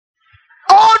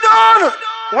done.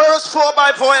 Where's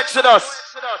 4x4 Exodus?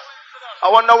 I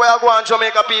wonder where I go on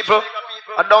Jamaica people.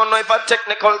 I don't know if I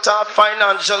technical or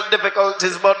financial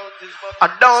difficulties, but I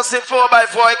don't see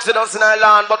 4x4 Exodus in our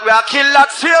land, but we are killed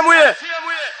that same way.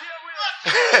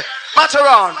 Match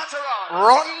around.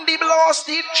 Run the blast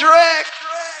the track.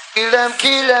 Kill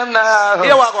them now.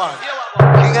 Here we go.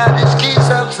 King of this kids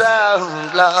of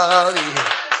sound, glory.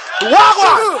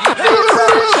 Wagwan!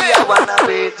 I wanna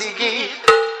be the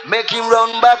make him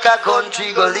run back a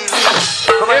country, go live.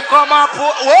 Come on,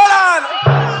 hold on.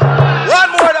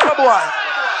 One more, my boy.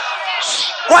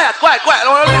 Quiet.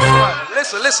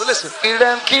 Listen. Kill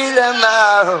them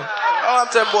now. Oh, I'm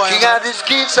telling boy. King of this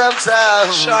kids of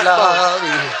sound,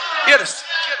 glory. Hear this.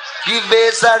 Give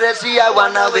base a resi, I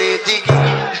wanna be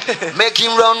the make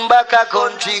him run back a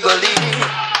country, go live.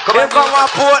 Come on,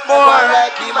 Portmore.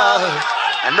 Like him out.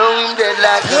 I know him dead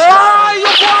like why you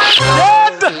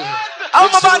going dead? I'm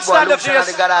a bandstander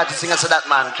face. I got to sing us that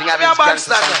man. King of his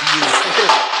bandstander.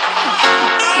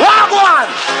 Wagwan!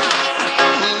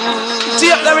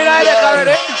 Tape them in the deck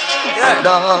already. Yeah.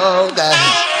 No, guys.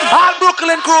 All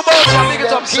Brooklyn crew boats and pick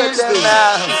it up sex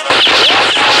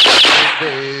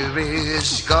there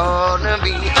is gonna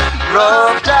be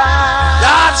rough time.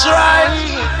 That's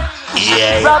right.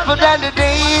 Yeah. Rougher than the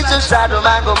days of Sodom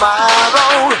and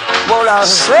Gomorrah. Well, I'm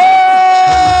so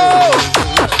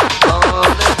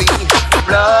gonna be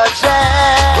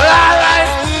bloodshed. Well, alright.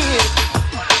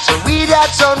 So we that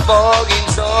son voguing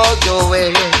so your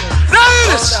way.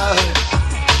 Nice.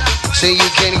 So you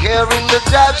can hear in the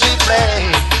jobs we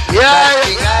play. Yeah.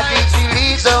 King Addies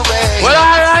leads the way. Well,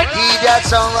 alright. He that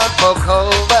song on for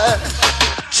cover.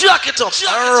 Jack it up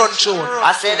and run tune.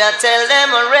 I said I tell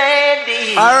them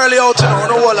already. I early out now,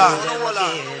 no wall on.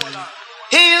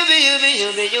 You be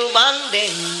you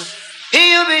banding.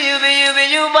 You be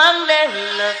you banding.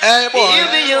 Hey boy. You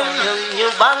be you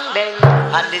banding.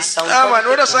 And this song. Yeah man,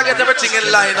 we just get everything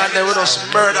in line and then we just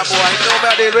murder boy. You know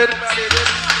what I did with?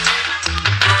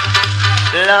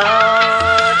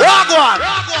 Lord. Wagwan.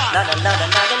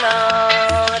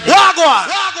 Wagwan.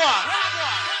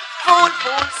 Food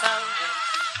sound.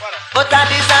 But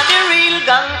that is the real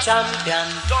gang champion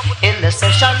in the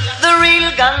session, the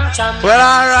real gang champion. Well,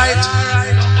 alright.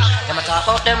 Them a talk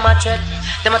about them a tread,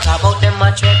 them a talk about them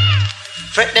a tread.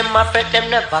 Fret them,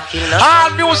 never kill no.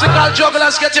 All musical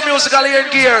jugglers get your musical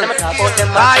in gear. Them a talk about them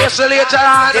a tread. You see later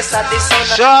on. This a this sound.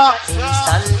 Sure.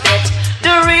 Instant bet,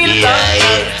 the real gang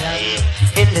champion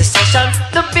in the session,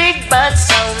 the big bad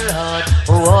sound lord.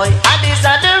 Boy, Addies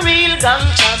are the real gang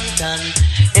champion.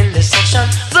 In the section,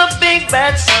 the big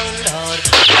bad sound lord.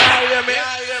 You hear me?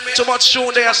 Too much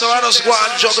tune there, so I just go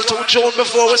and juggle to tune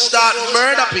before we start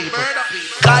murder people.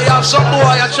 I have some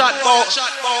boy a chat about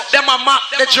them a map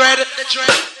the dread.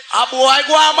 A boy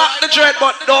go and map the dread,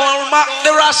 but don't map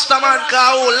the Rasta man,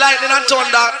 cause who lightning and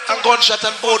thunder and gunshot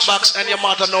and boat box and your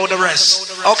mother know the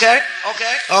rest. Okay?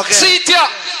 See it here.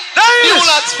 You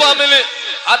lads family.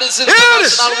 Addies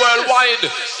international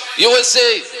worldwide.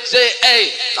 USA,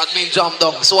 JA, that means jump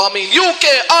down. So I mean UK,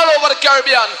 all over the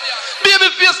Caribbean.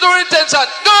 Baby face, no intention.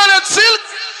 Garnet Silk,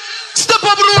 step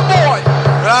up rude boy.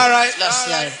 Alright. Last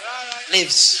year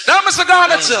lives. Now Mr.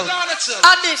 Garnet Silk.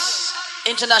 Addies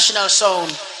international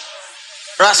sound.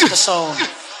 Rasta sound.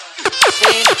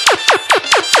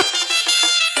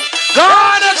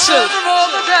 Garnet Silk.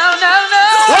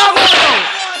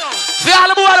 See all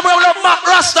the boy that love Mac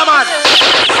Rasta man.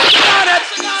 Garnet.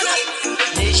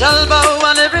 Shall bow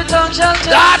and every tongue shall tell.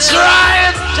 That's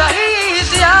right. Jahi is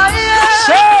the highest.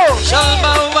 So. Shall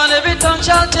bow and every tongue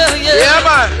shall tell you. Yeah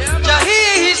man.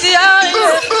 Jahi is the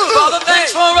highest. For the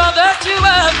thanks for all that you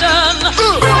have done.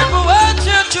 Remember what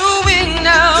you're doing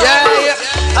now. Yeah.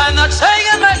 I'm not saying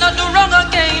I might not do wrong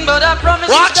again, but I promise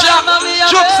watch out.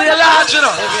 Jokes are large, you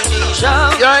know. Every knee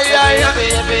shall. Yeah.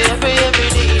 Every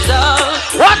knee shall.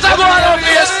 What a go on,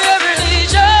 yes. Every knee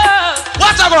shall.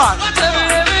 What a go on.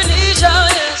 Every knee shall,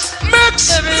 yes.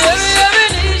 Mix. Every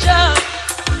knee shall.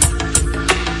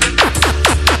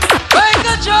 Break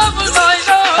a trouble by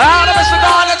Lord. Ah, the Mr.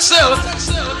 Garnet Silk.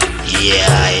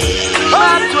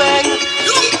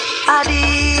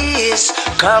 Addies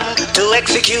come to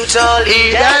execute all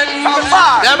Eden. from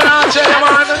far. Let me not tell you,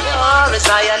 man.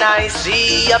 Zion, I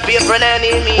see a paper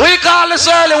enemy. We call this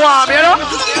early warm, you know.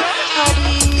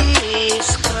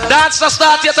 Addies come That's the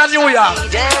start yet a new year.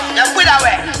 Eden. With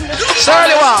away. It's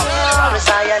early warm.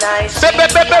 Zion, I see.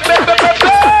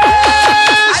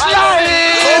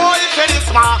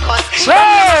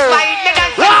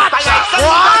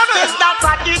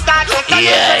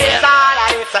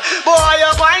 So, boy,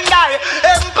 you're going to die.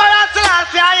 Emperor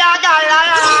Selassie,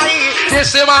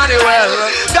 this Emmanuel.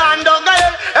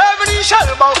 every shall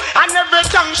bow and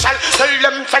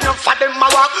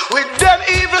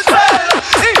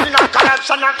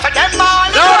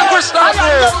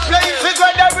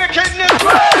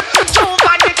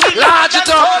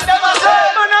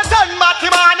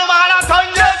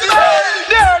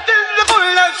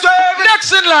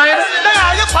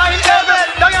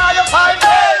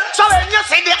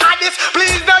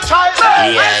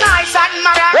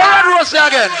Red Rose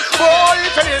again.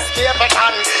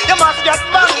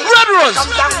 Red Rose.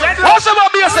 What's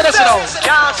about me yesterday now?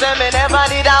 Can't say me never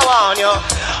did I warn you.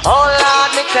 Oh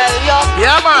Lord, me tell you.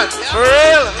 Yeah, man. For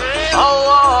real.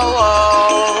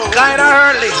 Oh. Kinda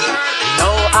early. No,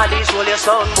 Addies, hold your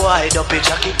son, boy. Don't be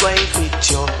jacket going fit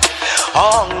you.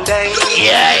 All day.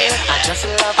 Yeah. I just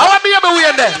love I want baby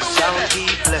Wayne then.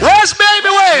 Where's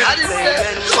baby Wayne?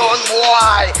 Son,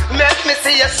 boy. Make me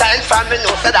see a sign from me.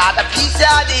 No, so that the piece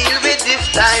I deal with this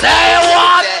time. Say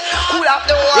what? Cool up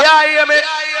the water. Yeah, hear me.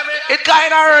 It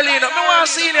kinda early, you know. I want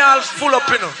to see you all full up,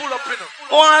 you know.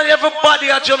 I want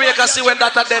everybody at Jamaica see when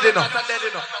that are dead, you know.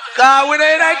 Cause we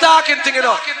ain't talking thing, you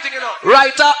know.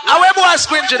 Right, how we boy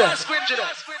squingy then?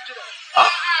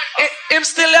 Him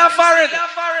still there foreign.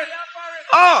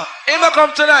 Oh, he may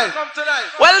come tonight.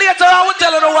 Well, later I will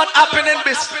tell you what happened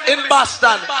in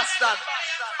Boston.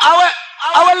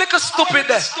 Our little stupid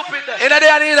there. In the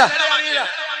day and either.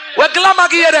 Where Glamour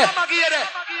gear there.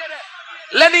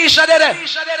 Lenisha there.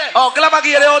 Oh, Glamour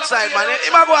gear there outside, man. He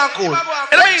might go and cool.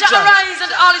 Let Jah arise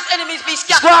and all his enemies be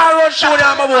scattered. Square run through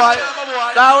there, my boy.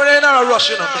 Now we ain't not a rush,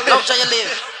 you know. Don't you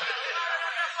live.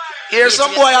 Here's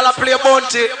some boy I'll play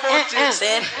bounty.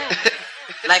 See?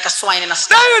 Like a swine in a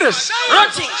stall. There it is. Run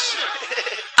things.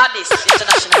 Addies,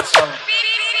 international song.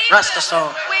 Rasta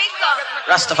song.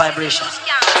 Rasta vibration.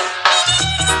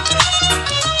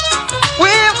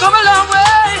 We've come a long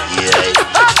way.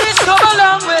 Addies come a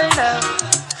long way now.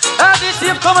 Addies,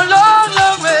 you've come a long,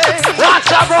 long way.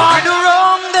 What's up, bro? We do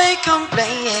wrong, they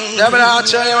complain. Let me not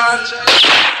tell you, man.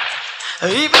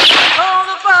 Even all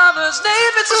the fathers'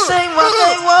 name, it's the same what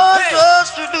they want us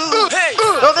to do.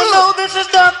 Don't they know this is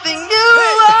nothing new?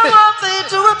 I want they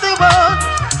do what they want.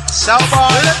 So, boy.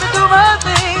 Let me do my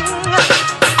thing.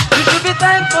 You should be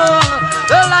thankful.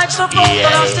 The lights of hope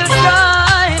are still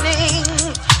shining.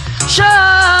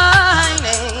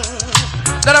 Shining.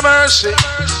 Not a mercy.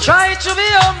 Try to be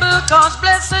humble, cause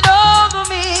blessed over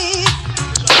me.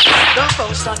 Don't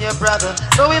boast on your brother,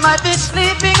 though he might be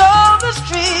sleeping on the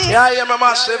street. Yeah, yeah, my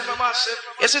massive.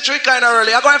 It's a trick kind of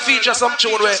early. I'm going to feature some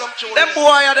tune where them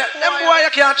boy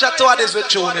you can't chat to this with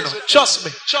tune, you know. Trust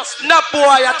me. Not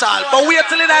boy at all. But wait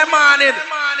till in the morning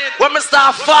when we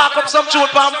start fuck up some tune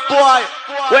from boy.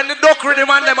 When the duck rhythm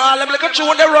and them all them like a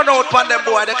tune they run out from them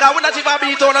boy. They can't not even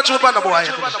beat on a tune from the boy.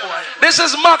 This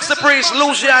is Max the Priest,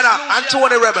 Luciana, and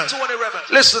Tony Rebel.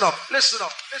 Listen up.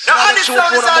 Now on this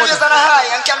sound is always on a high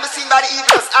and can be seen by the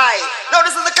evil's eye. Now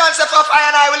this is the concept of I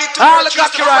and I will lead to all the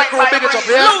copyright crew, big it up,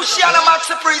 yeah? Luciana, Max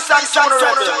the Priest, and Tony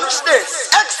Rebel. Watch this,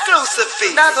 exclusive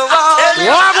feed. Another one.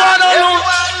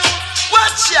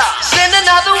 Watch ya. Send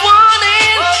another one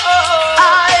in.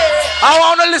 I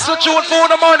want to listen to it for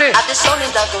the money. At the sun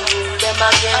is that gonna rule them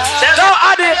again. No,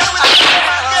 Addy.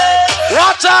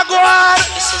 What a go on?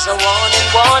 This is a warning.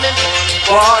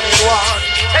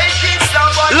 Hey, kids,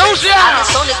 somebody. Luciana, At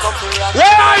the sun is gonna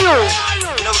where are you?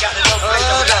 You know we got the dog right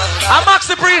now. I'm Max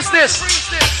the Priest this.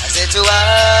 I said to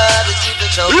her, the people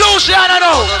choke. Luciana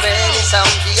now. So many sound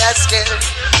the scared.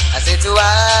 I said to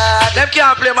her, Them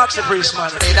can't play Max the Priest, man.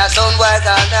 say that sound work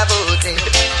on the booty.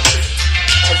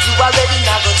 tell you already,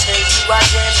 now go tell you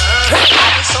again.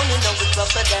 At the sun, you know it's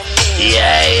rougher than me.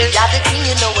 Yeah. Yeah, the king,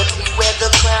 you know it, we wear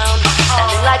the crown.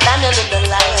 Standing like Daniel in the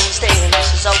lion's den.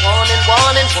 This is a warning.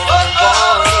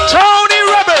 Tony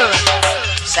Rebel.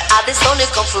 Say, at the sun,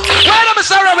 it come for real. Where the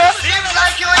Mr. Rebel? seems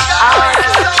like you ain't got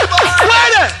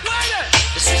Where the?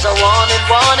 This is a warning.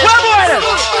 Where?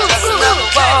 Just another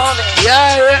warning.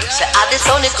 Yeah. Say, at the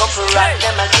sun, it come for rock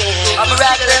them again. I'm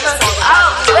rock them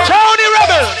again. Tony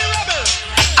Rebel.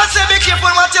 I say be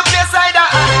careful what you play side of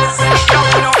eyes.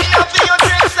 You know enough for your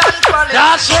drinks and panic.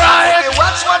 That's right.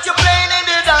 Watch what you're playing in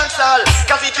the dance hall.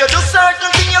 Cause if you do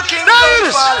certain thing you can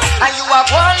Nice. fall. And you are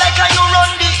born like how you run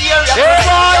the area. Hey,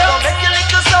 boy. You don't make your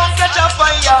little sound catch a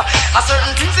fire. A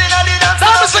certain things in the dance That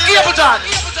hall. was the Capleton.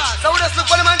 So just look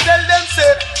for them and tell them say,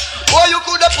 boy you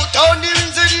could have put on the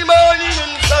rings in the morning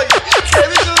inside.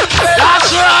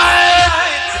 That's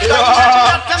right.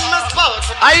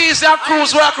 I easy a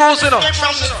cruise, we're cruising up.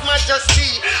 From His Majesty,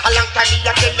 a long time me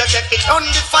a tell you that it's on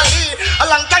the folly. A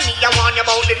long time me a warn you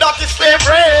about the dirty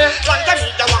slavery. Long time me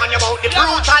a warn you about the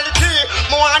brutality.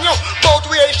 Me warn you about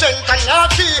we ancient and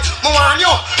naughty. Me warn you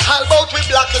all about we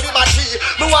black liberty.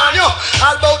 Me warn you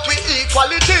all about we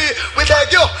equality. We beg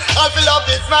you all to love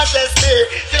His Majesty.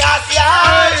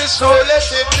 Selassie, so let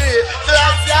it be.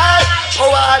 Selassie,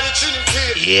 power the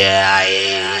Trinity.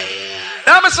 Yeah.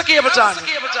 Now, Mr. Capleton.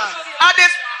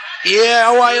 Addies. Yeah,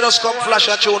 I want you to come flash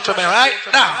a tune for me, right?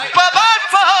 Now.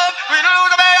 We know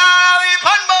the way we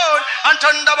pun bone. and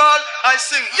Thunderbolt. I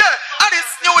sing, yeah. And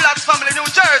it's New Lads family, New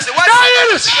Jersey. What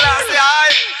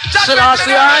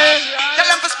Selassie, tell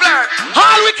them to splurge.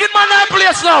 all wicked man in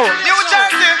place now. New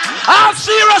Jersey, All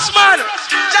serious man.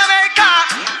 Jamaica,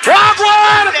 Walk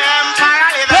one. them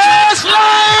parallel.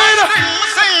 Baseline.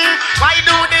 Sing, why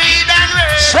do they then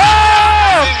raise? So.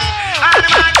 And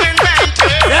man can vent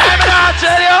it. Yeah, man, I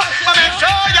tell you. But make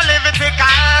sure you live it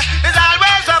because there's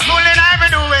always a fool in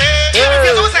every way.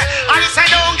 I say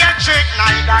don't get tricked,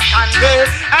 neither can they.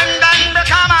 And then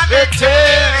become a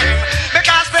victim.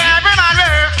 Because for every man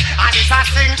worth, and it's a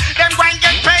sing. Them going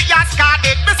get paid, yes, God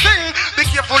did me sing. Be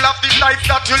careful of the life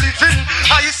that you live in.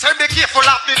 I say be careful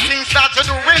of the things that you're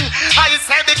doing. I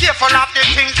say be careful of the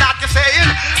things that you're saying.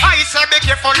 I say be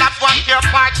careful of what you're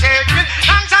partaking.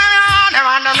 Long time you want them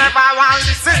and they never want to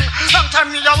listen. Long time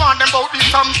you want them about the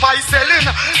some by selling.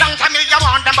 Long time you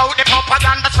want them about the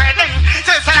propaganda spreading.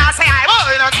 So I say I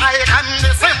will not try and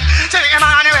listen. Say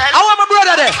Emmanuel. How am my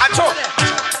brother there?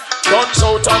 Guns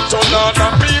out and turn on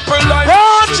and people like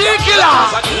Killer.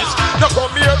 you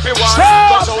come here for one.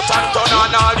 Stop. Guns out and turn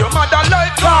on all your mother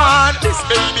like gone. This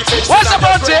baby face What's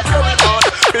about it?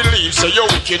 Believe so you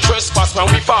wicked trespass when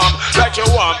we farm. Like you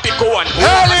want pick one.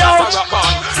 Early out.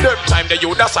 Them time the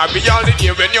you that's a real in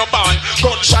here when you're born.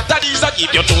 Gunshot of these I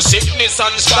give you to sickness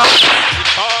and stuff.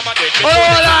 Hold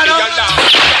on.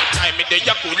 Time me there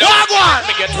you cool Walk one.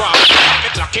 me get wrong. Me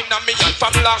clocking on me and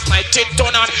from last night it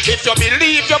turn on. If you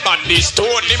believe your band is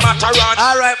totally matter on.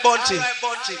 All right, Bunty.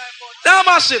 Now,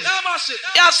 massive.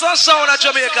 Yeah, some sound of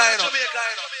Jamaica, you know.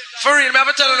 For real, me have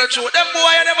to tell you the truth. Them boy,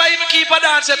 you never even keep a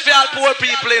dance at for all poor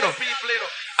people, you know.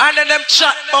 And then them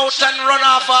chat mouth and run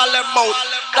off all them mouth.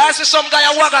 Guys, see some guy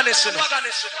a wagonist, you know.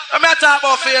 Let me talk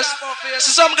about face.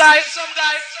 See some guy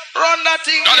run that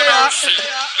thing here.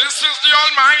 This is the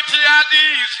almighty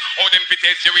Addies. Oh, them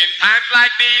protect you in times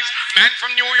like these. Men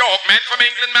from New York, men from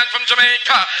England, men from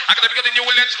Jamaica. I gotta be the New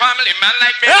Orleans family, man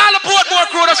like me. All the Portmore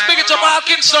crew that's big it up, all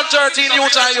Kingston 13,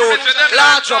 youth and youth.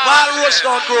 Large up, all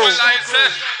Roastone crew.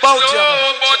 Bout you.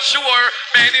 Slow but sure,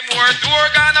 many more door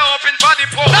gonna open for the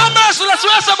poor. Now, merciless,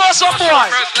 where's about some boy?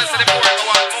 Merciless to the poor, go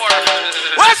on more.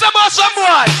 Where's about some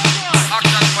boy?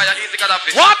 Action fire, easy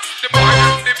Gaddafi. What? The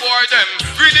boy them,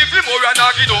 really feel more and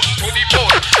argue to the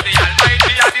poor. The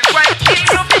almighty Addies white king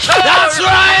of the show. That's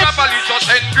right. Probably just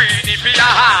send greedy for your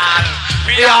hand.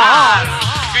 For your hand.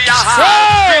 For your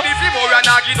hand. Really feel more and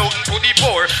argue to the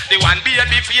poor. The one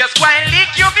baby face while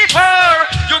lick you before.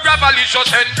 You probably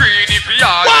just send greedy for your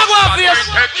hand. What face?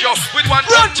 Protect you with one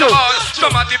Run to. ball.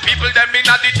 Some of the people them in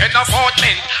the 10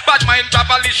 apartment. But mind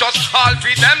probably just all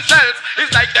for themselves. It's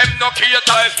like them no care.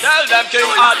 Tell them King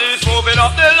Addies moving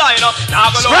up the line. Now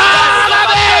go look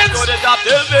to the top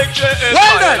till victory is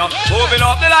mine. Moving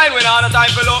up the line, we not a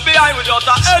time for look behind. We just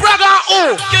a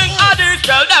King Addies,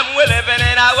 tell them we're living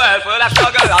in a world full of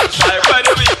struggle and strife. When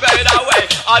we fade away,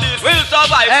 Addies will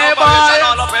survive. Hey, no pollution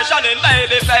or oppression in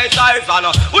baby face life. And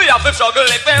we have to struggle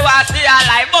if we want to stay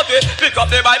alive. But we pick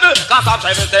up the Bible, cause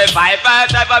sometimes we say 5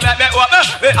 verse, never make me open.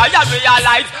 I just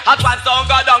realize at one song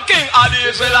God and King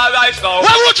Addies will arise now.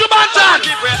 Where would you bantan?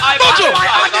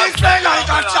 Addies play like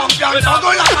a champion, so go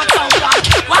like a champion.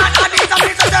 What Addies are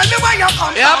me to tell me where you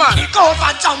come from. He goes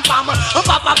and jump pam,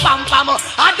 pam pam.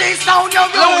 Addies sound you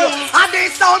blow,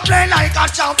 Addies sound play like a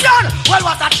champion. Well,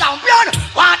 what a champion?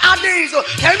 What Addies?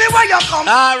 Tell me where you come from.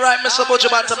 All right, Mr. Butcher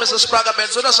Bantam, Mr. Spragga Ben.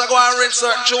 So just go and rinse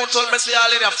certain tunes till me see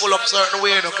all in here full up certain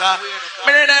way, you know, cause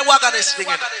me need to walk on this thing.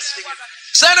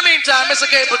 So in the meantime, Mr.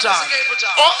 Capleton.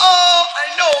 I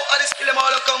know. Addies kill them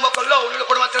all and come up alone. Look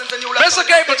what I'm telling you. Mr.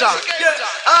 Capleton. Yeah.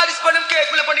 Addies for them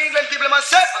cake. Pull up on England people. Man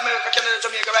say America, Canada,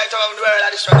 Jamaica, right around the world.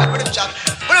 Addies struggle for them chat.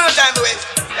 We don't have time to waste.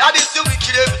 Addies do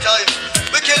wicked every time.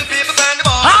 We kill people and them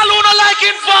all. All who not like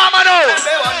Informer now.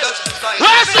 They want us to fight.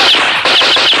 Where's it?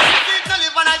 People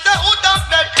live and I say who don't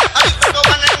dead. Addies go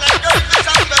one and like girl if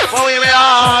it's on them. Oh, we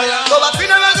are. Go back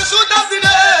in and the suit of the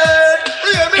dead.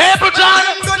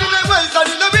 Capleton.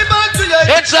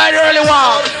 Inside early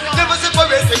one. Never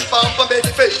separating from baby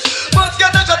face. Must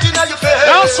get a shot in your face.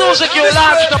 Now Susie, you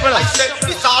large couple. I said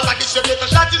it's all like this. You get a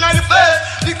shot in your face.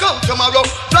 You come tomorrow,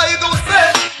 fly go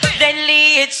straight.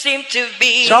 Suddenly it seemed to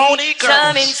be Tony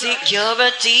some Curtis.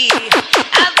 insecurity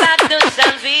about the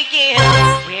sun begin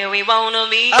where we wanna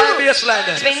be. I'll be a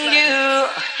slider. When you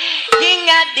King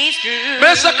Addies through,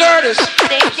 Mr. Curtis.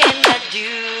 they cannot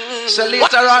do. So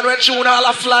later on when tune all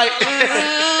a fly.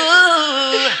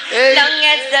 Hey. Long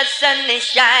as the sun is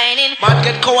shining, Man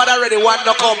get covered already, one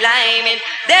no come. climbing,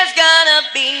 there's gonna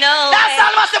be no That's way,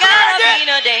 all must have gonna been be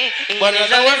no day. But you As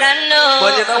know long what? as I know,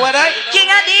 But you know what I? King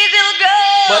Addies will go.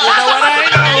 But you know what I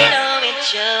know? I know it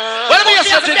shows. What do you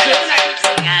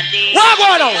say, What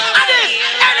going on?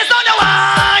 And it's on the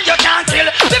one you can't kill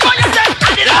before you test.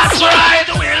 That's right.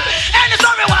 And it's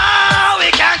on the one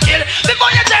we can't kill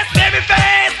before you test. Baby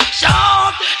face,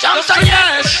 shout,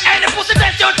 yes. And the pussy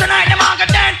test you tonight, the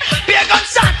market then. Be a gun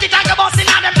shot, it and go busting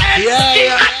on them head.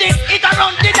 It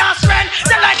around the dance friend.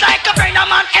 The light like a brain, a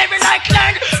man every like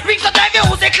land. Rings of the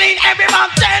music clean every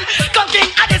mountain. Come King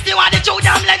Addies, you are the true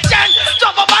damn legend.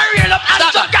 Jump up and reel up and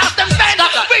jump cast them fend.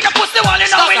 Bring the pussy wall, you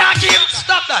know we not keep.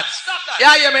 Stop that.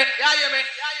 Yeah, yeah, man.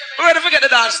 We're ready to forget the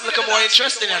dance. Look more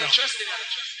interesting, you know.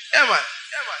 Yeah, man.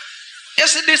 You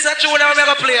see this a tune that we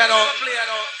never play, you know.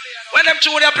 When them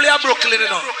tune they play a Brooklyn, you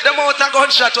know. Them out a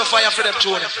gunshot to fire for them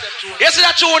tune. You see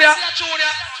that tune, yeah?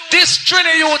 This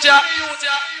Trini youth, yeah?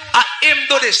 Him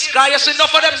do this. Cause you see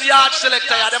enough of them yard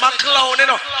selector, yeah? Them a clown, you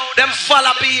know. Them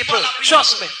follow people.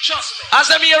 Trust me. As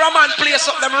them hear a man play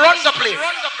something, them run the play.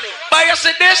 But you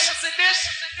see this?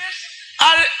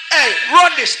 Hey,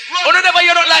 run this. Oh, no, never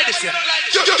you don't like this here.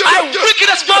 I'm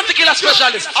wickedest bounty killer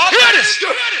specialist. Hear this.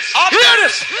 Hear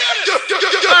this.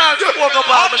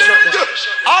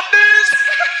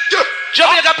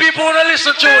 Jamaica people want to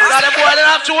listen to it. Now them boy they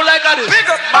have to like this. Big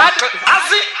up, man. I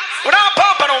see. Without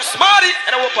Papa, no smarty,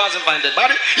 and I will pass and find it,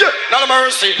 buddy. Yeah, not a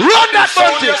mercy. Run that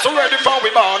bounty. So ready for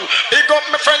we born. Big up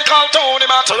my friend called Tony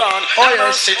Mataran. Oh,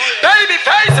 mercy. Baby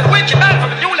face and wicked man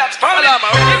from the New Lads family.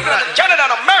 England, Canada,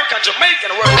 America,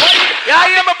 Jamaica, and worldwide. Yeah, I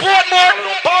am a Portmore.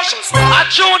 At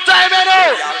June time, you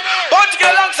know. But to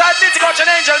get alongside this, got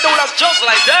an angel do us just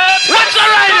like that. What's the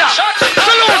rider?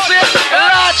 Salute,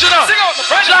 large, you know. Sing out the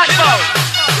friend.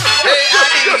 Hey,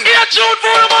 Addies. Here, June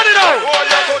for the money now.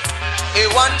 Hey,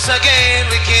 once again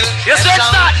we kill. You said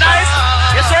start nice.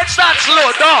 You said start slow,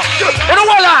 dog. What do you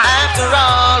want? After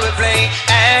all we play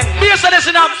and Based on this,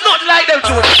 you know, not like them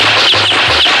too. You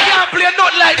can't play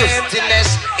not like this.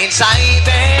 emptiness inside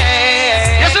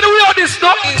them. You see the way of this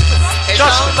stuff?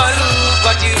 Trust me.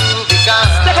 What you become.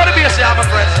 Take out the bass, yeah, my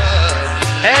friend.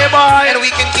 Hey, boy. And we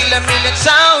can kill a million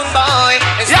sound boy.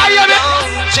 Yeah, yeah, man.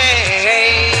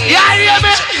 Yeah, yeah,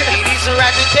 man. It is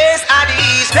right to taste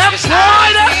Addies. Them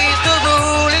boy, is the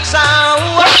ruling sound.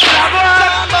 Some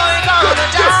boy gonna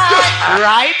die.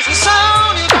 Right? The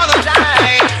sound is gonna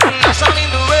die. No sound in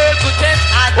the world could test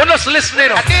Addies. We're just listening.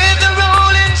 I did the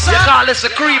ruling sound. You can't listen,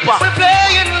 creeper. We're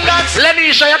playing lots.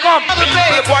 Lenisha, you come.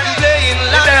 We're playing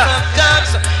lots of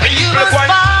guns. You must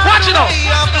Watch it now.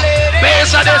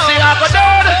 Based on this, you have a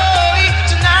done.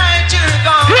 Tonight you're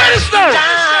gone. Hear this now.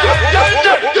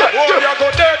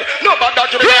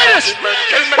 Hear this.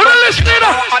 We're listening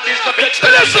now. Listen. Listen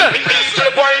to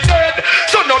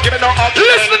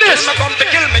this.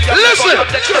 Listen.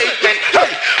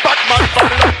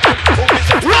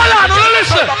 Roll on,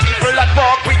 listen.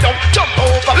 Listen.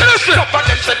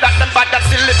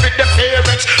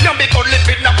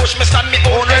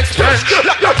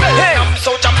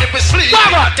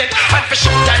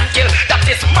 That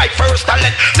is my first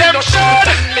talent. Them dead.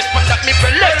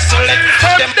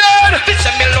 Them dead.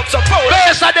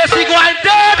 Base of the sea going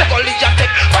dead.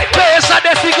 Base of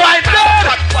the sea going dead. Base of the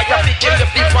sea.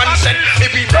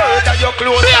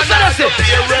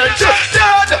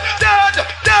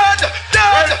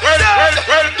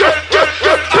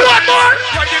 One more.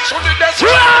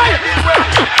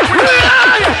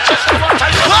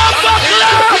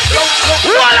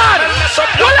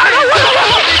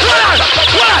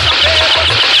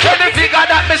 Can you figure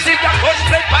that me see that was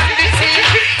played by the sea?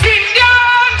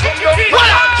 Indian, come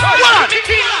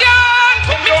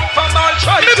down from all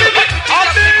tribes.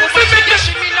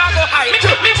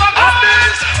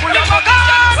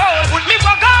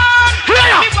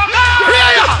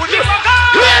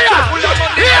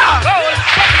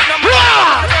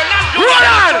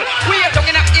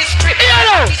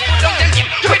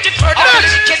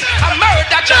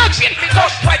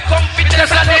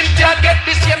 Just an Indian get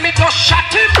this year, me just shot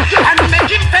him and make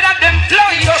him better than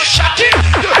fly. Just shot him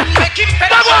and make him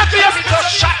better than fly. Me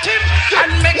just shot him and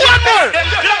make him better than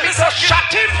fly. Me just shot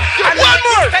him and make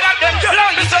him better than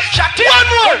fly. Me just shot him. One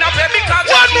more.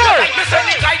 One more. Me say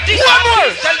the guy this. One more.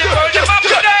 Tell the world them up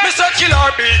today. Me say kill or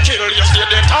be killed. You see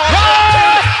the talk.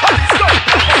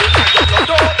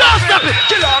 Don't stop it.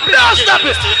 Kill or be killed. Don't stop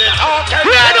it. Here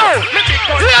you know.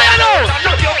 Here you know.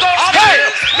 Hey.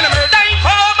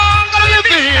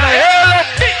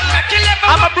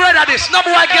 I'm a brother this. No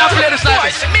boy can't play this like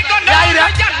this. Yeah, you know.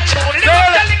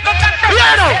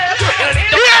 Here now.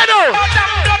 Here now.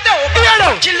 Here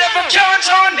now. Can't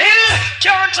on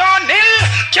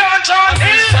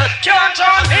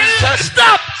hill.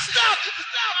 Stop.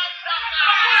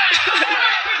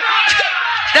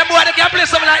 Them boy they can't play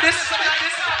something like this.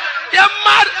 You're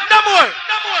mad. No more.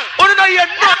 Who don't hear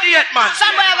nothing yet, man?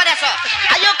 Somewhere over there, sir.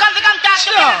 Are you come to talk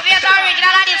to me? Yes,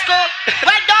 original Addies crew.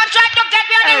 Well, don't try to get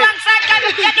me on the wrong side. Can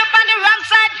you get up on the wrong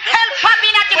side? Help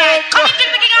popping at tonight. Come in,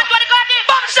 King King, out to the party.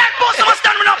 Bum said, boss, I was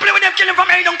standing up, play with them, killing from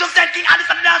A down to Z, King Addies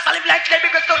and dance, I live like Clay,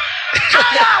 because to...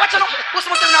 Ah, watch out, boss, I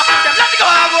was standing up, play with them. Let me go.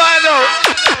 Go on, go.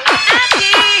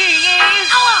 Addies.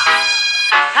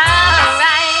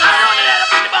 Alright. I don't know that,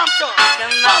 I'm the bump, so.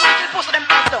 Come on, we can post them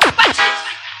bump, so. Watch it.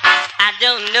 I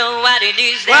don't know what it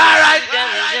is that Alright. you've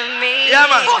done to me. Yeah,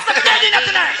 man. Post them dead in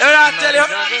tonight. You know what I tell you?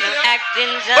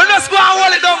 Acting Well, let's go and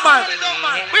hold it down, man.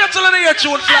 We have to learn your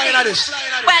tune flying at this.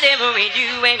 whatever we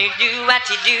do, when you do what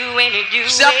you do, when you do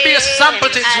See, I feel sample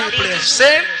things we play. See?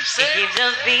 it gives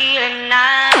a feeling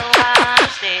I want to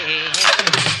stay.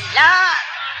 Lord,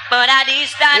 but I did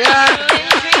start doing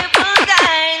triple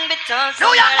time because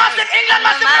New York massive, England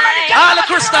massive, America. All the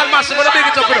crystal massive, what a big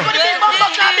it up for them.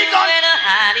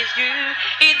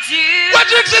 It's you. What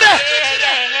Jigsy there?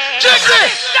 Jigsy!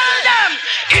 Tell them,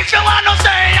 if you want to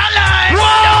stay alive,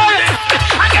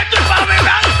 I get to find me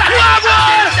wrong side.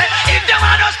 If you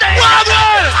want to stay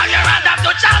alive, and you rather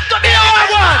to chat to me,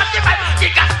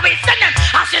 you can squeeze them,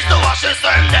 and she's to wash her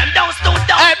son, them down, stood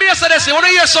down. Hey, me say this, you want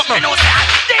to hear something? You know,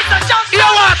 this is just You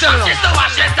want to tell them? she's to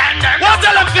wash her son, them What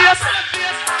tell them, face?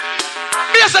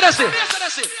 Me say this.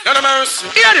 No, no mercy.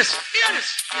 Hear this.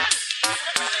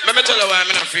 Let me tell you why I'm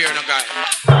not fear no guy.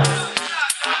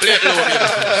 Play it low, baby.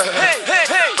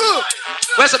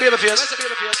 Where's the baby face?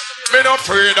 Me not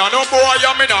afraid of no boy,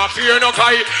 and me not fear no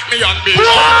guy. Me and me.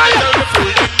 Why?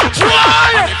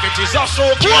 And if it is a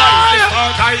show,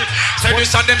 I say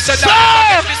this and them say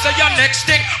that. This is your next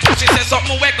thing. Pussy say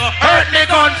something we go hurt me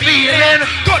gun feeling.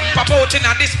 Gun promoting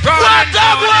on this brown. What the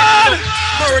one?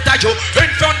 Murder you in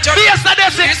front of Face the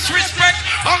this. disrespect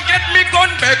and get me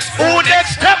gun vex. Who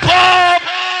next step up?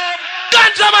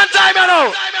 Ganja man time, you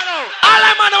know. All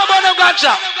I man know about them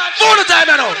ganja. Full the time,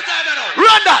 you know.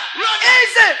 Run that.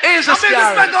 Easy. Easy, I mean, scary.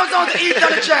 respect goes on to eat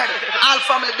on the chair. All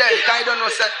family dead. I don't know,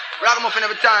 say, ragamuffin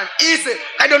every time. Easy.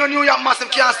 I don't know New York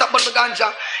massive can't stop but the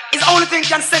ganja. It's the only thing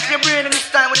can set your brain in this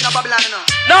time within a Babylon, you know.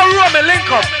 Now run me, link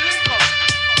up.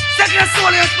 Set your soul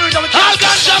and your spirit on the All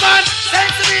ganja man.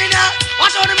 Sense to me now.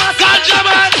 Watch out the massive. Ganja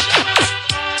man.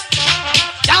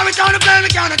 Down it on the plane, we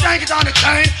can't take it on the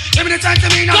train. Give me the time to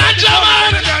me now. Ganja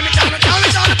man. Down it on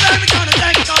the plane, we can't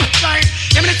take it on the train.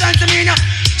 Give me the time to me now.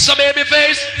 So baby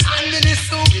face. And in this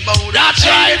stupid boat. That's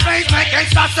right. Face, my case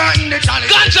start certain the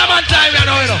challenge. Ganja man time, you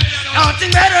know.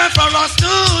 Nothing better for us to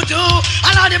do.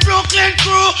 I love the Brooklyn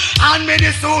crew and me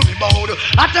the stupid boat.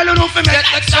 I tell you no for me. Get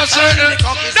extra certain.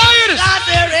 Now hear this.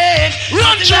 Run,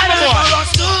 Nothing chopper better boy. for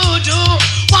us to do.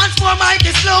 Once more, Mike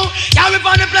is slow. Yeah, we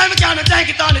on the plane, we can't take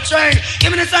it on the train. Give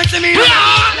me the sign to me.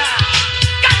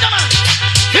 Ganja man.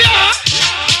 Yeah.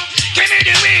 Give me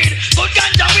the weed, good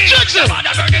ganja weed. Jackson.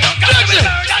 Jackson. Give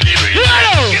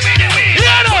me the weed.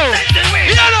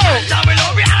 Ganja will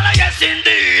know real, yes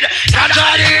indeed.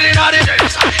 Ganja really not it.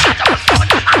 That was fun.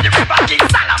 And the river King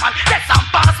Solomon. Get some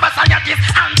pass my scientist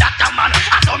and that man.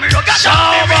 I told me look at the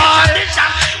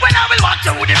when I will walk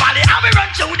through the valley, I will run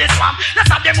through the swamp.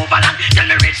 Let's have them move along till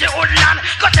me reach the old land.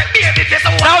 Cause the baby face a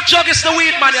Now jug is the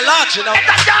weed man, you large, you know.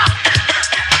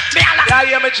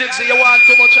 Yeah, me Jigsy, you want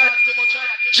too much.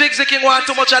 Jigsy King want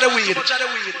too much of the weed.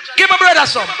 Give my brother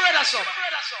some.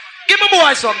 Give my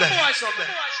boy some then.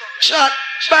 Shut,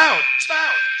 bound.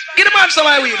 Give the man some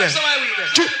of the weed then.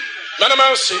 None of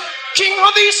mercy. King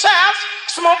of these south,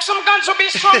 smoke some guns to be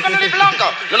strong and live longer.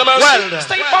 None of mercy. Well then.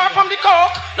 Stay far from the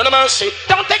coke. None of mercy.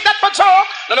 Don't take that for talk.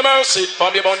 None of mercy.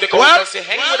 From the bond, the Well. mercy.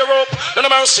 Hang with the rope. None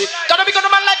of mercy. Gotta be good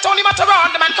man like Tony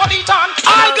Mataran, the man called Eton.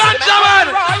 All ganja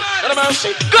man. None of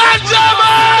mercy. Ganja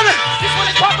man. This one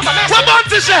is part of a message. What about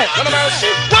this say? None of mercy.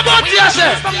 What about this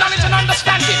say? From knowledge and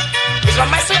understanding. It's a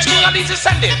message King of these is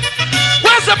sending.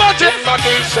 What's about it?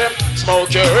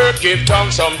 Smoke your herb, give tongue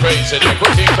some praise. And then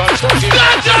put in constructive.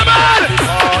 Ganja man.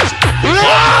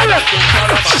 One.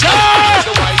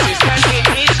 The wisest man in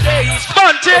his days.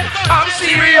 Bunty. I'm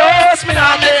serious, me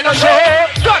not make no show.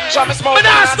 Ganja me smoke Me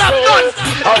not and stop so. gun.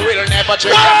 I will never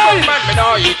drink Why? a man, me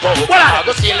not eat pork. What? I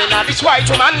go stealing on this white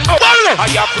woman. Why? I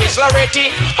have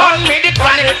Chryslerity on me the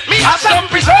chronic. Me have some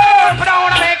preserve, but I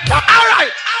wanna make. All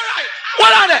right.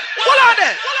 What are they?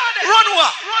 Run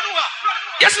what?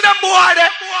 You see them boy there?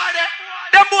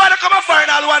 Them boy they come a foreign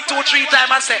all 1, 2, 3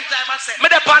 times and say, me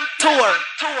dey on tour.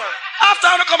 After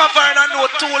I come a foreign and know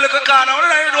 2 little corner, I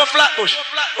don't know Flatbush.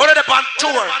 Or they on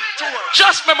tour.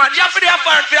 Just me man, you have to be a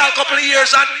foreign for a couple of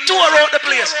years and tour out the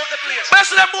place.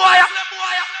 Best them boy,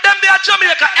 them be at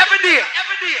Jamaica every day.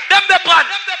 Them dey on.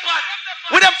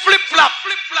 With them flip flop.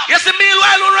 You see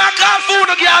meanwhile when I call food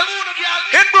girl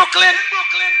in Brooklyn. Brooklyn.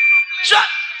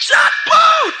 Shot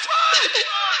boot.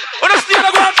 Wanna see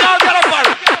the ground down, get up on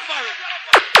it.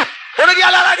 Wanna get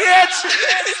out of the gates?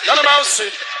 None of mouse.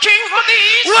 King for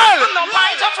these. Well. No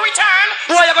point of return.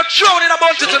 Boy, you got thrown in a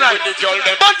bunty tonight.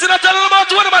 Bunty not telling about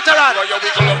what the matter on.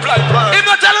 He's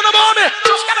not telling about me.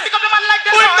 Just gotta pick up the man like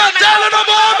the We're not telling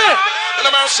about me. None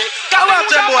of mouse. I want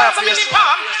them boy up here.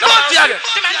 Bunty again.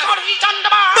 The man called heat on the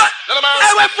bar.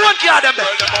 Hey, where phone card them?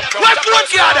 Where phone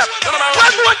card them?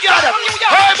 Where phone card them?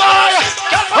 Hey boy!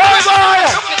 Hey boy!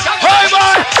 Hey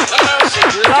boy!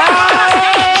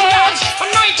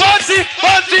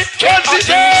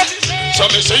 Bunty! So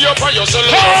me see you by yourself.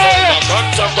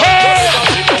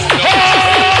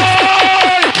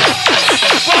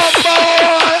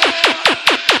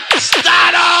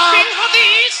 Start up! King for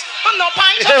these. No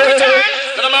point of return.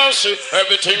 None of mercy,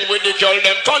 everything with the girl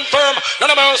them confirm. None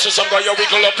of mercy, some guy you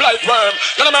wiggle up like worm.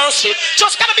 None of mercy,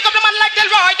 Just gotta pick up the man like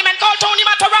Delroy. The man called Tony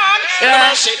Mataran. none of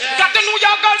mercy, Got the New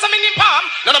York girls, I'm in the palm.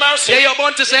 none of mercy, Yeah, you're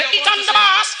born to say. Eat on the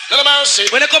boss. none of mercy,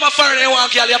 When they come a foreign, they want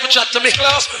girl, you have to chat to me.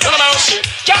 class, none of mercy,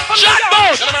 Girl from Shot the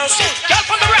boat! none of mercy, Girl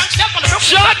from the ranch. Girl from the brook.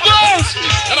 Shot boat!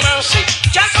 none of mercy.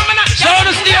 Girl from the night. Show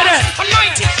the steer there.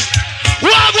 Anointed.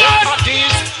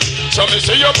 So me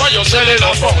see you by yourself in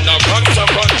a phone. Now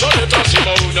control it as you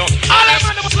know. All I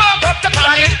want to smoke up the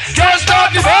planet. Girl,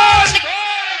 start the bus!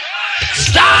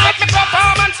 Start the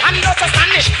performance and not to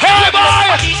stand. Hey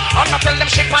boy! I'm not tell them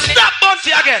shit on it. Stop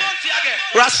Bunty again!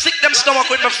 We're sick them stomach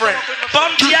with my friend.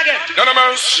 Bunty again. None of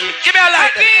mercy, Give me a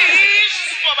light.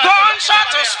 Gunshot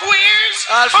to squeeze.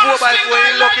 All 4x4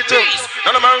 ain't lucky too.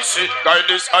 none of mercy. Guide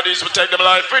this, Addies will take them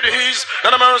life with ease.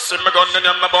 None of mercy, my gun and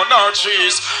I'm about no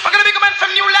trees. I'm gonna be a man from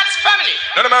New Lads family.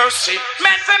 None of mercy,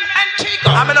 Men from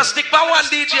Antigua. I'm gonna stick by one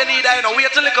DJ need I know.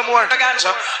 Wait till little more. I'm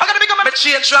gonna be a man. Me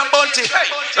change from Bunty.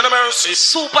 none of mercy,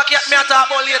 Super cat me a talk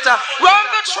about later. Run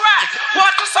the track.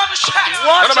 Watch the sunshine.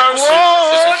 What? none of mercy.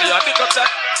 Whoa!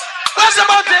 Where's the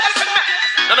Bunty?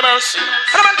 None of mercy.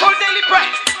 And a man called Daily Bread.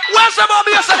 Where's the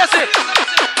Bobby? You said that's it.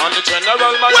 On the general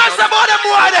man. Where's the body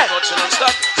boy then?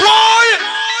 Boy!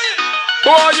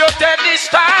 Boy, you dead this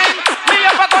time. Me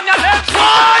up on your left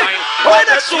Boy! Boy,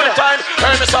 that's true. time.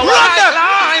 Hey, Mr. Run them!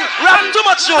 line. Run too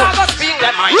much soon. I go speak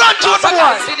them mind. Run to the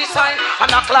boy. See the sign. I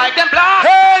knock like them blind.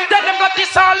 Hey! Then them got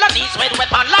this all of these with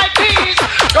weapon like these.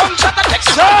 Gunshot attack.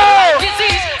 So!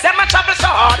 Disease. Them a travel so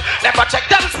hard. Never check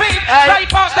them speed. Hey. Right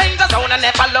past danger zone and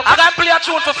never look. I can play a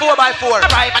tune for 4x4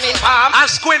 Arriving in palm. and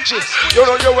squinches. You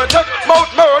know you will take mouth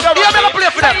murder. You better play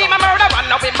for them. Say my murder run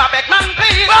now with my big man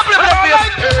please. Well, play for them,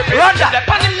 please. Run that. Step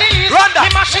on him knees. Run that.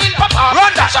 The machine pop off.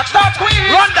 Run that. Shot start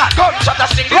squeeze. Run that. Gunshot a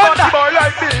sting. Run that. Boy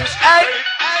like this. Hey!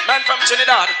 Man from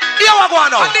Trinidad. Here we go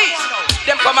now. And these,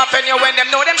 them come up in you when them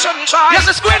know them shouldn't try. Yes,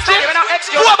 it's squinty.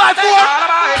 4x4.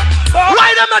 Why Why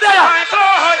them not there?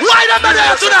 Why them not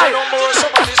there tonight?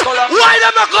 Why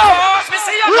them not come?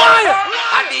 Why?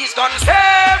 And these guns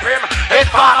save him. If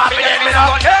I'm happy, then me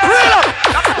not gun Wheel up!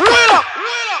 Wheel up!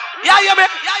 Yeah, you me?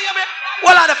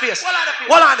 Hold on the face.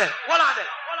 Hold on there.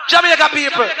 Jamaica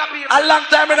people. A long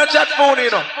time in a chat phone, you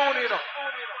know.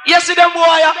 You see them boy,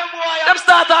 them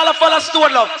start all to follow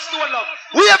Stone Love.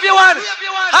 Wave you one,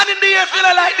 and in the air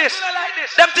feeling like this.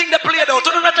 Them think they played out. Do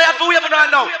not try to wave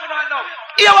right now.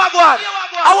 Here we go.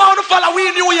 I want to follow we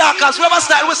New Yorkers. Whoever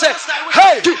style we say,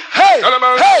 hey, hey,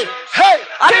 hey, hey.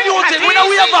 I didn't know thing. We know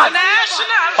we have one.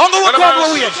 I'm going to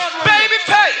go wave. Baby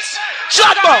face.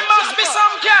 Shut up. Must be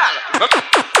some girl.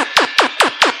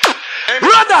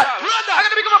 Run that. I'm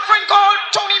gonna become a friend called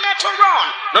Tony Metron.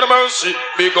 None of mercy.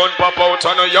 Big gun pop out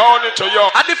and a yarn into you.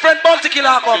 A different bounty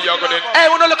killer come. Hey,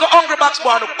 we don't look at hungry box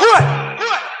boy. Go ahead.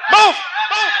 Move.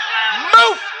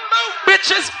 Move.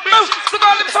 Bitches. Move. Look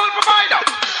all them soul provider.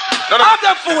 Have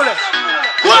them fooling.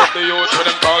 Go ahead. The youth for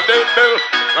them call them bill.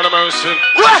 None of mercy.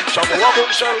 Go ahead. Chop a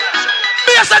wagon shell.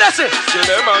 Me a say that's it. Kill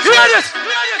them and You hear this?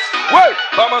 well,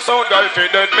 I'm a sound guy for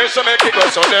dead. Me so make it go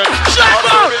so dead. Shut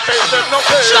up. Shut up.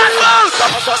 Shut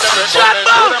up. Shut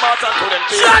up.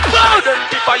 Shut up.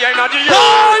 Identify energy.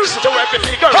 Boys. To every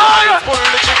figure. Fire. Pull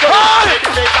the trigger. Fire.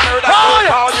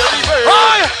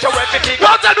 Fire. To every figure.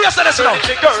 What tell me you say this now?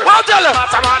 What tell him?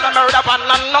 Matter on the murder pan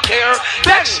and no care.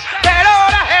 Bitch, get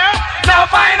out of here. Now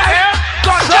find a hair.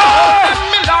 Gun down.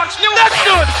 Me launch new. Let's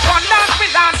do it. Gun down, we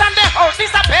launch and the house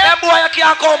disappear. Them boy you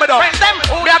can't call me down. Friends them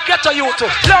who Me a get to you too.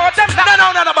 load them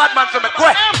down. No bad man for me. Go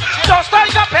ahead. Just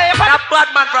like a paper. That bad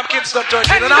man from Kingston, Georgia.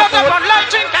 And You go know to fool. one light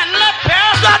drink and let pair.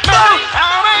 Shut up.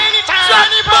 How many times? Shut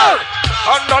up.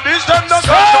 Under this them no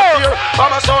come here. I'm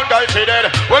a sound guy for dead.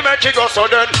 We'll make it go so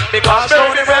dead. Because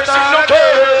Tony West is no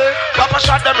care. Papa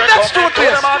shot them. Let's do it, please.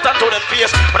 them out and to them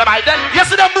face. But I then You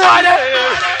see them boy there?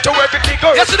 to every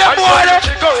figure. You see them boy there?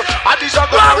 And these are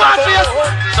good. Go.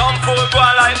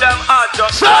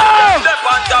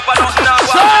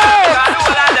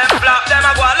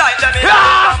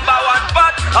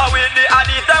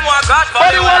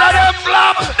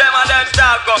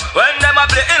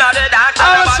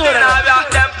 one.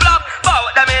 Them flop, but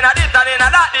them in a this and in a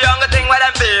that. The younger thing where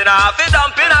them paying off. They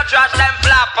dump in a trash, them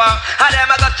flop. And them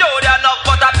a go show you enough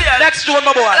but a beer. Next one,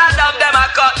 my boy. Land of them a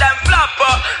cut them flop.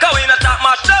 Cause we not talk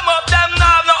much them up. Them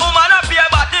now have no woman up here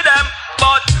but to them.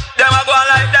 But them a go on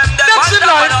like them. Next in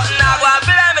line. Nothing a go on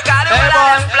for them because they will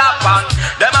have them flop on.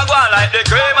 Them a go on like the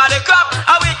cream of the crop.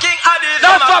 And we king Addies.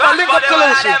 Now Fabba, link up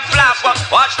close. Them flop.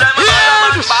 Watch them a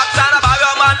man box and a bag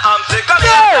of man. I'm sick of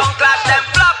them. Don't clash them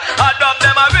flop. I dub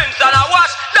them a rinse and a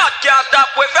wash. That can't stop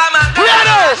with from and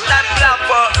them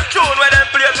flop. Tune when them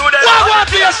play to them. What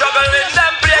is? Struggle with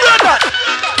them play.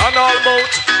 And all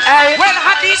about. Hey. Well,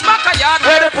 Addies backyard.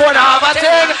 Where the poor have a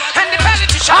thing. And the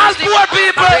politicians. All poor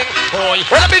people. Boy.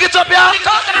 Wanna big it up, yeah?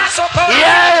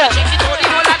 Yeah.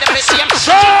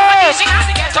 So.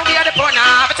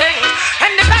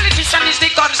 And the politician is the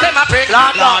guns them a bring.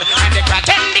 Lord. And the crack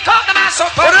and the coke them a so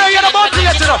What are you about to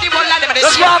get to know?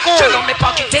 Let's walk on. Chill on me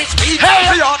pocket taste beef. Hey.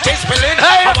 The heart is spilling.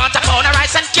 Hey. I want a pound of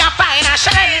rice and can't buy a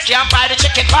shilling. Can't buy the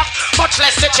chicken pot, much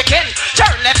less the chicken.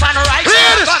 Turn left and right.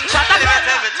 Gunshot and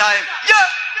Every time. Yeah.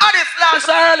 Addies It's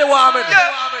early warming.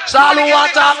 So all who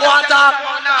want talk,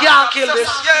 can't kill this.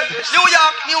 New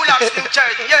York, New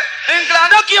Jersey. Yeah. England.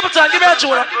 Don't give it time, give me a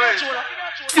tune.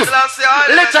 Let's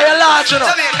say a large, you know.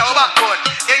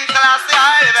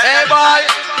 Hey boy.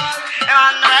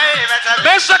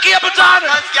 Mr. Capleton.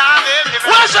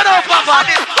 Where's it up, Papa?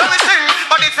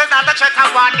 But this is not the church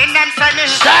of one in them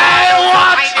sending. Say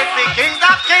what? I did the kings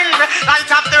of kings, light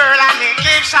up the world and he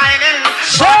keeps shining.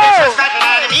 So,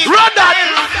 run that.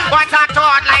 What I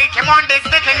thought like him on this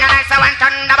sticking and I said went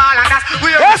on the ball and that's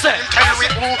where What's it? tell we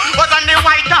who was on the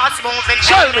White House moving.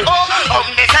 Tell me. On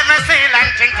the seventh seal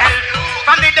and tell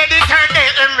from the dead the third day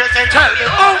in risen. Tell me.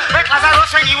 Oh. Because I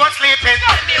rose when he was sleeping.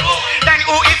 Then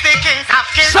who is the kings of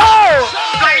kings? So,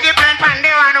 fly the plane pan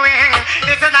the one way.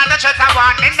 This is not the church of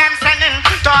one in them sending.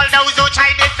 To all those who try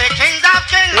this, the kings of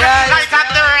kings. Yeah. Light up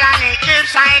the world and he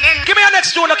keeps shining. give me a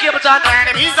next tune, Capleton.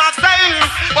 Enemies of saying,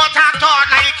 but I thought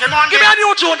like him on Give me a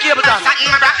new tune, Capleton.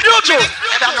 New tune.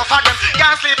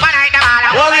 Can't sleep at night, them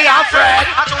all. Only I'm afraid.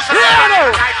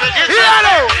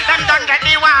 Hello. Them don't get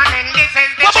the warning. This is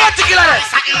the What about the killer?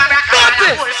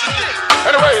 Bunty.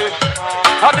 Anyway,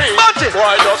 Addies, Bunty.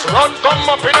 boy, just run, come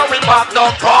up in a we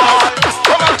magnum part.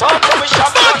 Come and talk to me, shop.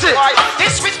 Bunty.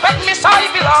 disrespect me, so I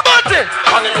belong. Bunty.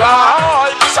 And the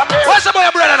life disappear. Where's the boy,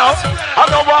 brother now? I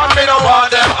don't want me, no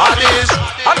want them Addies.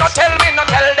 And no tell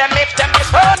them if them is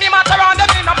burning matter on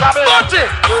them in a problem. Bunty.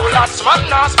 You last man,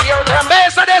 not spare them.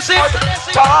 Base of this is.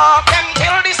 Talk them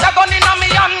till this a gun in a me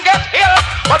and get ill.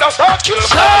 But don't start kill.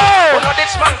 So, Under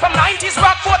this man from 90s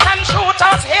Rockford and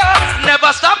Shooters Hill.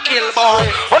 never stop kill, boy.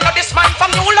 Under this man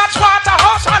from New Lodge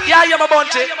Waterhouse and Yeah, you're my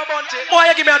Bunty. Boy,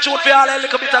 you give me a tune for all a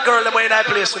little bit of girl them in that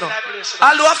place, you know.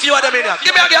 I'll do a few of them in here.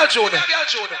 Give me a girl tune.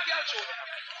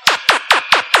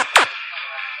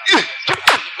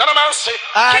 None of mercy.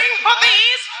 King of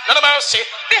these, None of mercy.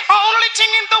 the only thing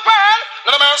in the world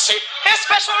None of mercy. is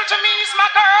special to me is my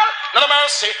girl. None of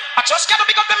mercy. I just gotta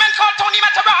pick up the man called Tony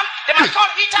Materan, the man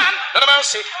called Ethan, None of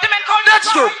mercy. the man called That's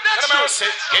Nick true. Roy. None of mercy.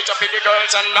 Get up with the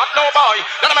girls and not no boy.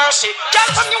 None of mercy. Girl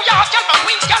from New York, girl from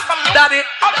Queens, girl from New Daddy, York,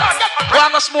 girl from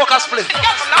want to smoke a split?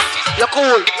 girl from 90s. You're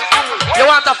cool. You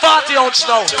want a 40 ounce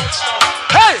now?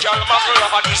 Hey! Girl, muzzle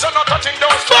of Addies are not touching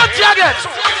those. Bunty again! So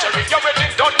get your ring, you're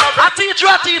wedding done I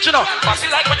already. teach you know.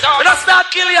 Bossy like my We dog. don't start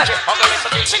killing yet. On the list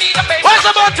of things she need a baby. Where's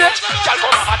the Bunty? Girl,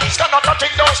 come on, Addies are not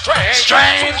touching those strange.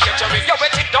 Strange. Get your ring, you're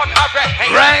waiting done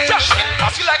already. Range.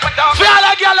 Bossy like my dog. Feel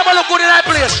like girl them look good in that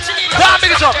place. Go and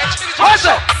big it up. What's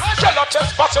it? Girl, a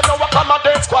chest box, you know what come a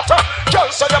dance squatter. Girl,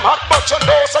 say them hot, but you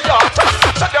know say you hot.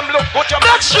 Say them look good, you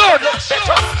That's good. look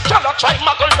better. Girl, a try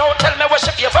muggle now, tell me where she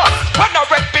gave her. When a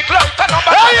red big light and a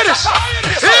Hear this.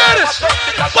 Hear this.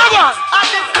 Bug on.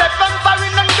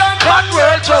 One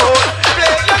world tour.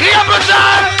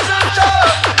 Capleton.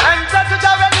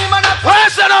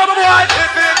 Where's the number boy?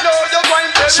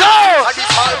 So.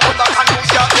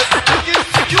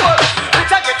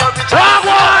 Wrong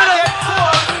one.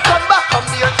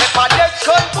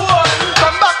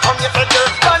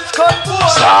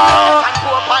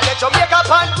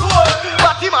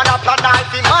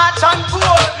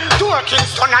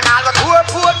 Kingston and all the poor.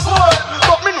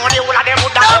 But me know the whole of them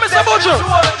would Now, Mr. Butcher.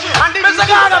 Mr.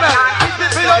 Gardaman.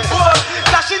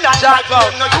 Jack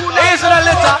out. Easy a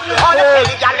little. All the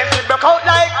baby gal them feel broke out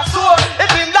like a sword. It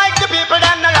seems like the people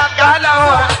them no love God no.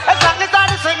 It's not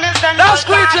the sickness then. Now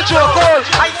squeeze it to a cold.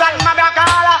 I sang my back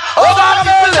all. Oh,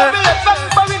 Gardaman.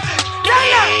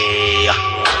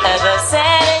 As a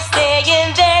saddest day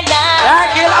in their life. I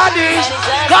kill Addies.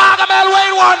 Gargamel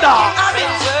Wayne Wonder.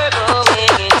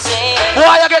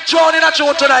 Boy, you get get drawn in a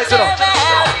tune tonight, you know.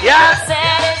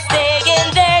 Yeah.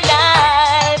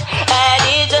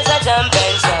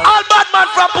 All bad man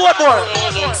from Portmore.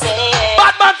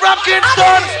 Bad man from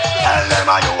Kingston.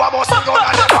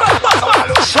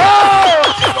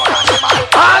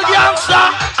 All youngster.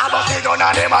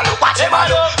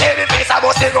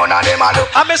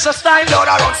 I miss a style.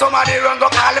 Somebody run go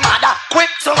call him mother. Quick,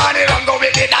 somebody run go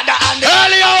with the dada and the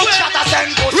early out.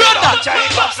 Run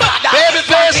that. Baby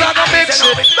face and the mix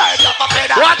it.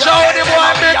 Watch how the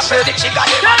boy mix it. Mix it.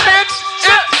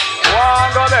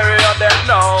 One go bury your dead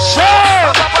now. So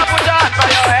Papa put on for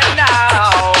your head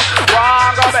now.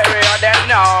 One go bury your dead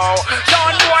now.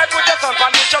 John boy put your son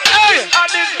on the chuck. Hey. And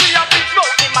this we have been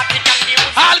smoking matic and you.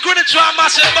 I'll go to try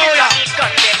massive boya.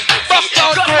 Buff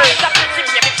down great.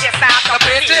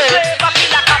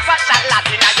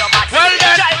 Well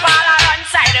then.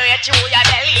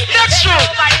 Next room.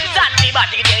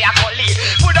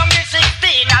 Put on the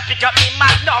 16 and pick up the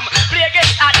magnum. Play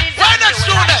against Addies. Why next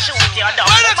room then?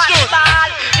 Why next room?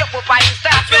 You put by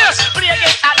start. Play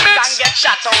against Addies and get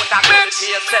shot out and mix.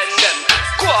 Send them.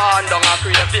 Go on down a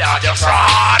graveyard. You're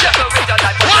fraud. Just with your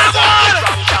life.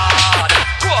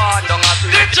 Go on down a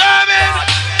graveyard. Determined.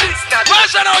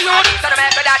 Where's that all you?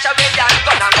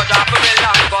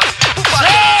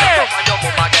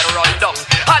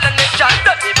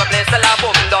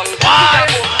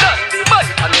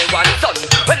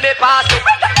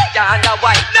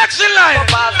 Next in line.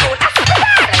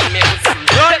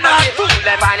 Run that.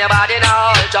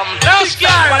 No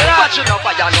scar.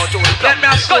 Let me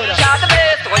ask you.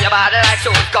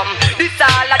 This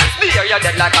all like this beer, you're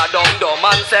dead like a dumb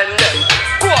and send them.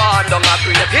 Go on down a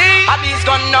crazy. Addies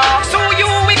gonna knock, so you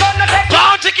we gonna take.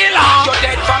 Bounty killer. You're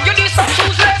dead from you this some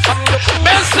choosers.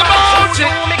 Mr. Bounty.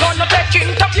 Me gonna take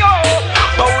interview.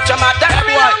 Bounty my damn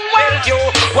well you.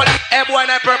 What? Hey boy,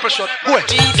 that purple shot. Boy.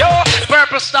 Yo,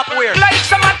 Purple stop where? like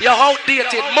some You're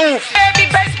outdated. Move. baby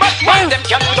face, but one them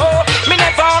can go. Me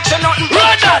never ask you nothing.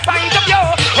 Run that. Find up yo.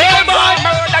 Hey boy.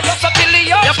 Murder you so till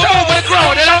you. You have to move with the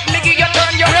crowd, you know. Nigga, you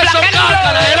turn your Press black some and car,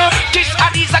 blue. you know. This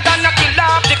Addies are gonna kill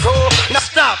off the crew. Now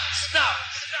stop.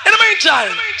 In the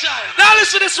meantime, now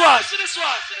listen to this one.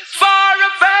 For a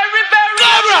very, very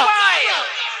Cobra. while.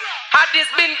 Addies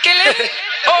been killing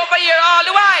over here all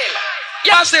the while.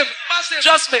 Pass him.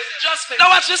 Just me. Now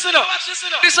watch this, you know.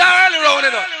 This is early round, you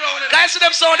know. Guys, see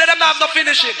them sound, they don't have no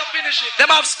finishing. Them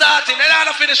have starting, they don't have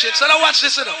no finishing. So now watch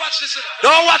this, you know.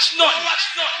 Don't watch nothing.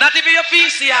 Not even your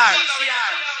PCR.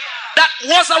 That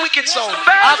was a wicked sound.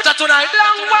 After tonight,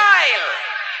 Long while.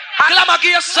 I'ma give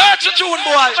you search a tune,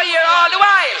 boy. Over here all the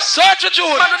while. Search a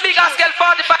tune. From the big scale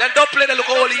 45. Then don't play the look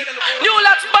holy. New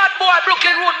Lots Bad Boy,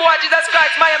 Brooklyn Road Boy, Jesus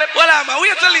Christ, Miami. Well, I'm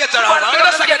wait till later on. We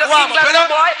just get warm up, you know.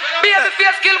 Baby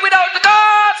face kill without the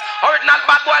guards. Original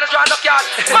bad boy, the draw the yard.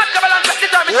 Mad couple and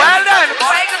determined. Well done.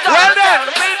 Well done.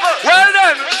 Well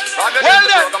done. Well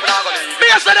done. Me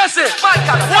a say this. One.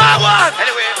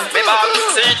 Anyway, me ball.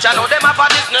 See, channel them up on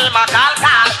this name, I call.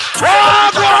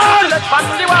 One.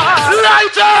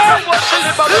 Lighter.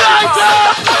 Lighter.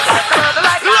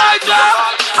 Lighter.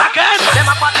 Again. Them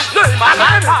up on this name,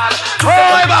 I call.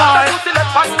 Boy, boy.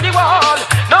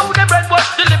 Now the bread was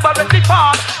deliberately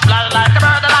fall. Fly like a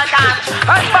bird, like an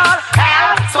and ball. Hell,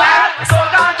 swear, so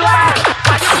gone to hell.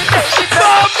 Why you take it?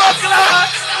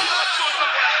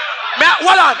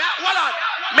 Hold on.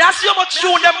 Me I see how much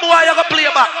tune them boy you gonna play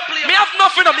back. Me have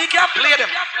nothing on me, can't play them.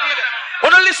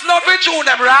 Wanna listen up and tune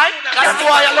them, right? Cause them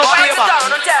boy you love play back.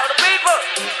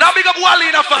 Now big up Wally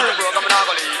in a foreign.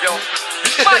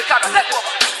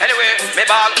 Anyway, me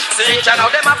ball, see channel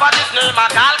them up on this name, I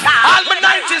call. All my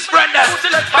 90s friend them.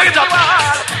 Big it up.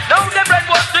 Now the bread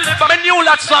was delivered. My new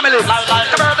lads family.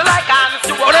 Like a bird, like an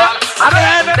to a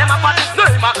Again. them up on this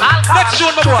name, I call. Next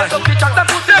tune, my boy.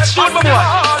 Next tune, my boy.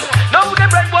 Now the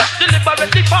bread was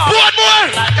deliberately fall. Portmore.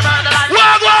 Like a bird, like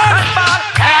One.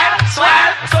 hell, swear,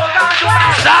 so gone to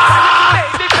hell. Stop.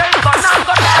 Baby face, but now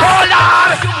got Hold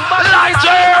on.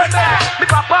 Lighter. me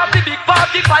papa the big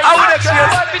party fight. I would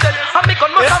excuse. And me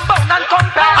gun must bound and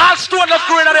compare. I'll store enough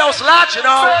green in the house, large, you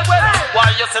know.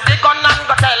 Why you say the gun and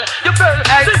go tell you feel?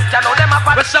 Hey. See, you know them up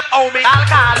at What's up, homie?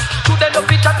 alcohol. To them no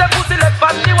picture them pussy left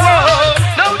on the wall.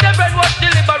 Now them bread was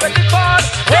deliberately fall.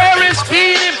 Where is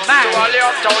Beanie To Man? all the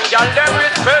uptown girl them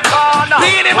respect corner.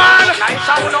 Beanie Man. Nice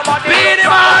how nobody. Beanie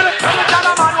Man. Every time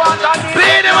a man want a deal.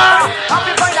 Beanie Man.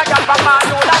 Happy find a girl from man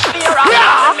who that's near.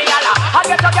 Yeah. Me alla. I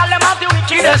get a girl them have the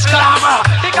Wickedest wickedest glamour.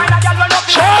 The kind of girl when up.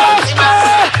 Trust me.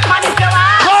 Man if you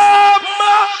want. Come.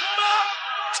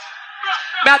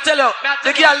 Me I tell you,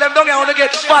 the girl them don't get on to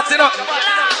get fat, you know.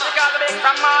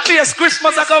 Face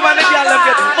Christmas I come and the girl them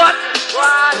get fat.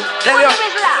 Tell you.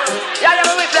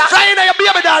 Try now your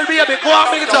baby doll, baby. Go on,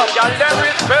 bring it up.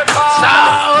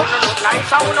 Sound.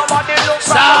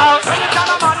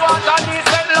 Sound.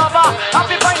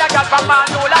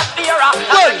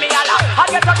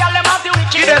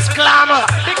 It is glamour.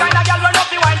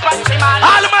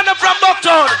 All the men from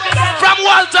Bucktown, from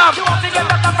Waltham,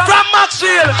 from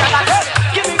Maxfield,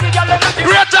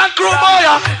 Great and Crew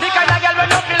Boya,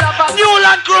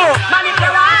 Newland Crew,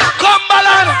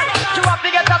 Cumberland.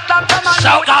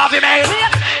 Shout off him, man.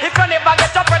 If you never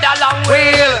get up with a long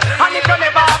way, and if you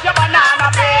never have your banana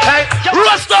pay, hey,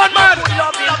 Ruston, man.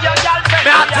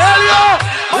 May I tell you?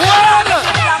 One.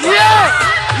 Yeah.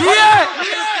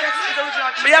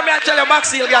 May I tell you,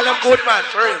 Maxfield, girl, I'm good, man.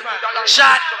 For real.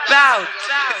 Shot down.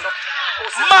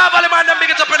 Marvel, man, them big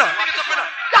it up, you know.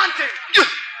 Dante.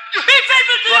 Be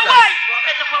faithful to your wife.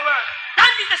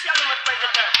 Dante, the shall must praise the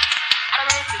church.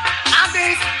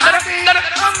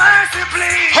 Mercy,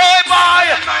 please. Hey, boy.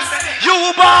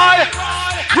 You boy.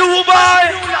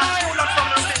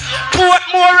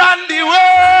 Portmore and the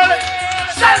world.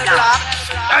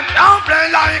 And don't play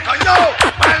like a yo.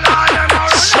 When I am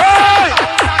say.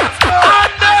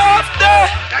 Up there.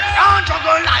 They can't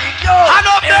juggle like you. And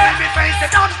up there. Every face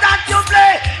they don't start to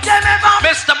play. They never.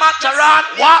 Mr. Mataran,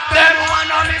 whop them.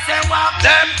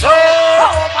 Them too.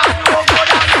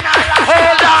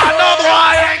 Hold on, no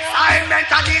boy.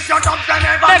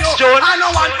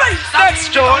 Next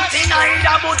June.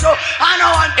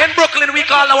 In Brooklyn, we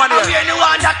call the one here.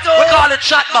 We call it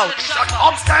shot mouth. Shot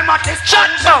mouth. Shot mouth. Shot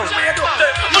mouth.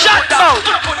 Shot mouth.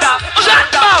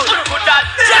 Shot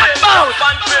mouth.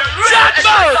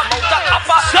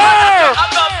 So,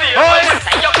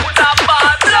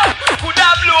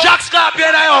 Jack Scorpion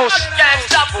in the house.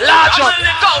 Large up.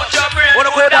 Wanna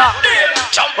go down?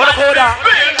 Wanna go down?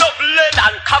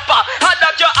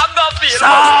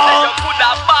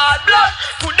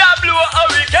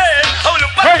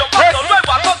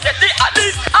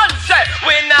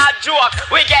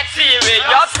 We get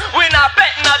serious, we not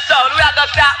betting us out, we are gonna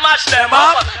start mash them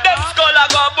up. Them skull a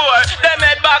go bore, them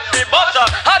head back the butter.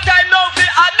 Hot time now for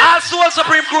Addies. All Soul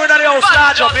Supreme crew in the house,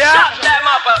 large up, yeah? Shut them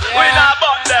up, we not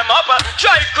bump them up.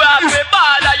 Try crap me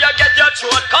ball and you get your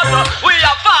throat cut. We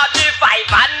are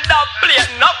 45 and the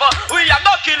plate up. We are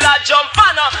go kill a jump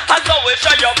and so we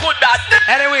show you good at this.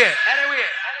 Anyway.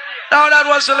 Now that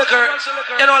was the liquor,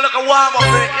 you know, like a warm up,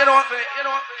 you know.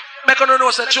 Make you know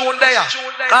say tune there.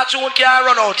 That tune can't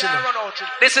run out, you know.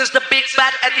 This is the big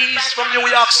bad Addies from New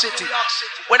York City.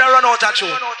 When I run out of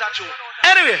tune.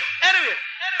 Anyway,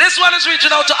 this one is reaching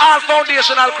out to all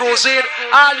foundational crews in,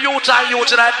 all youth and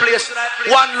youth in that place.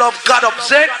 One love, God up,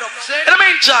 say. In the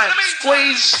meantime,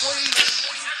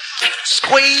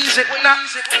 squeeze it now.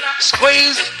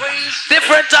 Squeeze.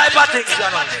 Different type of things, you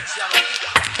know.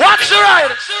 Watch the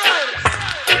ride.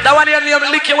 That one you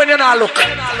lick you when you not look.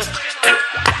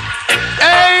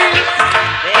 Hey,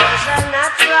 There's a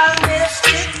natural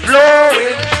mystic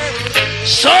blowing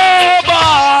so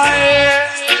by.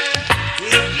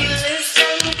 if you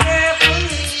listen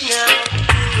carefully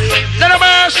now. None of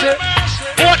mercy.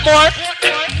 Portmore,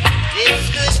 This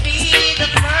could be the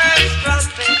first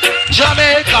trumpet.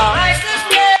 Jamaica. Like the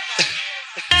dead.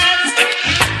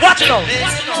 Watch it out.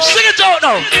 Sing it out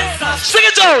now. Sing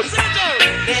it out.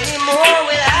 Many more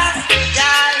will have to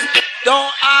die.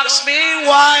 Don't ask me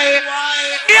why.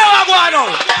 Here I go now.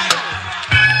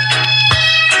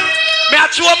 Me a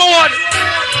chew my one.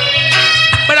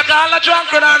 Me a call a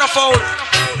drunk and a foul.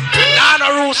 Nah, no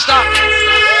rooster.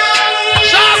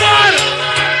 Someone.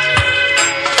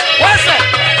 What's it?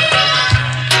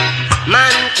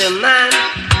 Man to man,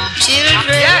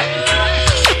 children. Yeah.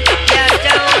 You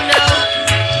don't know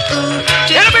who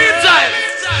to In the meantime,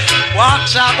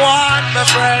 watch a one, my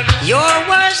friend. your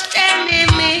worst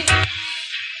enemy.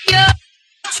 Your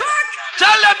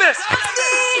Tell them this.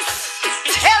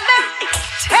 Tell them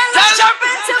Tell them.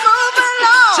 to move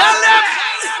along. Tell them.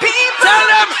 People, Tell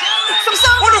them. some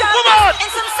songs Who the come on?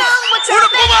 and some songs with Who the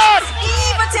come on?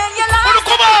 Even tell your lies. Who the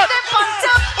come on?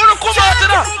 Who the come on to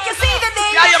them? Make you see that they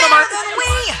Yeah, are man. better than we.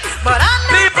 But I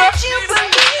know People. that you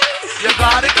believe. You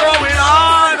got it going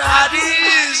on,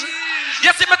 Addies. You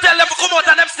see me tell them to come out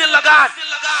and them still not gone.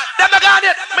 Them not gone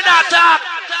yet. Me not talk.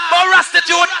 But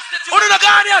Rastitude. Who do not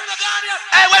gone yet?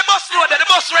 Hey, where bus road there? The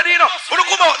bus ready, you know. Who do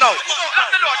come out now? Lock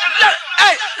the door.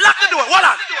 Hey, lock the door. Hold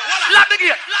on. Lock the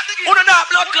gate. Who do not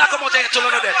blood clock come out here till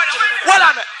you know that? Hold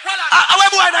on. Away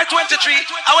boy 923.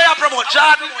 Away I promote.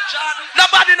 Jordan.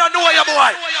 Nobody don't know you,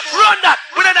 boy. Run that.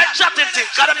 We don't like chatting thing.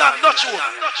 Cause them not true.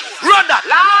 Run that.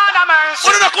 Lord of mercy.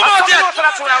 We don't come out yet.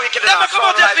 Never come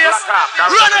out yet, face.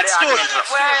 Run it, dude.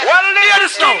 Well, Hear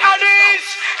this now. Addies,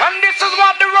 and this is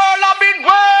what the world have been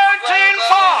waiting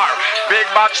for. Big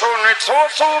bad tune with so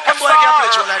superstar.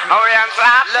 Oh, yeah,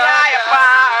 slap fly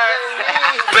apart.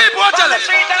 People, what tell them?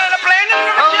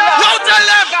 What tell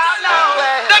them?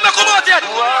 Never come out yet.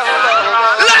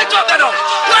 Light up them now.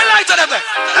 Why light up them?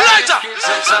 Light up.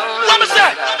 What me say?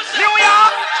 New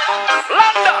York,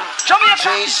 London, Jamaica.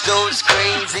 Chase those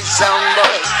crazy sound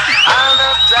boys on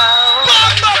the town.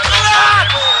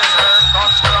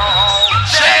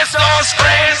 Chase those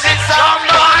crazy sound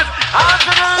boys.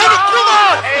 Come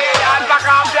on.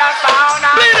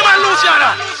 Play the man,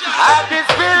 Luciana. I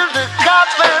just build the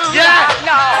coffin. Yeah.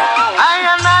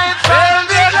 I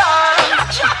felt it all.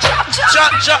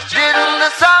 Chop. Didn't the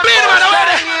sun Play the man, away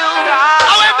there.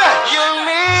 you'll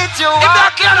meet your In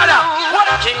that Canada.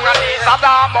 King of these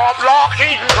Adam of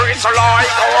blocking, Chris like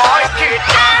a white kid.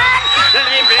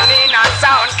 Living in a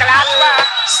sound class.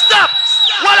 Stop.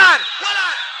 Hold on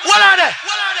there.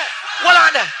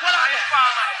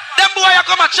 Them boy you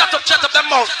come and chat up them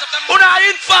mouth. Una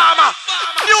informer.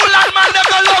 New land man them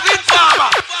no love informer.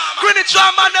 Greenwich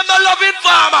man them no love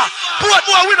informer.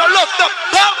 Portmore we no love them.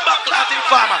 Bamba class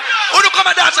informer. Una come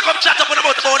and dance and come chat up on the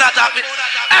mouth about that topic.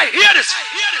 Hey, hear this.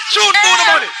 Shoot for the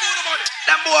money.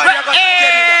 Them boy you got to get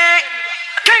it.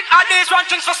 King Addies run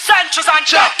things for centuries and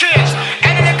decades.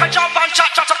 Any they can jump and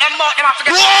chat up them mouth. Them have to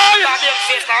get their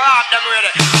face and rob them ready.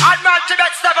 Admiral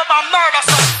Tibet step up and murder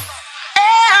some.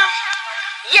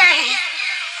 Yeah.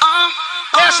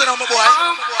 Yes, no, my boy.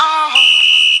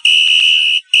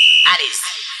 Addies.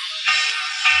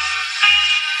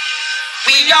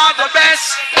 We are the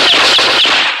best.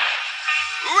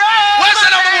 Where's the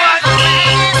number one?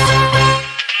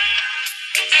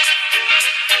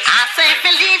 I say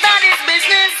believe that is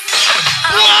business.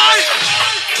 Why?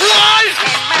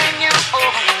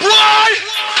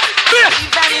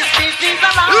 Believe that is business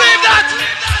alone. Leave that.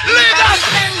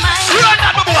 Run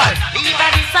that, my boy. Leave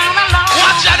that is all alone.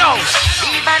 Watch it now.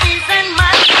 Leave that is in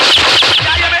my.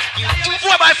 Yeah, you me?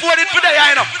 4x4 it today,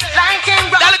 I know. Like in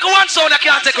rock. That little one sound I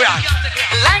can't take around.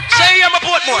 Like Say hear me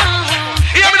Portmore.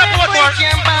 Hear me the Portmore.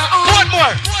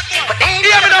 Portmore.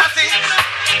 Hear me now.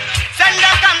 Send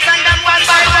them one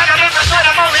by one. I'm going to show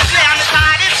them how we play on the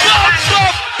side.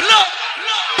 Stop. Look.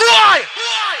 Boy.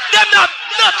 Them not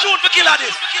tuned for kill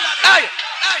Addies. Hey.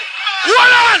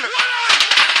 Hold on.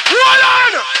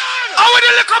 How would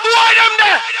you look up boy them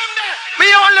there?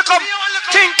 Me only come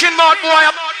thinking about boy.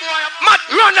 Matt,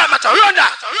 run that.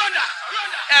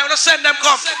 Hey, we send them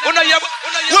come. We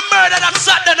murder that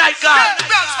Saturday night guy.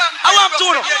 I want to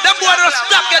know. Them boy don't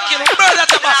stop get killed. We murder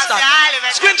that bastard.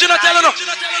 Squinch, you not telling them.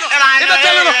 You not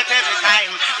telling them.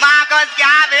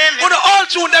 We don't all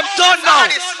tune them done now.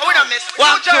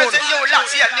 One tune.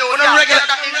 Regular.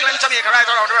 Jamaica right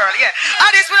around the world, yeah.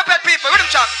 Addies with the pet people, with them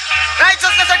chat.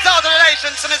 Righteousness exalted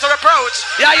relations and is a reproach.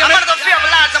 Yeah, you I'm one of the fearful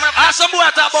lads. I'm and some boy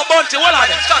talk about Bounty. What are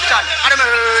they? instruction. And I'm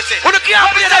mercy. We don't care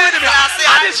play that rhythm here.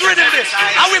 Addies rhythm this.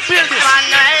 And we build this.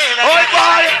 Oh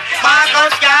boy.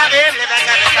 Marcus Gavin,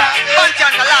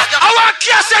 I want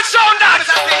cassette sound that.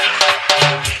 send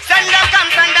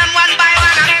them one by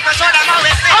one. I'm going to show them how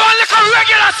we I want little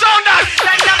regular sound that.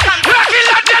 Send them come.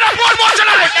 Regular dead up one more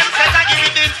tonight. Them says I give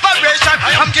it the inspiration.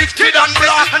 I am gifted and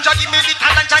blessed. And Jah give me the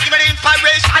talent, Jah give me the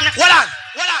inspiration. Hold on.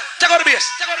 Check out the bass.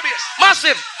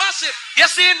 Massive. You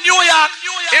see in New York,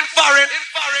 in foreign.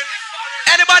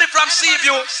 Anybody from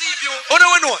Seaview, who do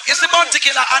we know? You see Bounty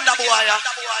Killer and the boy.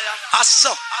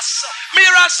 Asso. Me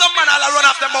and some man all run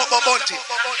after Bounty.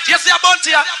 You see a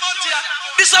Bounty?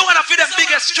 This is one of the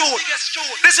biggest tune.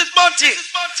 This is Bounty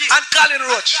and Colin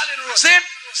Roach. See?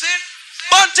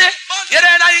 Bounty, you're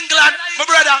there in England, my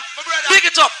brother. Big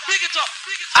it up.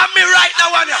 And me right now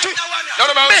on you.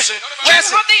 Me,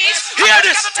 yes. Hear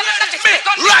this. Me,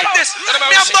 write this. Me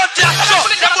and Bounty and so.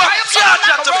 Them boy, charge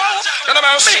that to me.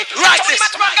 Me, write this.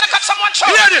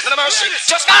 Hear this.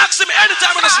 Just ask him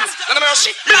anytime when I see you.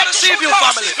 Me not see you,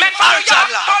 family. Men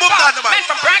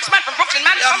from Bronx, men from Brooklyn,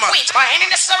 men from Queens. By any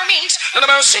necessary means.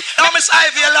 Now Miss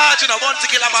Ivy a large, you know,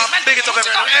 Bounty Killer man. Big it up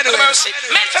everything. Anyway.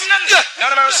 Men from London.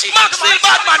 Max Steel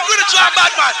Badman, good try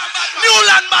Badman,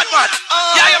 Newland Badman.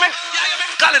 Yeah, you mean?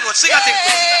 Colin Wood, sing a thing.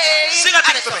 Sing a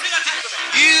thing for me.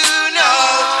 You know.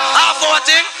 Half hour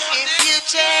thing. If you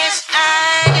chase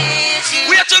Addies, you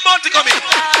Wait till Bounty come in.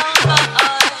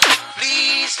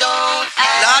 please don't Lord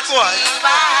ask boy. me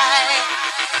why.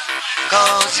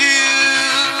 Cause you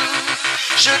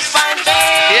should find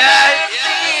better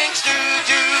things to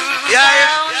do.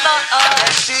 Yeah.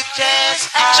 To chase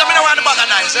Show me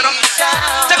organize, you know.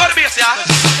 Take out the bass, yeah.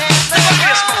 Take out the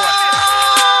bass, man.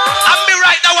 And me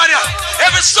right that one, yeah.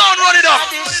 Every sound run it up.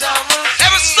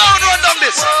 Every sound run down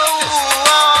this.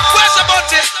 Where's the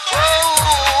bounty?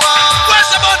 Where's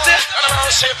the bounty?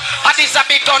 And this a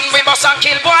big gun, we must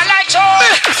kill boy like Joe. Hold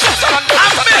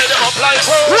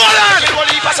on.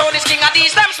 So this king of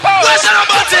these them spoil. Where's the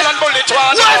bounty?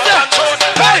 Where's the?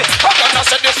 Hey. I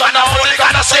said this one, now only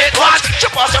gonna say it once. You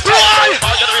pass your pride,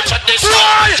 you reach at this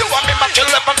one. You want me to kill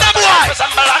weapon,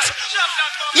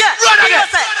 yeah, run again.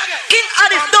 King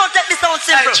Addies, don't take this sound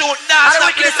simple. That's the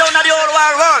wickedest sound of the whole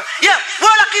world. Yeah,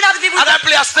 word of King Addies people. I gotta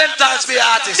play a sentence for the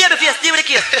artist. Babyface, deal with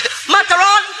the case.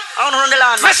 Macaron, I don't run the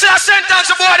land. I say a sentence,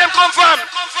 the boy them come from.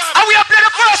 And we have played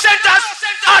the first sentence.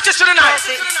 Artist to the night.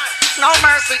 No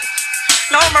mercy.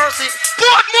 No mercy.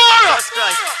 Portmore.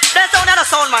 That sound not a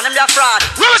sound, man. Them just fraud.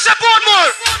 Where was the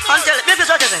Portmore? Until baby,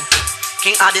 what you say?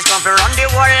 King Addies come from run the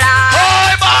world.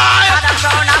 Boy, boy. And I'm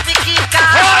proud of the king.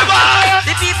 Boy, boy.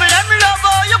 The people them love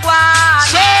how you go on.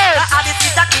 Say. Addies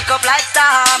is a kick up like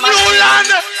star. New land.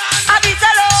 Addies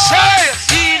alone. Say.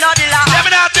 He know the land. Let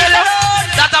me not tell you.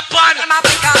 That's a pan. I'm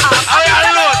Africa. I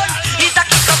alone. He's a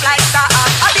kick up like star.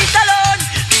 Addies alone.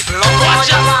 People love how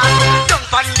you go on. Don't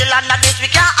find the land of this we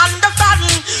can't understand.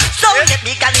 So get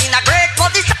me in a great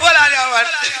position. Hold on, yeah, man.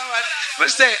 We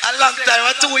say a long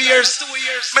time, 2 years.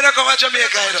 Me don't come to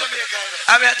Jamaica, you know.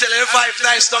 I mean, I tell you, 5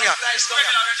 nice song, yeah.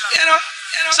 You know,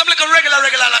 some like a regular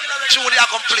tune they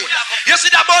are complete. You see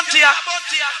that bounty, yeah?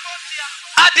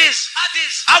 Addies,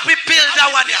 how we build that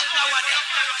one, yeah.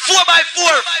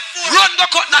 4x4, run the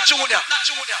cut, not tune, yeah.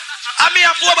 I mean,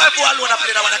 a 4x4 alone, I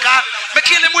play that one, okay? Me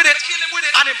kill him with it,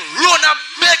 and him run and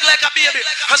beg like a baby.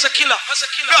 As a killer.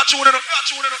 Be a tune,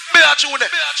 be a tune.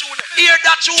 Hear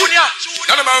that tune, yeah.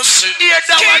 Hear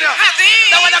that one, yeah.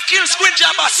 That one that kills Squinty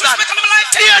and Bastard.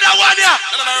 Hear that one, yeah.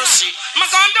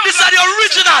 This is the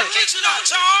original.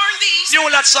 New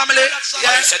Lads family,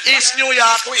 yeah. East New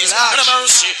York,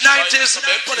 large. 90s,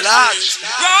 large.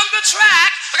 Run the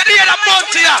track. Hear that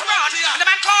bounty, yeah.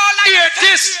 Hear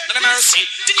this.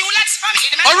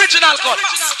 Original cut.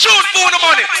 Tune for the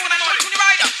money.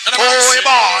 Oh,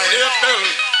 boy.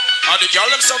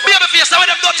 Babyface, what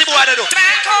them dirty boy they do?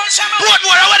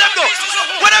 Portmore, what them do?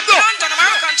 What them do?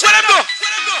 What them do?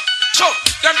 So,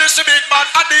 them this the big bad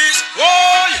Addies.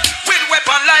 Whoa, with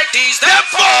weapon like these, them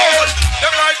fall.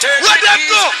 Them right take what them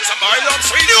do? Some boy love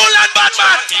sweet. New land bad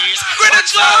man. Grenade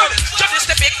sound. Just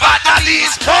the big bad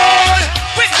Addies. Boy,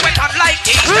 with weapon like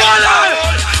these, roll on.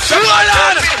 Roll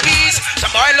on.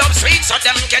 Some boy love sweet, so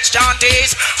them catch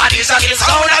chanties. Addies a kill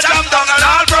sound, a jam down and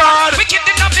all broad. We kid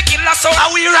enough to kill a sound.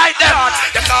 Are we right there?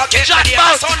 Them not get ready.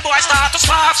 Sound boy start to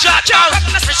spark. Shut out. Up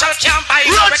in a special camp by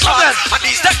run something.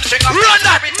 Addies them string up. Run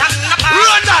that.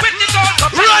 Run that.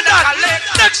 Run that.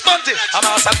 Next Monday. I'm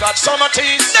also got summer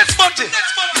teas. Next Monday.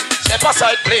 Step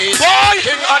aside, please. Boy.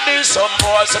 King Addies, some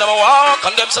boys say them walk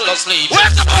and them still asleep.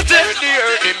 Where's the Monday?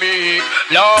 The me,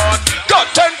 Lord. God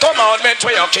 10 commandments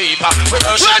where you keep.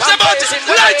 Where's the Monday?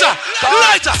 Lighter.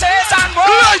 Lighter.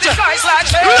 Lighter.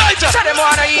 Lighter. Say them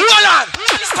wanna eat. Roll on.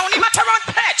 It's only matter on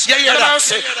pledge. Yeah, yeah, that.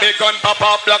 Mercy. Big gun pop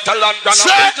up, block the land, gun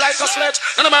up like a sledge.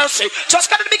 No mercy. Just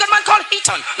got the big man called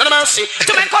Eaton. No mercy.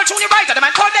 The man called Junior Ryder. The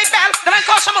man called Dave Bell. The man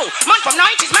called Samu. Man from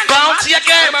 90s. Man Bounty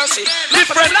again. No mercy.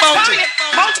 Different bounty.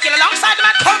 Bounty kill alongside the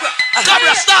man Cobra.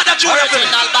 Cobra, start that tune.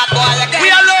 Original bad boy again.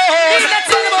 We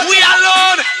alone. We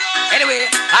alone. Anyway,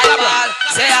 I ball.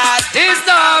 Say this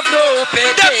not no pay.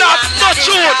 Them not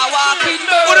tune.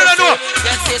 What do they do?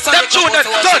 Them tune that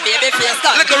done.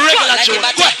 Like a regular tune.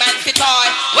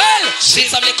 Well, see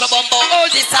some little bumbo, all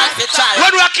this time for try.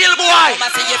 When we kill boy,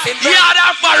 yeah,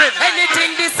 that foreign.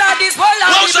 Anything this or this whole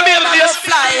lot, What's the babyface?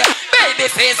 fly.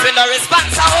 Babyface with no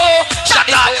response, oh. Shut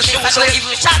down your shoes,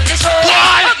 Even shot the show.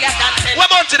 Boy, what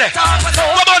about today?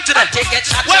 What about today?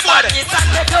 Where boy?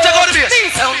 Take out the bass.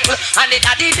 And it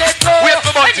did it. Wait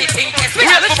for Monty. Wait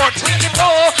for Monty.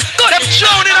 Them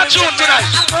tune in a tune tonight.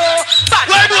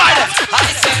 Where boy?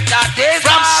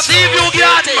 From Seaview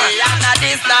Garden, man.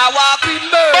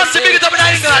 Monty, big it up in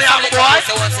England, yeah, boy.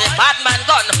 Bad man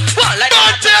gun.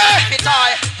 Monty!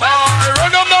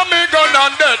 Run up on me gun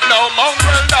and dead now.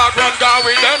 Mongrel dog run down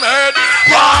with them head.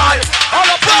 Boy! All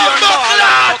up Boom,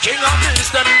 buckler! King of these,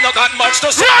 them no got much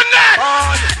to say. Run that!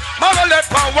 Mama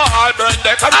left power, all burn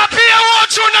them. I play a one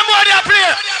tune, them boy, they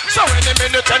play. So any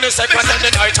minute, any second, and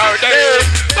the night or day.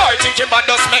 Boy, thinking about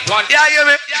just make one. Yeah, hear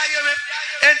me?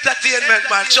 Entertainment,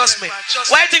 man, trust me.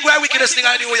 Why you think we're wickedest thing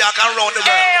I do where you can round the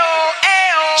world?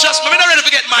 Trust me, we're not ready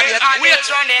to get mad yet. Wait.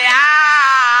 Yeah.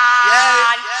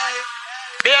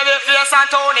 Babyface and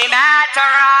Tony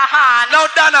Matterhorn. Now,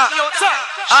 Donna.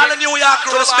 All the New York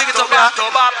crew, let's pick it up here.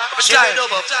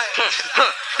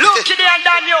 Look at the and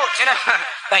Dan you.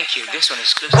 Thank you. This one is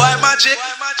exclusive. Boy, Magic,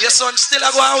 your son still a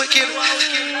go on wicked.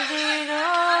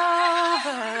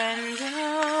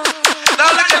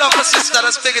 Now look at the sister,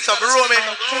 let's pick it up. Romy,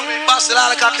 Basil, all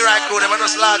the copyright crew, them and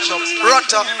us large up.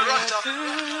 Runter.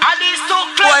 Addies too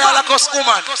Boy, clever. all a cuss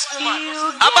woman.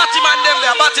 A Batman them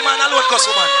there, a Batman alone cuss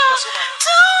woman.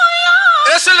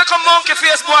 You see look a monkey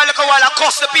face boy, look a while I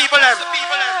cuss the people them.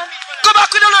 Go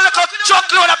back, we don't know look a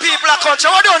truckload of people a country.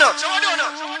 What do you know? We're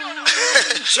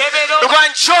going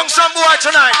to chunk some boy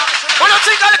tonight. What do you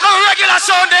think I look a regular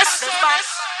sound this?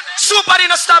 Super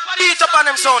didn't stop beat up on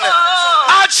them sound.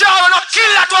 I'll show you not kill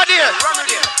that one there.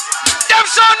 Them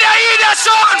sound they eat that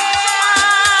sound.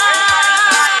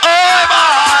 Oh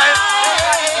boy.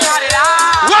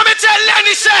 What me tell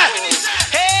Lenny say?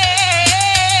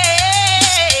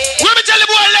 What me tell the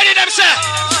boy Lenny them say?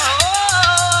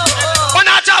 When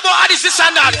I talk about Addies this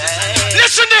and that.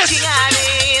 Listen this.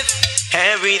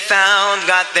 Every sound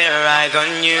got their eyes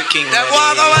on you, King. Them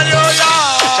walk over you,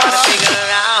 Trying to figure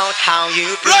out how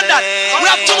you play. run that. We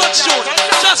have too much tune.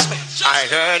 Trust me. I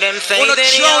heard them say Wanna that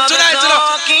drown you're tonight, the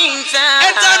talking sound.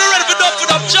 Ain't time to ready for dump,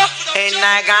 Chuck. And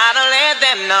I gotta let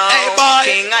them know. Hey, boy.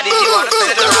 King Addies, you wanna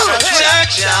set a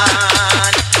attraction.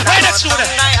 Where that tune at?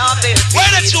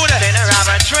 Where that tune at?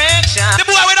 The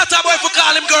boy we not a boy for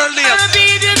call him girl name.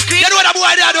 You know what a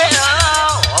boy there do?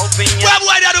 Where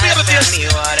boy there do, baby face?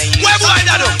 Where boy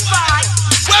there do?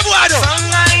 Where boy do?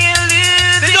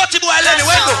 The dirty boy Lenny,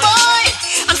 where go?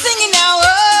 I'm singing now.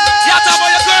 You talk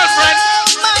about your girlfriend.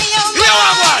 You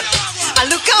want one? I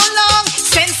look how long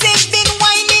since it's been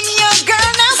whining your girl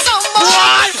now some more.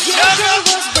 What? Your girl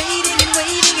was waiting and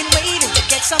waiting and waiting to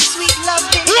get some sweet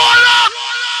loving. Hold up!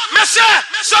 Me say,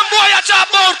 some boy you talk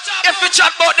about, if you chat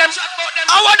about them,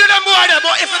 I want to do them boy there,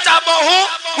 but if you talk about who,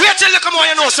 wait till you come on,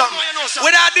 you know something.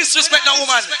 Without disrespect no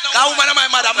woman, that woman is my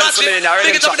mother. Imagine,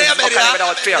 bring it up in your bed,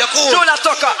 you're cool. Jonah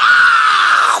Tucker.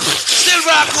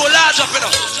 Silver crew large up, you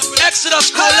know.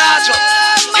 Exodus crew large up.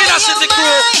 Inner city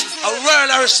crew, a world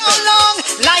of respect. How long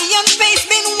lion face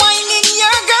been whining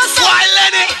your girl so Why,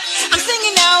 Lenny? I'm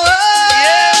singing now.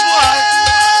 Yeah, boy.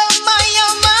 My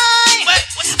oh my.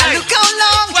 I look how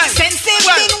long since it's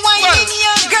been whining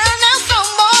your girl now some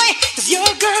boy. 'Cause your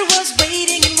girl was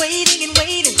waiting and waiting and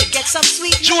waiting to get some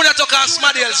sweet Junior Tucker and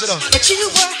Smaddy else, you know. but you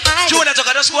were hiding. Junior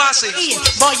Tucker, just go and sing.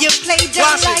 Boy, you played Go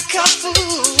on, just sing. like a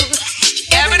fool.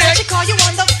 Every Every night day. she call you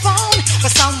on the phone,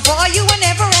 but some boy you were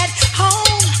never at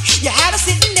home. You had her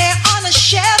sitting there on a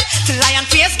shelf. To Lion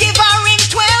Face give her ring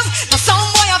 12. Now some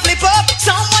boy you flip up,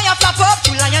 some boy you flop up.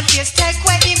 To Lion Face take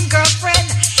away him girlfriend.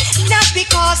 Not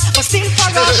because, but still for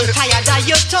us. Tired of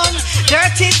your tongue,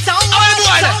 dirty tongue.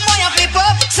 Some boy you flip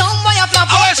up, some boy you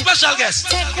flop Our up. special guest.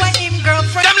 Take away him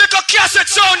girlfriend. Them little cassette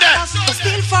sound there. But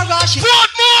still for us.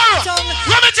 Portmore!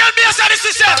 Let me tell me, I said this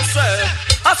is it.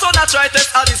 I saw not try test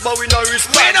Addies, but we no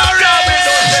respond. We no Yeah, we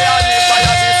don't say Addies by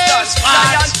a distance. Fast.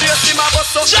 Lion face him a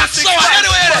bust up Jack, the so six pants.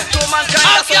 anyway, But two mankind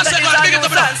I'll a son guess that it, is man, a big it up,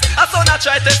 nuisance. I saw not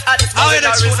try test Addies, How but we you no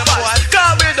next tune, number respond. one?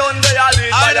 Cause we done the Addies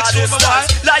How by you a next tune, number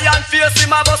distance. Lion face him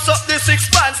a bust up the six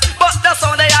pants. But the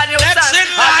sound they a nuisance. That's in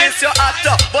line. Addies your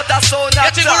actor, but the sound not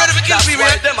Getting ready to kill That's people,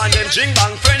 why eh? them and them jing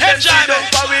bang friend Head them see jam, them eh?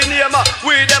 for we name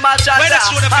we them a chat. Where next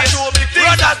tune, the And face? two big things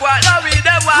Run that that. go out. Now we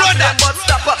them want Run them that. but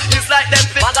stop. It's like them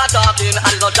maga talking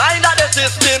and no dying that the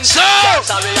system. So,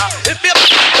 Sorry, if you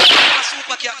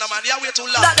super cat, no man, you wait too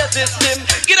long. that the system.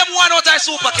 Give them one out of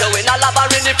super You cat. win a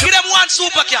labyrinth if Give them one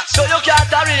super cat. so you can't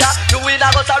carry ya. You win a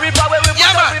go to river where we put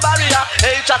Yeah, up man. the barrier.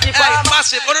 Hey, chatty Hey, farmer.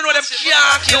 massive. I don't know them can't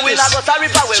You kill win this. a go to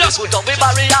river where we Just put up the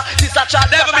barrier. This a chat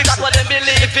Never mix that's it. what them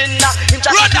believe in. Him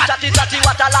Run that. chatty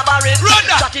what a labyrinth. Run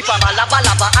that. Chatty farmer lava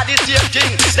at the same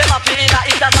thing. Them a feeling a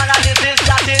it as long as it is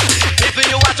chatting. If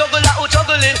you a juggler who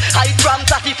juggling, hide from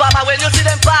chatty farmer when you see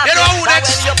them pass. You know who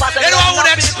next? You know who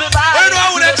next? You know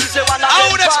who next?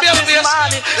 Who next, baby face?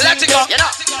 Let it go. You know.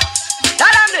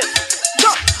 Tell them this.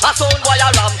 A sound boy a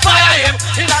ram fire him.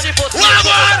 Inna the post.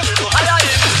 Wagwan. Hire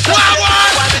him.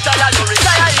 Wagwan. When retire you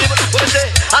retire him. We say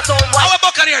a sound boy Our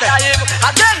Buccaneer there. fire him.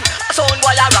 Again a sound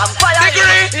boy a ram fire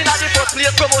Degree. him. Inna the post place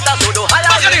promoter so do hire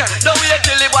Buccaneer. him. No wait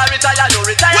till the boy retire you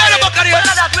retire Where the him. Buccaneer? When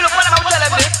that we look for them I tell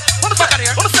them this. What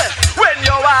Buccaneer. What say? When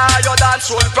you are your dance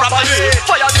run properly.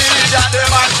 Fire the media them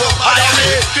and come hire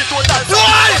me. The total Boy,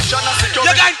 satisfaction and security.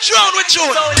 you got drowned with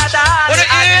tune. So not a What it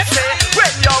hand is? say, when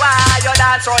you are your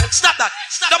dance run. Stop that.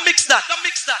 Don't mix that.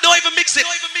 Don't even mix it.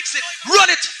 Run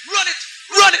it.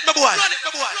 Run it, my boy.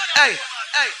 Hey.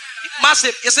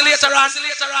 Massive. You see later on.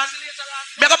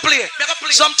 Me go play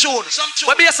some tune.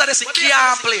 But be a say this,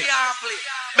 can't play.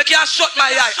 I can't shut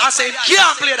my eye and say,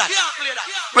 can't play that.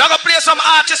 We're gonna play some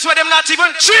artists where them not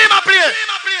even dream of play.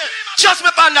 Just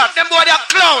me on that. Them boy they are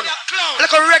clown.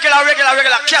 Like a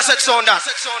regular cassette sound that.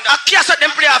 A cassette them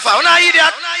play off. You know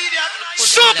idiot?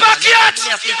 Super cat.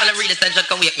 Me asleep on the real extension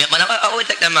can wake me up, man. I will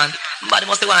take them, man. Body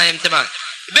must be one empty, man.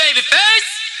 Babyface,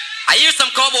 I hear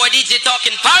some cowboy DJ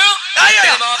talking paro. Tell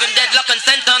him I have him deadlock and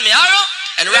sent on me arrow.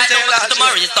 And right now,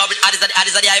 tomorrow, you start with Addies at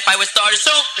the hi-fi, we start the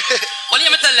show. What do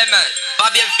you tell them, man?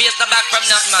 Bobby and face the back from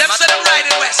nothing, man. Them say them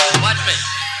riding west. Watch me.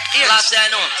 Last year I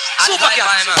know. Super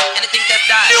cat. Anything that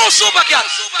die. New super cat.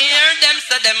 Hear them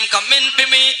say them coming for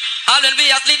me. All when we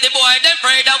asleep, the boy them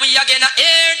pray that we again.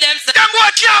 Hear them say them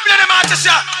boy can't play them artists,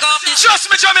 yeah.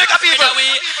 Trust me, Jamaica people.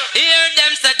 Hear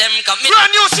them say them coming.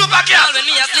 Brand new super cat. All when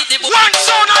we asleep, the boy one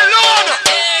sound alone.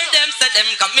 Hear them say them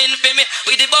coming for me.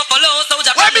 With the buffalo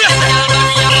soldier. Where be?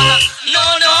 No,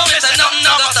 it's a nothing.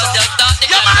 No, just start the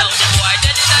gun down. The boy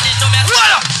dead in the show me. What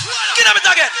up? Get them it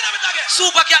again.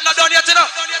 Super cat not done yet, you know.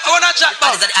 I wanna chat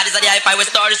about. Addies at the hi-fi, we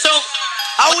start the show.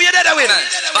 How we there with?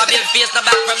 Bobby face the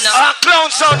back from now. Clown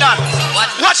sound that.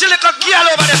 Watch a little girl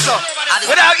over there, so.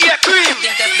 Without ear cream.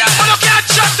 But you can't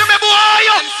chat to me, boy.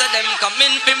 Them say them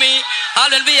coming for me. All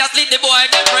when we asleep, the boy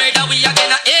them pray that we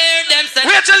again. Hear them say.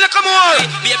 Wait till you come on.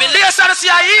 Yes, I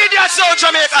see a idiot sound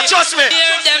Jamaica. Trust me.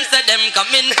 Hear them say them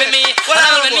coming for me.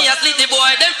 All when we asleep, the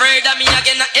boy them pray that me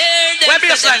again. Hear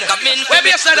them say them coming for me. Where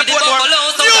be a the Portmore?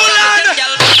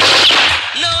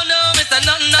 No, Mr.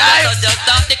 Nothing. Just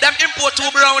start the them import too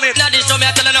brown in. Not this show me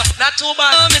I tell you no. Not too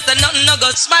bad. No, Mr. Nothing no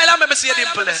go. Smile and me see a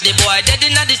dimple there. The boy dead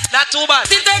in this. Not too bad.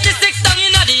 Since 36 down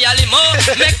in the Alimo.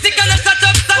 Mexican and shut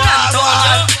up San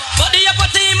Antonio. But the upper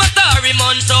team a story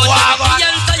month. So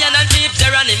Ian Sayan and Chief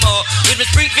Geronimo. With me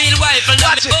Springfield wife and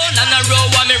me phone and a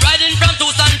row. And me riding from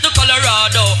Tucson to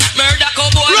Colorado. Murder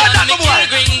cowboy and me kill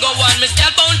gringo one. Me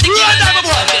scalp bounty kill and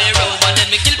Pharaoh. And then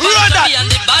me kill Panty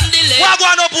and the bandile. What go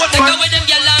on up with me? Take away them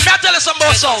gyal and me tell you some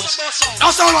more sounds. No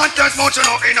sound want touch much you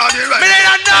know in all the Me ain't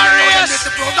on the race.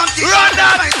 Run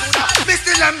that. Me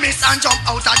still a miss and jump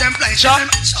out of them place.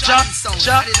 Jump.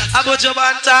 About your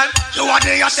man time. You want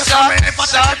the yacht to come in if I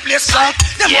take the place right.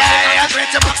 Them yeah. Great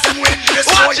to box them win this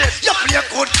boy. You play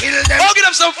good, kill them. Oh, give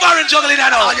them some foreign juggling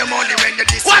and all. All your money when they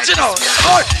decide. Watch it out.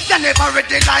 They never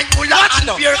ready like Mulla and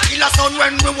fear. Kill a sound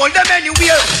when we hold them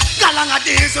anywhere. Galang a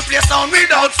days we play sound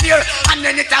without fear. And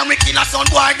anytime we kill a sound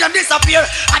boy, them disappear.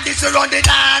 And this we run the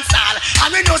dance hall.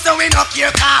 And we know so we no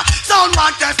care car. Sound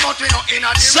want us but we no in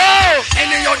a the so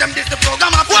any of them this the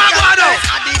program of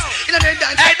Addies.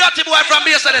 Hey, dirty boy from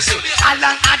base of the sea.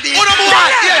 Alan Addies. Who the boy?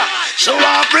 Yeah. So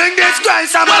I bring this guy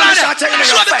some money shot in your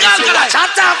face.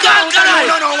 Shut up, I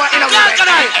don't know what in a way.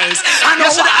 I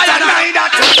know what I know that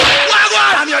too.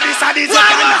 I'm your Addies, you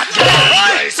cannot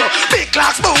get. So big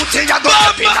class booty, you go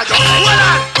up in a dog.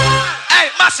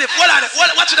 Hey, massive, hold on.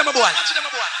 Watch them, boy.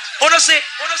 Odyssey,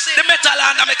 the metal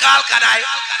hand I make alkaline.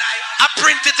 I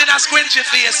print it in a squinchy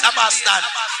face, a bastard.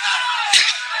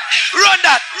 Run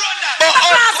that.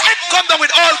 Come down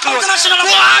with all clothes.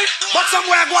 Why? But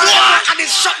somewhere go on and they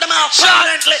shut them out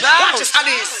permanently. Watch this,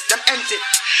 Addies. Them empty.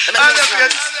 Watch the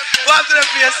face. Watch the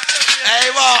face. Hey,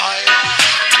 boy.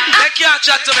 They can't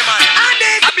chat to me, man.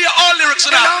 I be all lyrics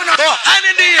now. Oh, hand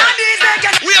in the ear.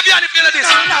 We have you on the feel of this.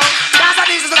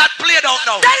 That played out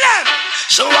now. Tell them.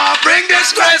 So I bring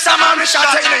this girl some money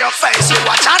shot in your face. You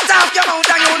watch out of your mouth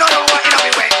and you know what in a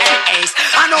way.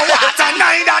 I know what I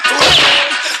need that too.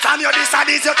 From your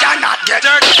Addies you cannot get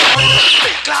dirty.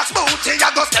 Big class booty,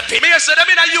 you go step in. Me say them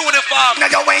in a uniform.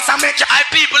 Now your waist and make your I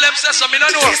people them say so, me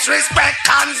no know. Disrespect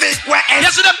convict where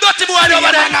you see them dirty boy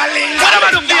over there. What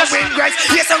about them face?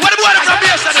 What the boy from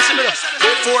base of the sea?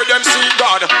 Before them see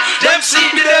God, them see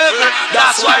the devil.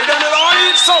 That's why them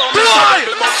right so.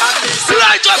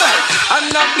 Right over.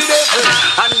 And not the devil.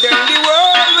 And then the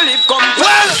world will live come.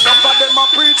 Well, enough of them a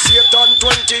preach Satan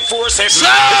 24/7.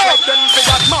 So them for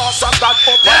that mass and God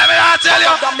up. Yeah, I tell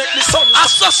you. Make the sun. I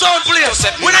saw sound play.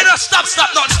 We need to stop,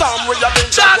 not storm. We have been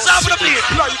dance off the beat.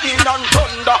 Lightning and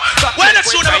thunder. Where the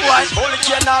shoot them boy?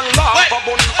 Hurricane and lava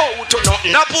burn out to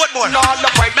nothing. Now Portmore. Now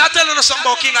the fight. Me I tell you something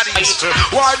about King Addies.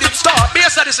 Why did start?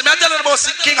 Base of this. Me I tell you about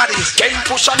King Addies. Game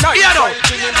push a knife. Yeah, no.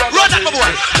 Run that my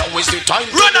boy. Now is the time.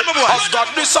 Run that my boy. As God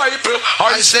disciple,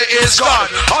 I say is God.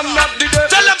 I'm not the devil.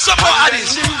 Tell them something about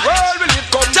Addies. The world will live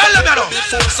come. Tell them now.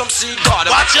 Before some see God.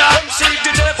 Watch out. Them see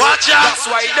the devil. Watch out. That's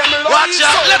why them Watch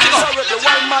out. Let it go. The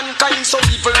one mankind so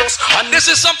evil us. And this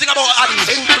is something about Addies.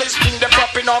 in place bring them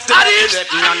popping off the Addies.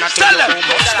 Tell them.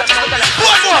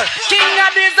 Portmore. King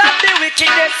Addies of the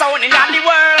wickedest sound in the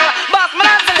world. Boss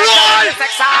man and Boy.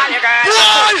 sex all your girl.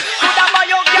 Boy. Could have buy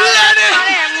your girl. Lenny. And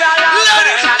him real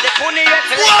Lenny. and the pony yet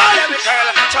to Boy. the girl.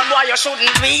 Some boy you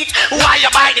shouldn't beat. Why you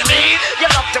buy the meat? You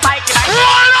love to bite it.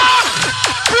 Hold on!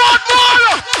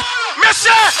 Portmore!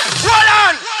 Mister, hold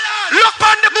on! Look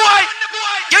on the boy!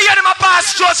 You hear him a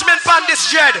pass judgment on this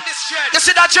dread. You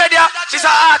see that dread here? It's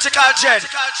an article dread.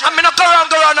 I'm gonna go around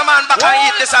the man back and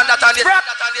eat this and that and this.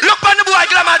 Look on the boy,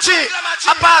 Glamour G.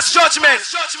 A pass judgment.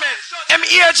 Him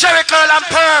ear Jerry curl and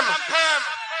perm.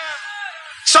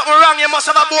 Something wrong, you must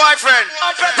have a boyfriend.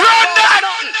 Run that!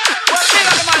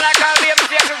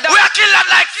 We are killing that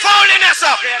like fouliness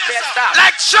up.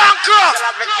 Like John Crow.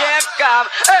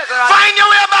 Find your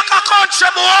way back a country,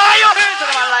 boy.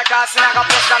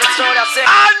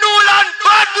 And Newland,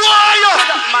 bad boy.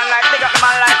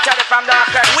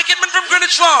 Wicked man from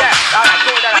Greenwich Farm.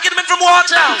 Wicked man from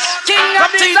Waterhouse.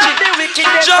 From TG.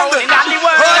 Jungle.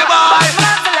 Hoy boy.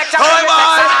 Hoy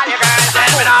boy.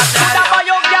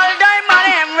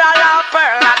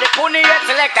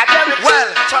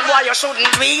 Well, some boy you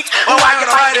shouldn't beat. Oh, I can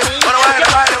ride it. Oh, I can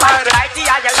ride it.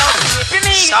 You love to keep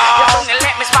me. You only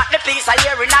let me spot the piece I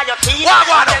hear in your teeth. What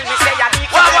tell me say I need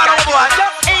to boy?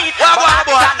 Just eat. What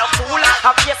boy? I'm no fool.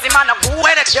 I'm facing man a fool.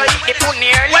 You eat the food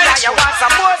nearly. You want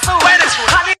some more food.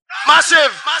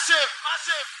 Massive.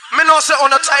 Me know say on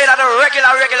the tired of the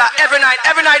regular every night.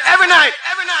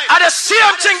 And the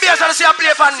same thing based on the same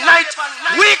play for night,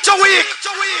 week to week.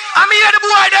 I mean hear the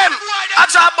boy them. I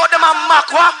talk about them and Mac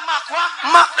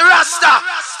the Rasta.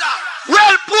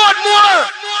 Well, Portmore.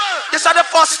 This is the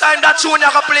first time that tune you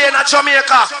can play in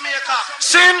Jamaica.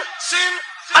 Sin.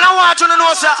 And I want you to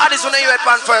know, sir, Addies when you hear it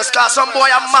man first, cause some boy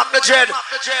a mock the dread.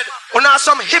 We have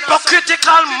some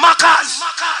hypocritical mockers.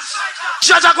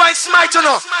 Judge are going to smite you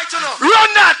know. Run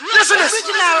that! Listen to this.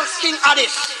 Original King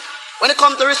Addies. When it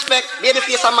comes to respect,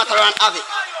 babyface and matter and have it.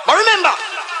 But remember,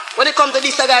 when it comes to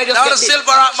this guy, just now get the this.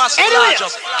 silver hat mask. Anyway,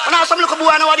 when I have some little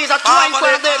boy nowadays are twine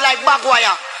for dead like bag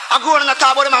wire. I go on the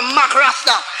top about them and mock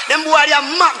Rasta. Them boy they are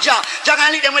mock Jah. Jah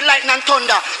can lead them with lightning and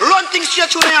thunder. Run things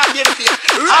straight through the heart, babyface.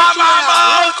 Run through the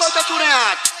heart. Run culture through the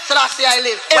heart. So that's the I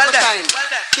live every time.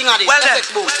 King Addies, the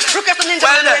textbook. Look at the ninja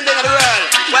in the end of the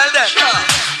world. Well done.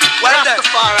 Well done.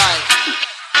 Rastafari.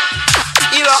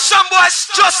 Some boys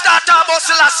just start talking about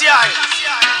Selassie.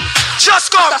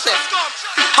 Just come.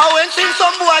 How when sing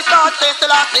some boys start say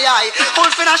Selassie,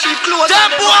 full fin and sheep clothes.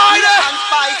 Them boy there.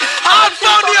 Hard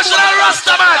foundational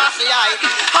Rasta man.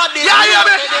 Yeah,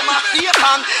 me.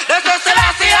 They say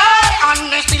Selassie, and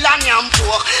they still a nyam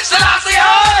pork. Selassie,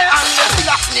 and they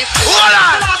still a sniff. Hold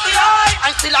on. Selassie,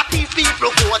 and still a thief people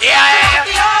quote. Yeah.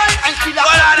 And still a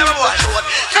hold on, boy.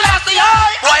 Selassie,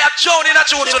 boy, I'm joining a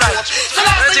tune tonight.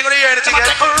 Anything on the ear, anything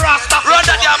else? Run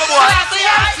that jam, boy.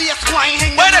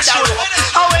 Where next tune?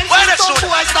 Where next tune?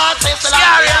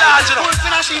 Scary large, you know.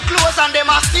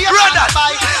 Run that.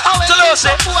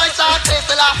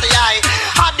 Selassie.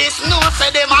 Addies know say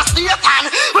they must stay on.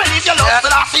 Well, if you love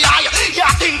Selassie, you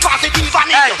think positive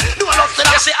and if you don't love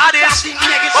Selassie, you see Addies.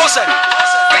 Listen.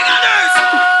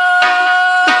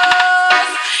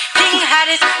 King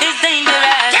Addies is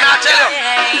dangerous. Can I tell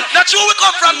you? That's where we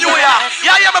come from, New York.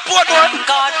 Yeah, I'm a Portmore.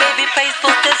 God, baby, face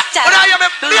for this time. But I am a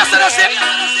place that I say,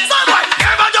 someone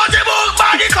never done the book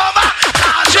body cover.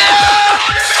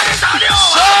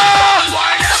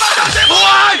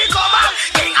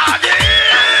 King Addies.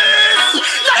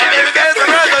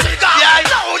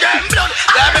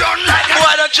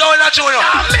 Boy, don't join that tune. Run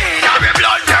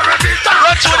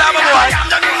through that, my boy.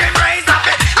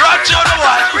 Run through the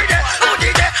boy.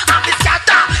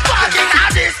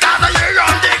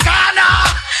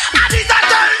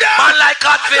 Man like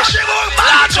catfish.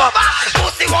 Large up.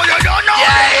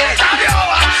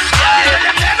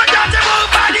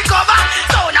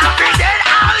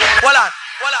 Hold on.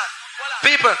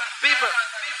 People.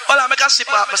 Hold on, make a sip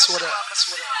up my soda.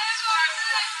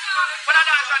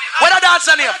 What a dance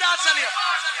name?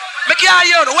 Make you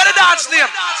hear you. What a dance name?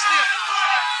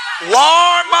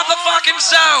 War motherfucking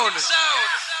sound.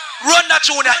 Run that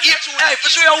tune. Hey,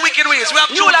 for sure your wicked ways. We have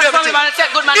tune everything.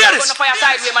 Hear this. Fire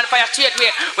sideway, man, fire straight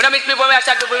way. When I meet people, I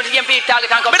start to do the MP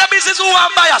target and come. But the business who are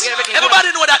biased.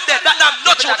 Everybody know that dead. That I'm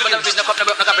not true. That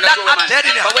I'm dead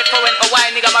in here. But wait for when, for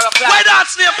why, nigga, my reply. Why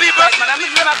dance name, people?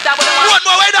 One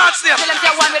more, why dance name?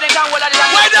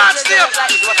 Why dance name?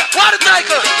 What a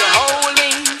title?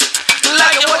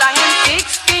 Like you hold a hand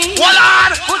 16. Hold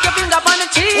on. Put your finger on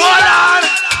the cheek. Hold on.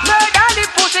 Murder the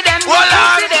pussy them. Hold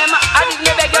on. Pussy them. I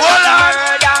didn't never get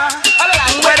murder.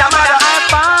 Whether mother or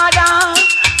father.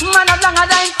 Man as long as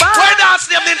I'm father. Why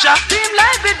dance name, ninja? Team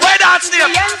life with why dance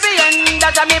name?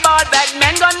 That's a me ball bad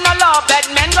men gonna love. Bad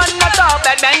men gonna talk.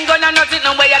 Bad men gonna not sit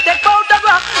no way. I take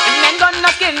photograph. Men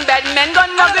gonna skin. Bad men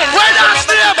gonna grin. Why dance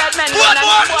name? What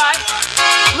more?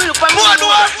 One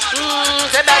more.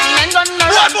 say bad men gonna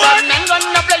run, bad men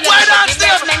gonna play. Why dance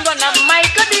there? Bad men gonna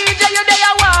Michael DJ, you there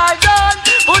a war done.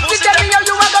 Put it tell me how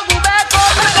you wanna go back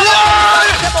home.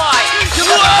 Boy, you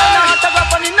gonna not go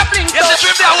on in the blink. Yes,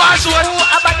 swim the war zone.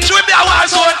 Swim the war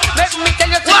zone. Let me tell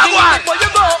you something before you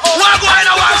go. What go in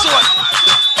a war zone?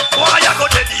 Why you go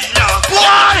to Dina?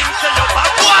 Why?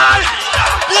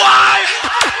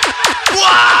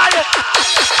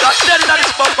 You're dead in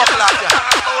this bumper clock.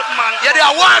 You're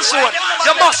there one zone.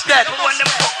 You must dead.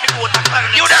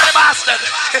 You there the bastard.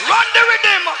 Run the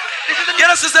rhythm. You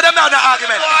know, sister, them not the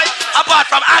argument. Apart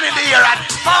from Ann in the ear and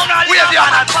wave the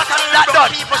hand. That done.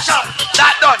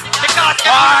 That done.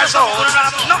 War zone.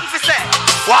 Nothing to say.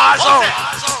 War zone.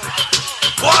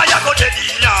 Why you go to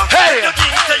Dina? Hey. You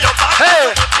think say you're back.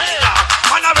 Hey.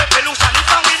 Man a revolution is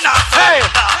a winner. Hey.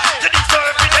 You deserve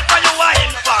it better you are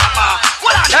in farmer.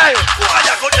 Hey. Why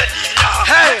you go to Dina?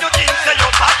 Hey. You think say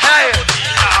you're back. Hey.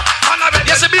 Man a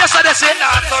Yes, the bass of this,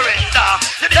 not surrender.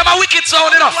 them a wicked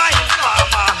sound, you know.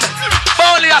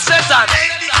 Only a sentence.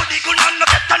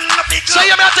 So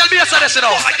you may tell me yes, this, you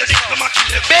know.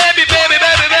 Baby, baby,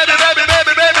 baby, baby, baby,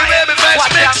 baby, baby, baby, Watch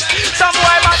baby, them. Some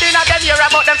boy bad in a them hear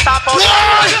about them stop out.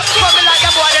 Come me like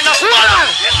them boy they know. Stop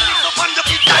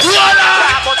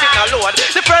out it alone.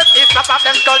 The first is snap off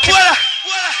them skull chip.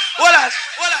 Hold on.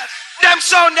 Them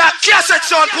sound that cassette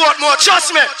sound Portmore,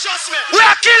 trust me. We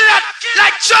are killing that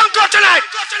like jungle tonight.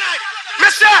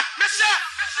 Mister.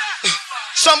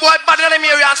 Some boy bad in them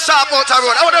area and stop out the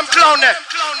road. How them clown there?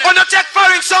 Wanna take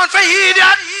foreign sound for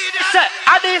idiot? Say,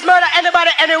 Addies murder anybody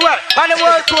anywhere. On the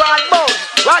world tour and both.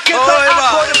 Walking Oh, through yeah. and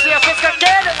for the play physical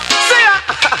kid. See ya.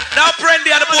 Now Prendy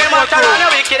and the Portmore crew.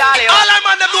 All I'm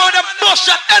on them go them bush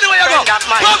shot anywhere you go.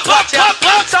 Pump.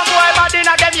 Some boy bad in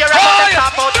a them here about them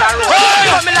stop out the road.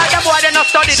 Come me like them boy they not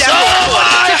study them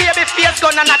road. The baby face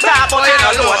gun and a top out them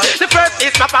alone. The first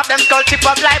is snap off them skull chip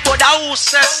up like Buddha. Who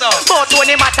says so? But when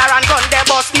the matter and gun they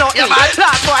bust nothing.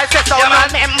 Last boy says so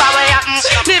remember where happen.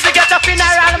 If you get a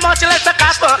funeral much less a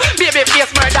castle. Baby face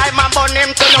murder him and burn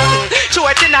him to nothing. Show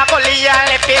it in a gully and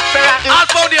left it for rotten. All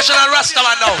foundation and Rasta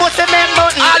man now. Put the men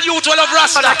button. All youth will have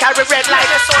Rasta. I carry red like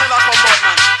the sun never come out,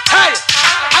 man. Hey!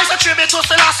 I say tribute to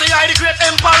Selassie, I the great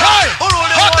emperor. Hey! Who rule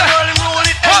the Hold whole there. world, him rule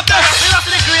it. Hold there.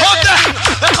 Selassie the great Hold there.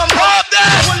 Welcome Hold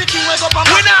there. Only king wake up and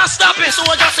We not stop it.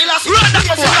 soldier Selassie. Run that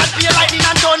Yes, boy. God be a lightning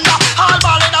and thunder. All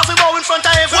ballad off we bow in front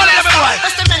of every What is it, boy?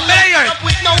 That's the men Hey, up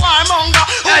with no warmonger.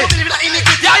 Hey. Who believe that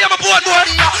iniquity? Yeah, I'm a Portmore.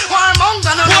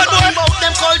 Warmonger, no Portmore. know about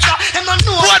them culture. Him no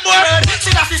know Portmore. word.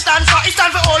 Selassie stand for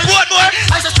all. Portmore.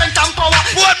 I say strength and power.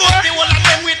 Portmore. The whole of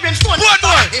them with brimstone.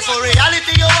 Portmore. If for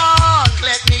reality you want,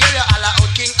 let me hear you all out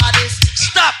King Addies.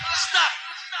 Stop.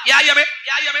 Yeah, hear me?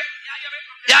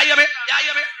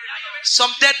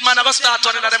 Some dead man are gonna start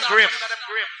turning at them grave.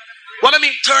 What I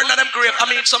mean, turn at them grave? I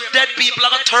mean, some dead people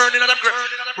are gonna turn in at them grave.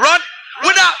 Run.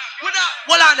 Hold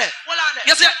on there.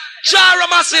 You see, Jara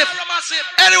massive.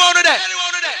 Anyone there?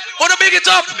 Wanna big it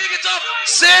up?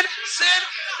 Sin.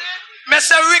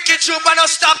 Mr. Ricky Troop and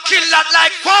stop kill that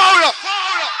like foul.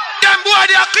 Them boy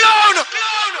they a clown.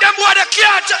 Them boy they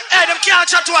can't. Hey, them can't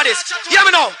chat to this. Hear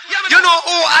me now. You know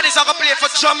who Addies are gonna play for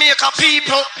Jamaica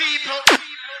people.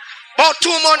 About 2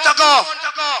 months ago,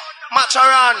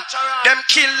 Mataran, them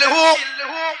kill who?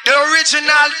 The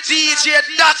original DJ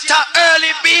Dr.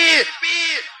 Early B.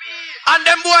 And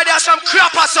them boy they are some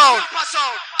crapper sound.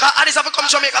 Cause Addies have to come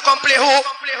Jamaica come play who?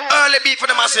 Early B for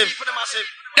the massive.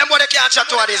 Them boy they can't chat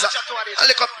to Addies. And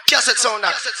look up cassette sound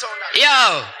that.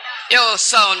 Yo,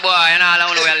 sound boy, and all I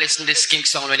want to listen to this King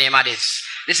sound with the name Addies.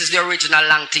 This is the original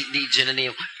long teeth DJ in the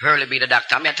name Hurley be the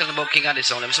doctor. I'm telling about King Addies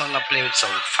sound. I'm sound not play with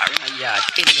sound. Fire in the yard.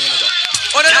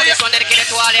 Now this one dedicated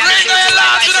to all the Addies.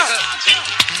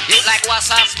 You like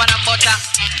WhatsApp, span and butter.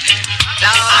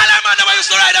 All them man never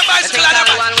used to ride a bicycle and them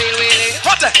man.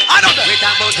 Hot there, I know that. We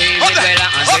talk about the Hot there,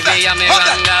 hot there, hot there,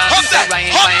 hot there.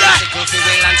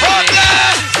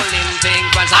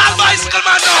 All bicycle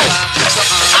man now.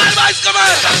 All bicycle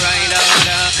man.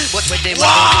 But with them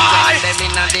Why? them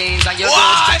in a days and you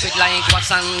don't stop it like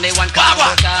what's on the one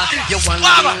computer. You want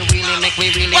really make we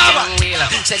really young real.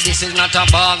 Said this is not a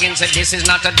bargain, said this is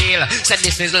not a deal. Said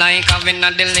this is like having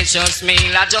a delicious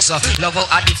meal. I just love how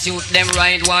Addies suit them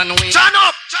ride one way. Turn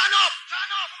up.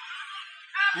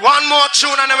 One more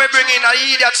tune and then we bring in a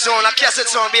idiot sound, a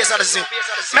cassette sound based on the same.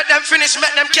 Make them finish,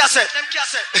 make them cassette.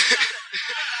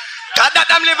 God that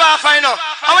them live off I know.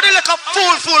 I want to look a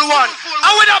full one.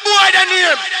 I want a boy the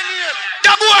name.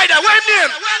 The boy there, what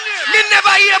name? Me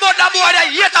never hear about that boy there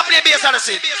yet to play bass on the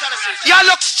same. You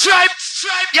look striped,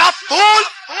 you fool.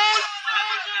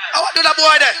 I want to the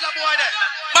boy there.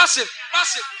 Massive.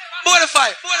 Modify.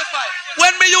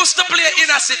 When me used to play in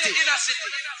a city,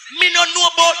 me no know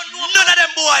about none of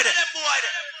them boy.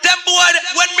 Them boy,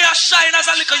 when me a shine as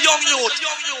a little young youth.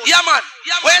 Yeah, man.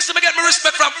 Where you see me get me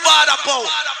respect from Father Paul,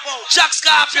 Jack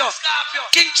Scorpio,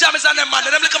 King James and them man.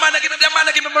 Them little man, them man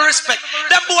give me respect.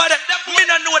 Them boy, me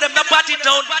no know them. Nobody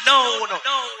don't know.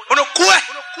 No,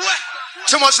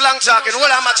 Too much long talking.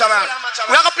 Hold on, matter man.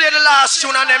 We are gonna play the last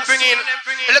tune and then bring in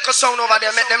a little sound over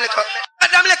there. Make them little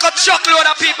truckload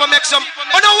of people make some.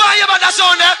 Oh no, why you about that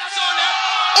sound there?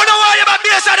 Oh no, why you about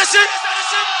bass of the sea?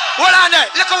 Hold on there.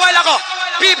 Look a while ago.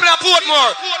 People at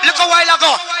Portmore, look a while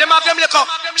ago, them have them little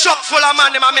truck full of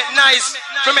man, them have make nice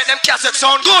to make them cassettes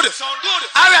sound good.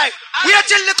 Alright, wait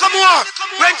till little more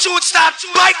when shoot start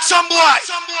bite some boy.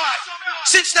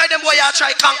 Since now them boy are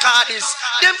try conquer Addies.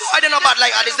 Them boy they not bad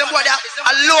like Addies, them boy they are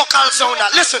a local sound.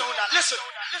 Listen,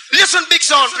 big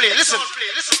sound play, listen.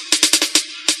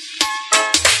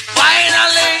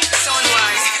 Finally, Sound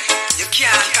wise, you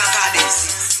can't conquer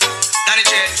this. Danny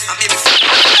J, I'm baby.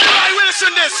 I will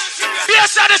listen this.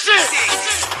 Yes, Odyssey. You're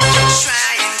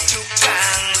trying to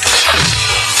conquer.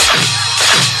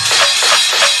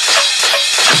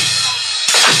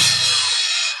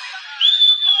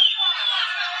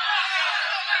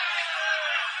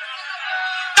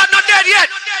 Not dead yet.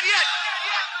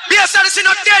 Yes, Odyssey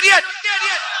not dead yet.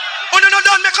 Oh no,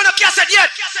 don't make no cassette yet.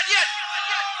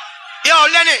 Yo,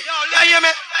 Lenny, you hear me?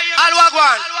 I'll walk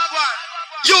one.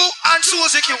 You and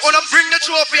Susie Q, wanna bring the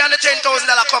trophy and the $10,000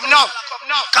 come now.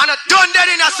 Kinda done that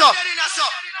in us up.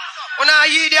 When I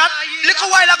hear that, look a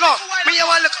while ago, me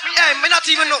not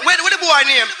even know where the boy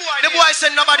name. The boy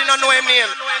said nobody don't know him name.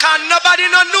 Can nobody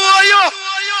not know you?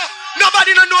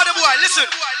 Nobody don't know the boy. Listen,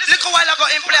 look a while ago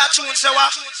him play a tune say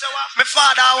what? My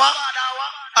father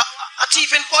a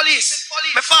thief in police.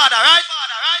 My father, right?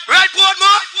 Right,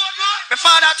 Portmore? My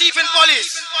father a thief in police.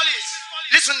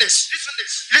 Listen this.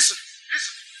 Listen.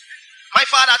 My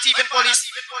father thief in police.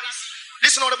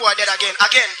 Listen how the boy dead again.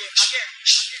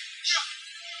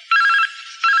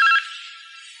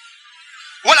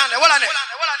 Hold on there.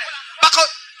 Back out.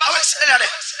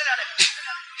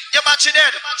 Your battery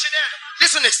dead.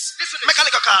 Listen this. Make a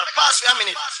little call. Pass for a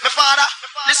minute. My father.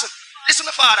 Listen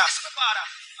my father.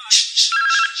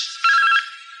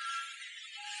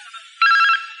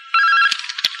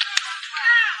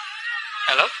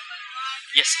 Hello?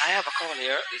 Yes, I have a call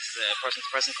here. This is a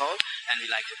person-to-person call, and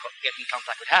we'd like to get in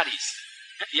contact with Addies.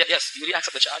 Yes, will you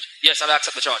accept the charge? Yes, I'll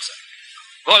accept the charge, sir.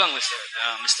 Go along, Mr.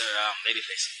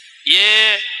 Babyface.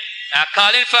 Yeah, I'm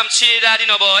calling from Trinidad, you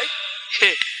know, boy.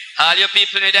 All you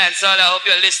people in the dance hall, I hope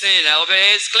you're listening. I hope your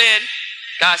hair is clean.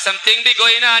 Cause something be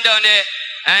going on down there,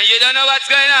 and you don't know what's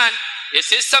going on. You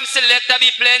see some selector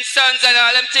be playing sons and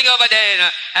all them thing over there, you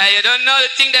know, and you don't know the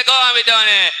thing they go on with down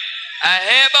there. I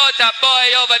hear about a boy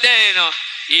over there, you know.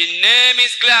 His name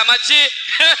is Glamour G.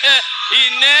 His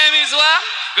name is what?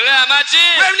 Glamour G.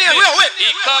 Wait.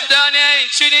 He come down here in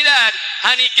Trinidad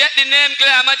and he get the name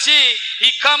Glamour G.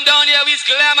 He come down here with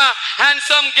glamour and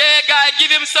some gay guy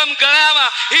give him some glamour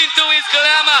into his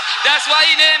glamour. That's why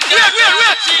he named him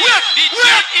Glamour G. The G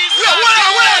is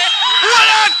Hold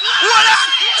on.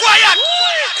 Quiet.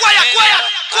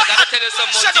 I gotta tell you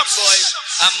some more things, boy.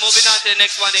 I'm moving on to the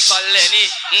next one they call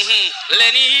Lenny.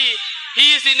 Lenny,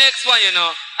 he is the next one, you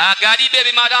know. I got the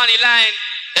baby mother on the line.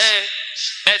 Hey,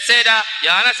 let's say that.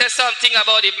 You wanna say something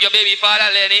about your baby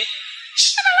father, Lenny?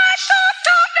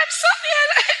 Talk them something.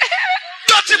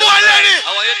 Dirty boy, Lenny.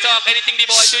 I want you to talk anything the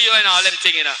boy do you and all them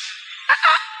thing, you know.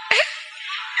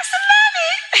 It's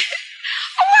Lenny.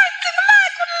 I want him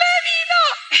like with Lenny, you know.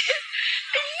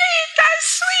 Neat and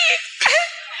sweet.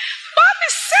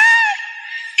 Mommy said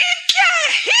it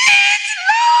can hit,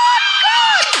 Lord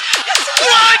God.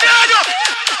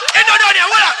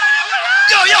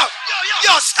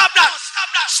 Yo, stop that.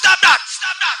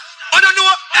 I don't know.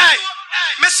 Hey,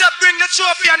 Mr. Bring the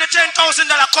trophy and the $10,000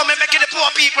 come and make it the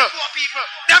poor people.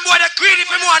 Them boy they greedy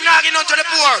for more nagging onto the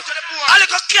poor. I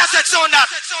look at cassettes on that.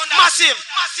 Massive.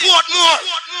 Portmore.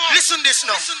 Listen this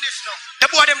now. The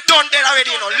boy them done dead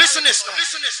already, you know. Listen this now.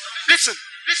 Listen.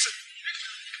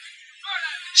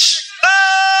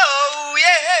 Oh,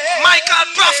 yeah. Michael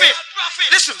Prophet.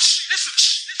 Listen.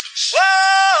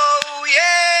 Whoa,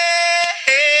 yeah.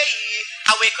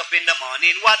 I wake up in the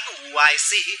morning, what do I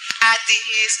see?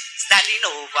 Addies standing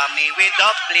over me with a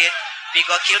plate. Big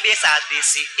up kill base as they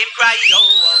see him cry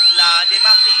out, Lord, him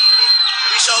a feel it.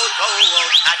 We shout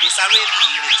out, Addies a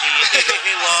reveal it.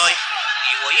 Boy.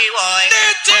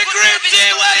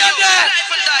 Nitty-gritty, where you there?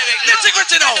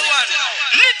 Nitty-gritty now.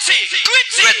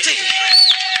 Nitty-gritty.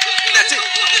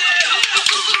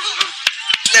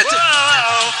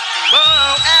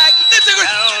 Whoa,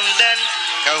 Nitty-gritty.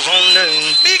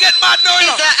 Me get mad now, you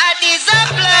know. Addies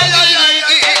a play.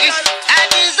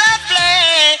 Addies a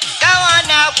play. Go on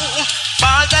now.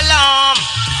 False alarm.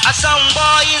 A some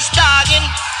boy is dogging.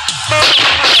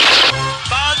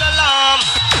 False alarm.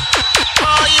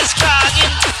 Boy is crying.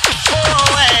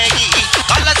 Oh, hey.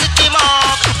 Follow City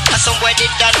Mark. A some boy did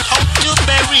that how to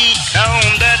bury.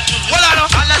 Down that.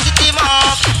 Follow City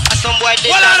Mark. A some boy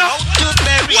did that how to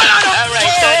bury.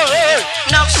 Alright then.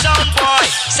 Now sound boy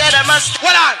said I must.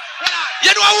 Hold on.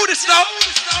 You know who this now?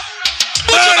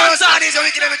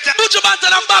 Butcher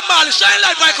Banton and Bob Marley. Shine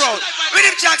light my crowd. With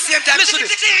him Jack same time. Listen to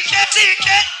this.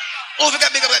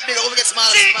 Overget bigger, overget small.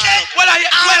 Well,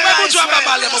 where Butcher and Bob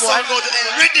Marley, my boy?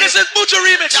 This is Butcher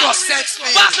remix.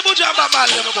 Pass the Butcher and Bob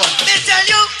Marley, my boy. They tell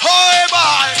you, hey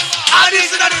boy,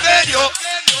 Addies in the video.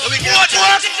 What?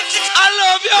 I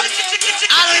love you. I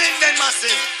don't think they're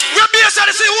massive. We're based on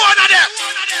the same one of them.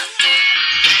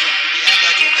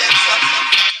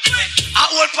 I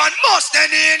hold for most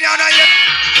and in your name.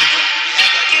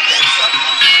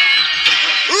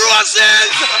 Roses.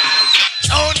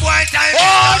 Sound boy time.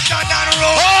 Shut down the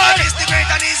road. It's the great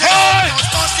and easy.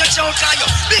 Don't your show to you.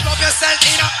 Big up yourself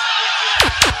in a.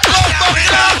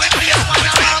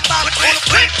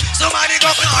 Somebody go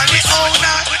call me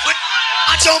owner.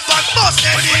 I jump and bust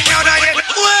them in your name.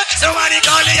 Somebody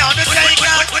call me on the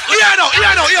playground. Yeah, no.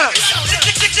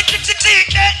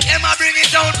 Them a bring it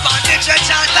down for the church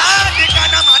and Lord. The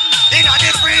kind of man in a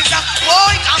the freezer.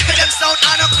 Boy, after them sound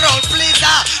on a crowd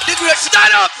pleaser. The great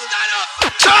stand up.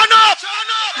 Turn up.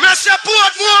 Mr.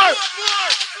 Portmore.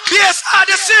 Yes,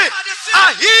 Odyssey.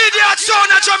 A idiot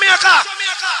sound of Jamaica.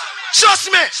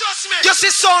 Trust me. You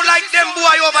see sound like them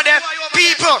boy over there.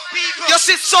 People. You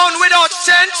see sound without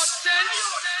sense.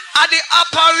 And the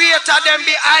operator them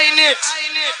behind it.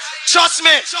 Trust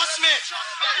me.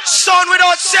 Sound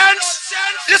without sense.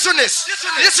 Listen this.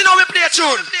 Listen how we play a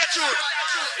tune.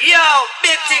 Yo,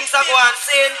 big things are going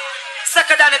sin.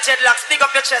 Second than the dreadlocks, big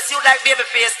up your chest. You like baby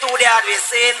face, too the hard way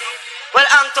sin. Well,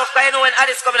 I'm tough, because you know when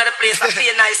Addies coming to the place, I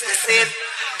feel nice to sin.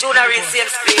 Junior in same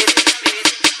speed.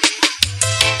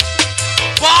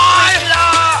 Boy!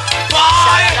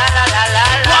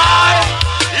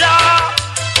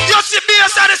 You see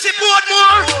bass and you see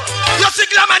Portmore. You see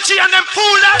Glam and G and them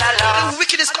fooler. The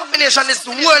wickedest combination is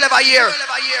the world ever hear.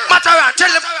 Mataran, tell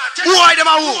them why them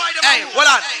are who. Hey, hold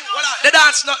on. The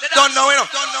dance don't know, you know.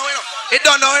 It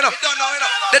don't know, you know.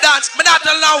 The dance, me not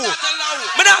tell now.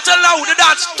 Me not tell now. The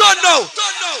dance don't know.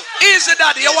 Easy,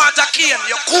 daddy. You want a cane?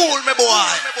 You cool, me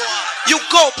boy. You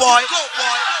go, boy.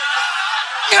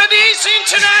 Addies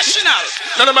International.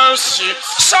 No mercy.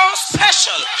 So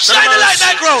special. Shine the light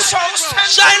night road.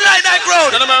 Shine light night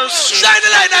road. No mercy. Shine the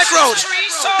light night road.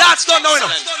 That's not knowing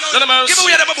them. No mercy. Give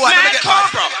away the boy. Let me get mad.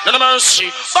 No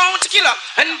mercy. Bounty Killer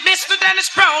and Mr.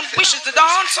 Dennis Brown wishes the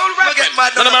dance all right. Get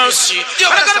mad. No mercy.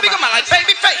 But I'm gonna be a man like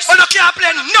Babyface. Oh, no, can't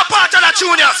play no part of that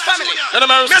juniors. Family. No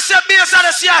mercy. Mr. Bass and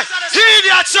the CI.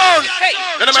 Idiot sound. Hey.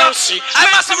 No mercy. I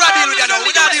must deal with them now.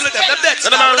 We don't deal with them. Them dead.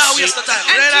 No mercy. Waste the time.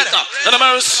 No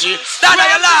mercy. That are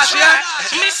your large, yeah?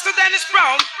 Mr. Dennis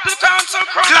Brown to the council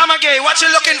crown. Glamour gay, what you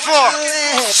looking for?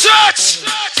 Search!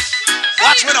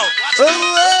 Watch me now.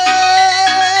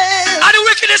 And the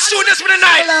wickedest students for the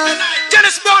night.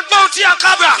 Dennis Brown, Bounty and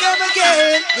Cabra.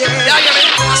 Yeah, yeah, man.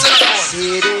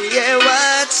 Sitting here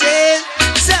watching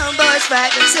some boys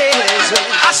fighting sailors.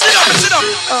 Sit up.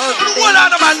 One on,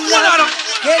 man.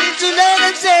 Getting to know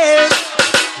themselves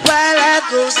while life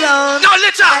goes on. Now,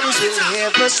 later.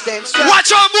 Watch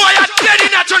your boy at dead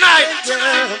in there tonight.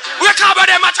 We cover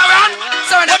them at around.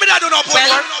 So let me not do no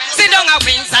Portmore. Sit down a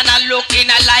wins and a look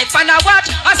in a life and a watch.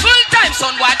 A full-time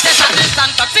son watch this and this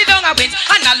and that. Sit down a wins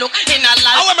and a look in a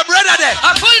life. I want my brother there.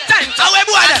 A full-time son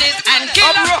watch this and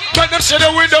killer. When them say they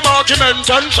with them argument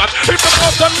and shot. If the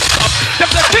pop them stop,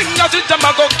 them the thing that is them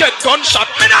a go get gunshot.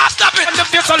 Me not stop it. And the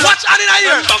face a watch on in a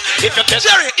ear. If you test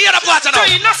Jerry, hear the part now.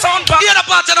 Hear the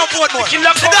part now, Portmore.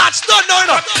 The dance don't know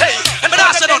enough. Hey, me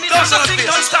not say don't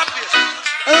stop it.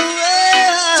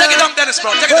 Take it down, Dennis,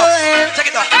 bro. Take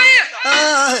it down.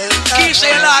 Keisha,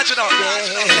 you're large, you know.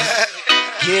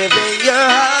 Giving your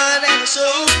heart and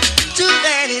soul to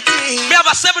vanity. Me have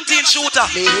a 17 shooter.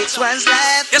 Makes one's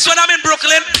life. Yes, when I'm in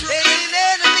Brooklyn,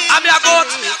 I'm a goat.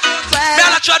 Me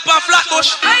a trot pan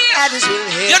Flatbush.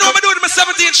 You know what I'm doing with my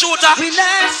 17 shooter?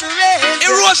 In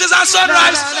Roses and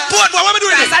Sunrise. Portmore, what am I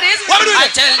doing? What am I doing? I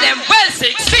tell them, well,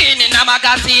 16 in a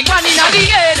magazine, one in a the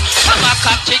head. I'm a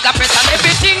cock trigger press and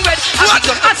everything red. What?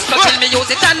 Till me use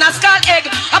it and a skull egg.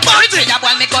 A bounty, a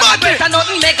one me gun and break and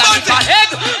nothing make a big egg.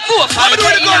 4 5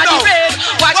 in a the red.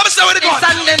 What am I saying with the gun?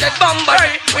 Standing the bumper.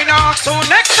 We knock so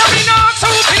next time we knock so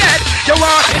dead. You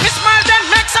want him smile then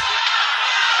next up.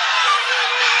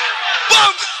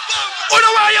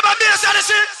 you have bass,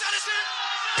 Odyssey?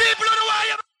 People don't know why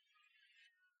you.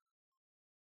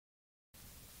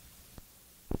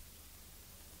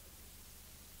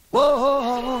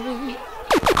 Whoa,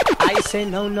 I say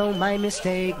no, my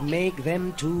mistake, make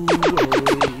them two.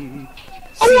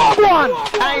 One.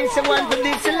 I say one for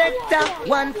the selector,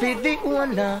 one for the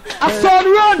owner. I saw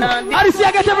run. Odyssey,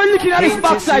 I get everyone looking at his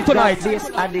backside tonight. This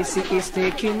Odyssey is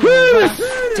taking over.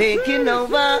 Taking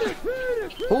over.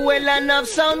 Well enough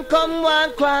sound come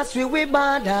one cross we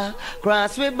border.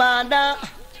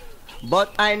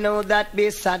 But I know that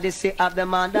this Odyssey of the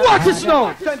mother. Watch this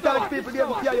now.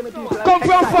 Come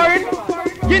from foreign.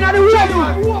 You know the room.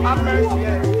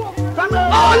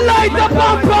 Oh, light the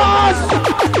bumpers.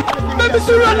 Let me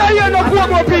see run here, no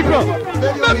more people.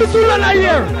 Let me see run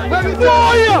here.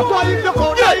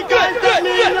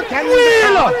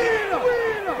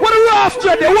 What a rough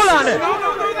thread there, hold on there.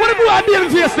 What a boy dealing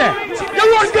face there. You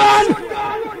run gun.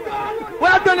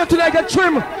 What I've done here tonight, get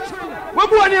trim. What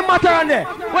boy name matter on there.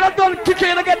 What I've done, kick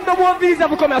in and get no more visa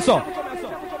for come here, so.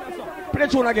 Play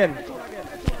the tune again.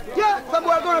 Yeah, some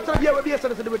boy going to be able to be able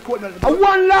to do with Portmore.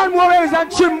 One land more is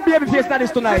and trim baby face that is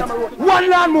tonight. One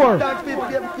land more.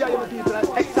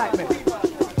 Excitement.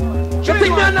 You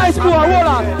think me a nice boy, hold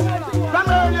on. From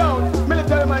early on,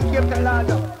 military man came to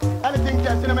London. Anything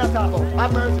just in the matter.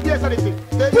 I'm mercy. Yes, anything.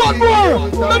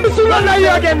 Portmore! Let me see run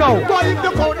here again now. Touch!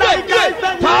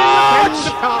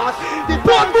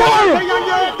 Portmore!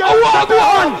 I want to go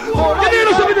on! You need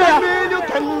to see there.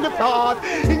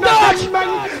 Touch!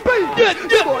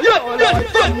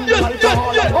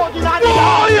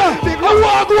 Yeah! I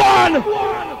want to go on!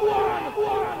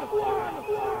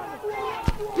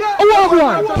 I want to go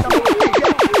on!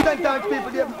 Sometimes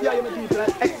people,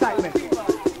 excitement.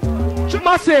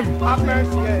 Massive. Have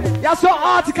mercy, yeah. You're so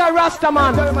article Rasta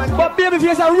man. But baby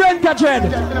face a rent a dread.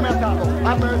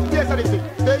 Have mercy, yes, anything.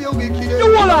 You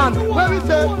hold on. Where we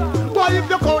say, boy, if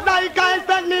you call like guys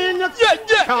that mean you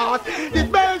cause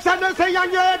it bells and they say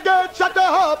and you get shut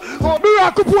up.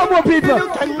 Miracle poor more people.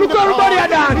 Look everybody a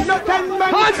dance.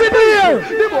 Hands in the air.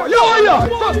 Yo.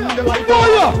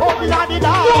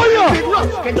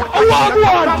 I want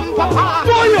one.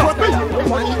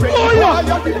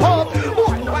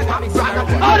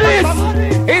 Addies.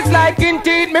 It's like in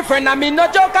teeth, my friend, I mean no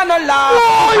joke and no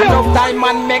laugh. Enough time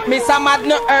man make me some mad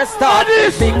no earth start.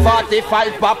 Big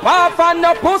 45 pop off and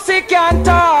no pussy can't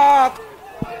talk.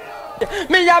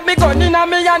 Me have me gun in a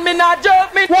me and me not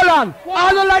joke me. Hold on,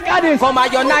 I don't like Addies. Come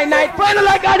on your night. I don't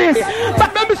like Addies.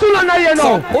 But let me see on here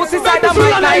now. Pussy side of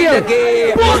my night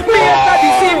again. Me after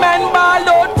the cement ball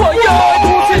out for you.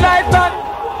 Pussy like that.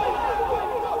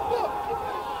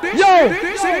 Yo,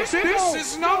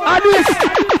 Addies,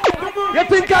 you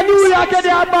think I New York get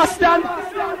there Boston?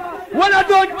 When I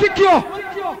don't kick you,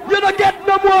 you don't get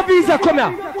no more visa. Come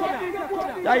here.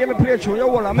 Yeah, you me play through. You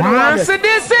hold on. Answer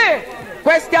this.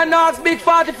 Question asked, big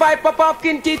 45 pop up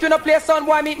kin teeth when I play son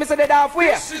boy meet me so dead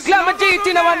halfway. Glamour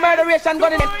GT no one murderation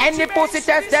gun in any pussy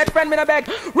test dead friend me no beg.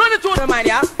 Run it to the mind,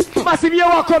 yeah. Massive, you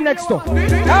walk come next to.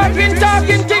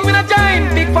 Talking king me no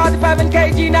join. Big 45 and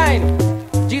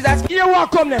KG9. Jesus, you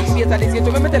walk come next. Yes, I listen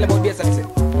to me tell about this.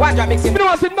 Why do I mix him? You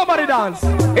don't see nobody dance.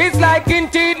 It's like in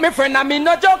teeth, my friend, I mean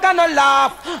no joke and no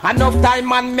laugh. Enough time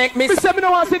man make me. Me say me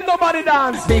don't want to see nobody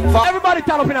dance. Big fuck. Everybody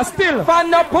turn up in a still. For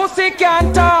no pussy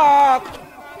can't talk.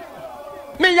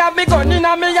 Me have me gun in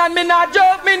a me and me not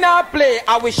joke, me not play.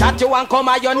 I wish shot you and come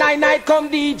at your night come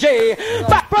DJ.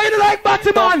 But you like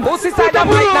Batman. Pussy side of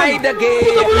my night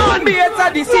again. Be it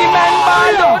a the cement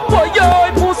ball out for you.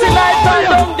 Pussy like and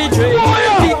down the drain.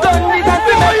 The gun is a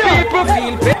to make people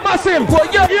feel pain. Massive,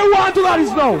 you want to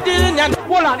Addies now?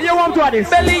 Hold on, you want to Addies?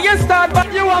 Belly you start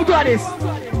but you want to Addies?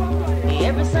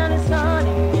 Every sun is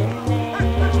sunny.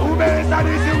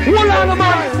 Hold on,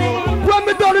 man. When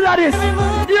me done with Addies,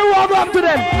 you walk up to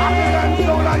them.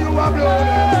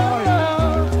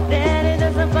 Then it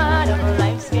is a part of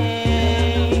life's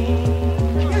game.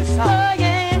 Oh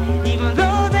yeah, even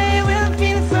though they will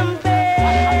feel some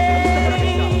pain.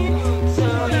 So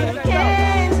you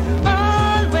can't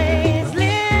always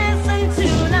listen to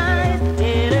lies.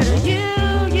 It'll you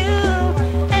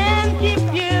and keep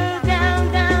you down.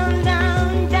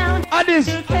 Addies,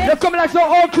 you come like some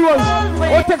old clothes.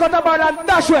 Or take out the ball and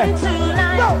dash away.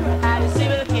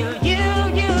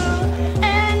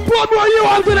 What more you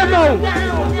want to them now?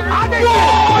 Go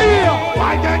here!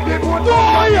 Like that!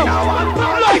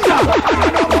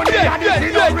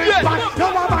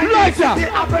 Like that!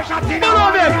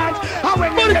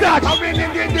 Money touch!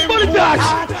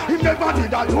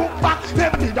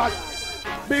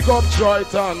 Big up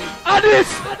Triton. Addies!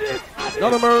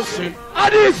 None of mercy.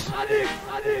 Addies.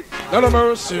 None of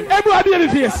mercy. Everybody in the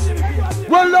face.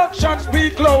 Well, actions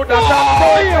speak louder than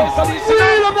voice.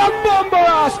 Real of that bomber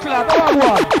ass clap. Come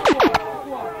on.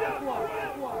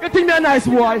 You think me a nice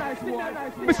boy?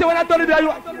 Me say when I done it,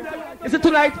 you see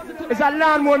tonight, it's a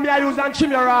lawnmower me I use and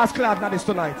trim your ass clap. Now this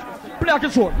tonight. Play a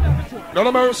control. None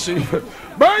of mercy.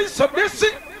 Boys, so this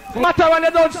is matter when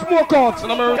they don't smoke out.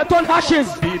 They turn ashes.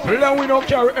 People and we don't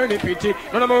carry any pity.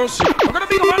 None of mercy. I'm gonna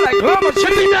be the one like Lama.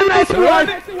 Check me a nice boy.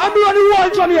 I'm doing the wall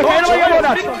Jamaica. You know about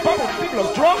that? People are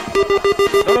strong.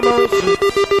 None of mercy.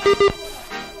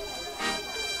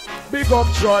 Big up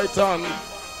Triton.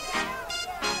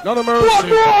 None of mercy.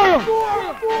 Portmore.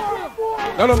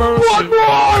 None of mercy.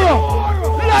 Portmore.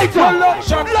 Lighter.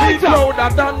 Lighter.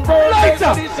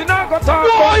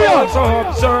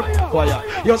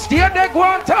 You stay there, go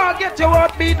and target your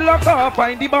heartbeat lock up.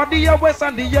 Find the body of West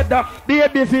and the other.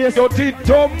 Baby face, you did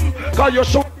dumb. Cause you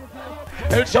shoot.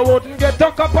 Else you wouldn't get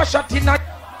stuck up a shot in a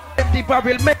the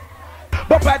barrel make.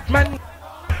 But bad man,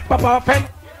 Papa offend.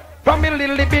 From a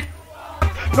little bit.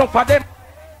 No for them.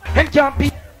 And can't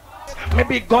be.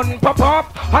 Maybe gun pop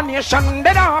off, a nation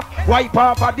dead off. Wipe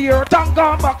off of the earth and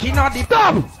go back in the...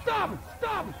 Stop!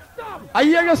 I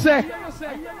hear you say.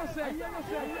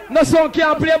 No song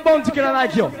can't play a bounty killer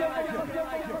like you.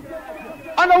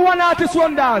 I know one artist,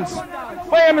 one dance.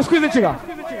 Why am I squeezing trigger?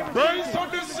 Brains on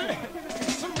this.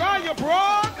 Some guy you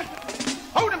broad.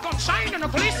 How them gonna shine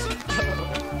and glisten?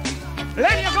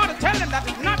 Lady, you're gonna tell them that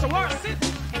it's not the worst.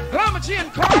 Glamour G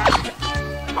and Courage.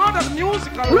 All the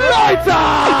musical lighter!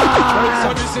 So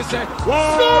this is it.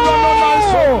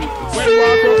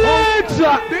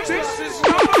 This is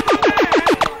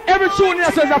every tune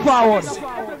here says a forward.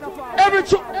 Every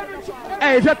tune.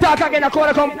 Hey, if you talk again, I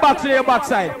call come back to your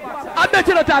backside. I bet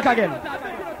you don't talk again.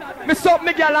 Me suck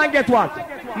me girl and get what?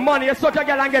 Money, you suck a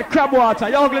girl and get crab water.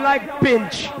 You're ugly like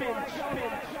pinch.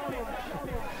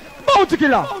 Bounty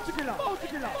killer.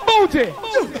 Bounty.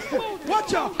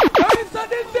 Watch out.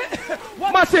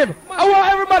 Massive. I want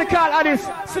everybody call Addies.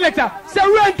 Selector. Say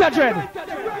rent a dread.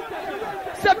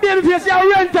 Say babyface, say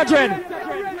rent a dread.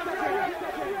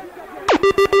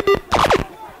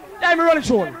 Let me run it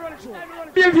through.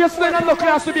 Babyface when I'm not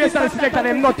class to be a selector,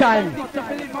 them no time.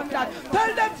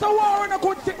 Tell them so war and a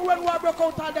good thing when war broke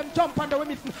out and them jump on the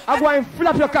women. I go and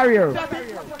flap your career.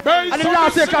 And the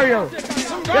last your career.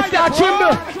 You start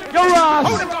tremble. Your ass.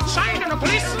 How they got shine and a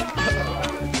police.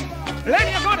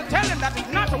 Lady, you're gonna tell them that it's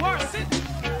not the worst.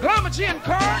 Glamour G and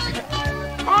Kirk,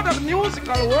 all the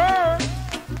musical world.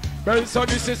 Well, so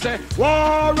this is a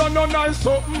war on no nice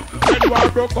something. When war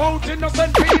broke out,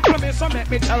 innocent people, me so make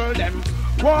me tell them.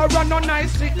 War on no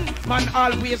nice sitting, man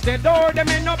always the door, them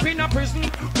end up in a prison.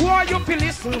 War you be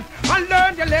listen and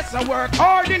learn your lesson, work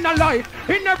hard in a life,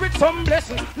 inherit some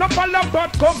blessing. No follow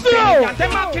but come and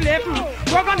them a kill him.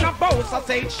 We're gonna boast, I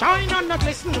say shine and not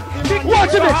listen.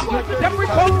 Watch it, them we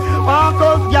come. All who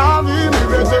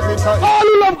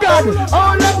love God,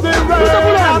 all of them put up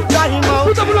on.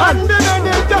 Put up on.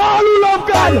 All who love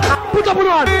God, put up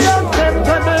on.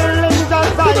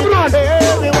 Put up on.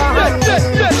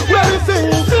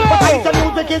 But I tell you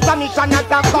the kids a mission at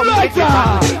the competition.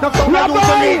 No come and use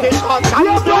the music cause I'm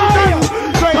doing.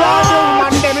 So you're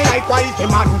and them likewise the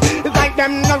man. It's like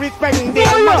them no respect the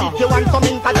almighty. You want some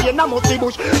entertainer must be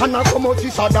bush and not come out to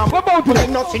Saddam. What about today?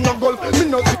 Me no see no gold, me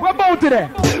no see. What about today?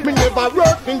 Me never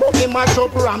work in but me mash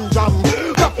up ram jam.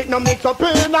 Profit no make up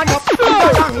pain and up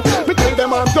wrong. Me tell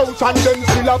them I'm out and them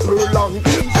still a prolong.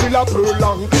 Still a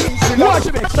prolong. Still a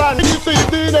prolong. You see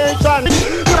the nation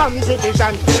from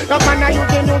petition. No man are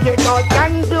using music cause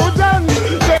confusion.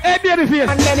 Hey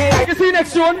babyface, you see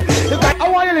next one? I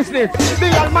want you listening. The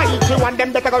almighty one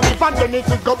them better go refund when it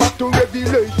go back to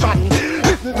revelation.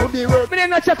 Listen to the word. Me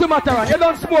didn't not check to matter. You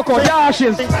don't smoke out your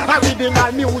ashes.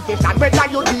 Original music and whether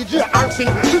you DJ or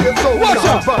sing. Watch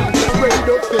out.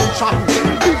 Radio station.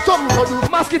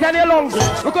 Mask it on your lungs.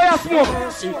 Look how you smoke.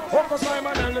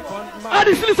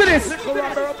 Addies, listen to this.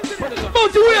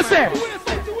 Don't you hear say?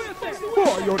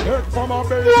 Boy, you're dead from a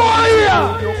baby. Boy,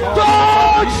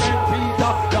 touch!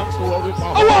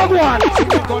 I want one.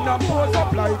 You're gonna pose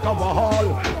up like a wall.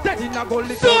 Dead in a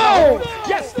gully. So!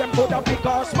 Yes, them put a big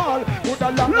or small.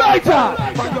 Lighter!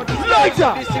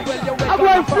 Lighter! I'm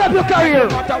going to flip your career.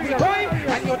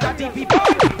 And you're the TV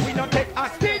boy. We don't take a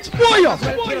speech. Boy, well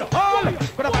kill all.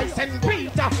 Could have I send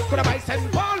Peter? Could have I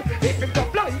send Paul? If him to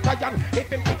fly, if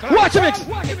him to climb. Watch mix!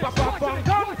 If a pop on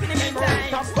gun,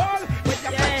 stop ball.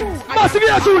 Massive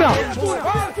Yatuna!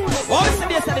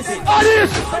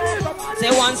 Addies!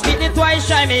 Say once beat it, twice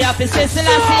try me. Have to say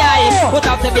Selassie. Put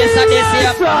up the bass of this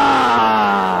here.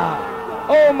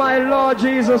 Oh my Lord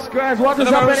Jesus Christ, what is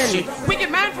happening? Wicked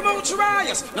man from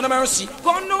Ultrarius, none of mercy.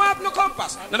 Gun no have no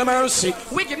compass, none of mercy.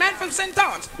 Wicked man from St.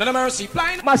 Anne's, none of mercy.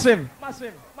 Flying. Massive.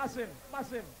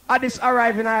 Addies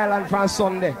arrive in Ireland from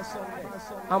Sunday.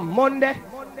 On Monday,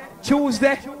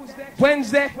 Tuesday,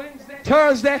 Wednesday,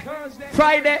 Thursday,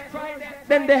 Friday.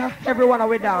 Then they have everyone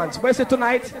away dance. But say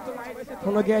tonight,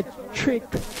 I'm gonna get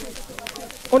tricked.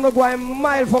 I'm gonna go a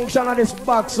malfunction on this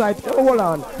backside. Hold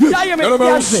on. Yeah, you make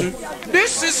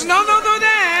this is none other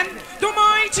than the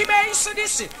mighty bass of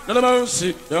this. None of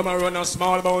mercy. You're gonna run a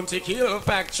small bounty kill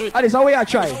factory. That is how we are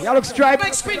trying. You look stripe.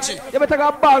 Like spinching. You better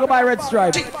go bag by red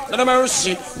stripe. None of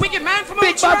mercy. Wicked man from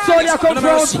Big bad soldier come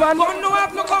from span. Gun no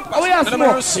have no compass. None of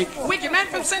mercy. Wicked man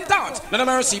from St. Anne's. None of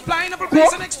mercy. Flying up a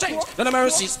place and exchange. None of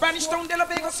mercy. Spanish town de la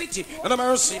Vega City. None of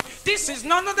mercy. This is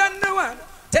none other than the one.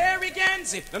 Terry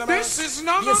Ganzi. This is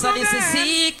none yes, other this than. is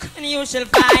seek and you shall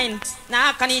find.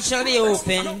 Knock and it shall be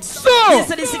open. So. Yes,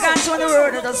 this is Ganzi when the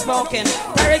word that is spoken.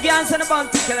 Terry Ganzi and the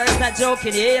bounty killer is not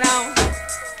joking, you know.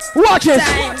 Watch it.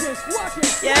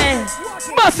 Yeah.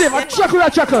 Massive. A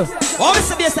chuckle. What is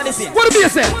the base of this? What the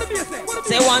base say?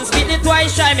 Say once beat it,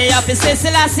 twice try me up. It's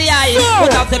Selassie I.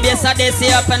 Put up the base of this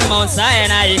up and Mount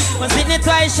Sinai. Once beat it,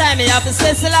 twice try me up. It's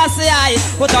Selassie I.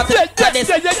 Put up the base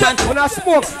of this and when I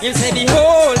smoke. You say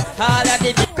behold, all of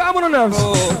the come on nerves.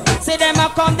 Say them a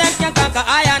come, them can conquer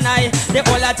I and I. The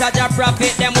whole of judge a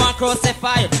prophet, them want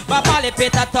crucify. But Polly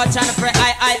Peter touch and pray,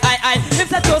 I. If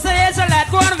the chosen Israelite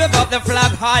go and whip up the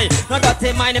flag high. No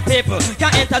dirty mind people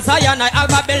can enter Zion, I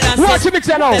have a balance. Watch it mix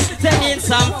it now. Send in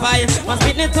some fire. Once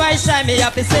beat it twice, shine me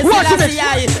up. It says Selassie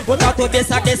I. Put out to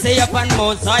base of the say up on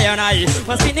Mount Zion I.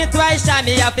 Once beat it twice, shine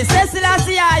me up. It says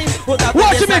Selassie I. Put out to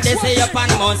base of the say up on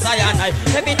Mount Zion I.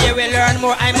 Every day we learn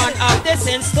more. I'm on of this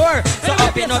in store. So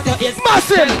up in out to his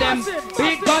massive.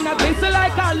 Big gun a glisten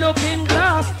like a looking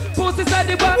glass. Pussy said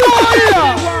the one.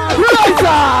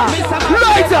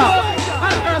 Lighter.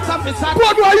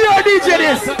 What were you DJ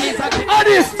this?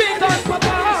 Addies. Big gun pop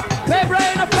up. They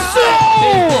brain a fire.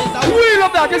 So we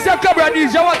love that. This is your camera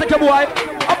DJ. You want to take a boy?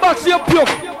 I'm back to your puke.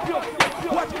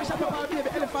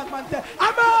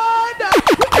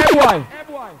 Hey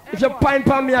boy. If you pine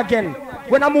pan me again,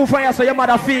 when I move from here so your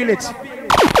mother feel it.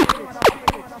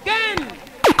 Again.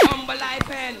 Humble life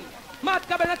end. Matt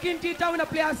Cabana Kinty Town in a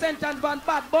player sentence van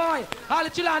bad boy. All the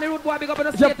children on the road boy big up in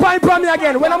the state. If you pine pan me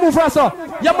again, when I move from here so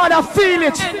your mother feel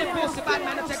it. Any pussy bad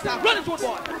man check that. Run it to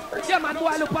boy. Yeah man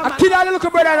boy look man. I kill all the little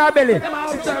brother in our belly. Them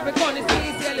are observing gun is the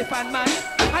easy elephant man.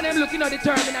 And them looking at the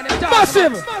termin and them talking.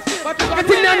 Massive. I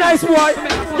think they're nice boy.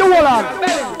 You hold on.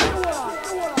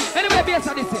 Anyway, base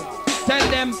of this thing. Tell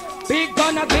them, big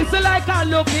gun a glisten like a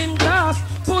looking glass.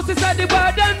 Pussy said the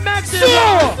word and make the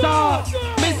stop.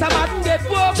 Mr. Madden get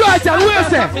woke. Try it and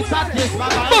where's it?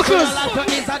 Buckles.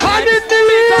 And in the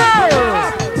air.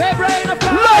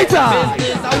 Lighter.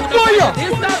 Boya.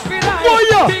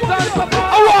 Boya.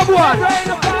 A wag one.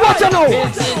 Watch out now.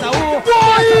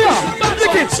 Boya.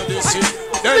 Lick it.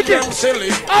 Lick it.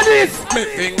 Silly. Addies. Me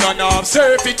finger now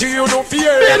surfy to you no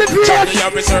fear. Johnny a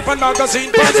reserve and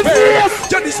magazine prosper.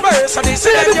 Johnny space and this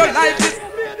is your life is.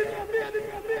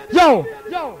 Yo,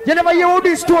 you never hear all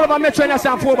this story about Metro and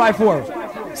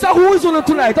 4x4. So who is on it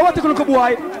tonight? I want to look a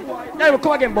boy. Now we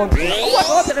come again, Bun. I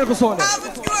want to look a son.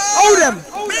 Hold them.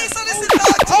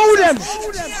 Hold them.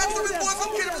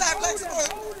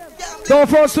 Don't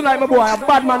force tonight, my boy. A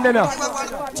bad man there now.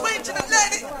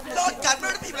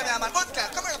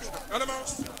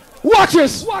 Watch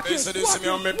this. This me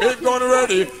on me big gun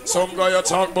ready. Some guy you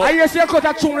talk about. I used to cut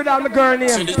a tune with all my girl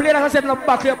name. Play that I said in the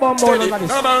back of your bum ball.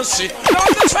 No mercy. Down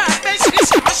the track, this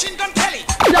is Machine Gun Kelly.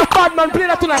 You're a bad man. Play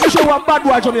that tonight. Make sure you're a bad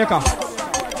boy, Jamaica.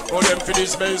 Oh, them for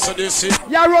this base of this shit.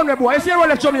 Yeah, run me, boy. If you run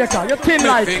left Jamaica, you're thin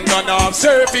like. Finger now,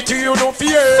 surf it to you, no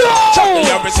fear. Johnny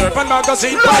a reserve and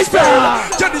magazine prosper.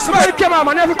 Johnny smile. Come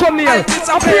on, man. Never come near.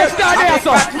 I'm here, star there,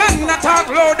 so. Man, not talk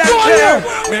loud and clear.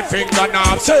 Me finger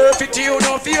now, surf it to you,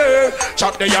 no fear.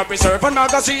 Johnny a reserve and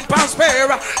magazine prosper.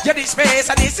 Johnny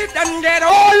space and this it and get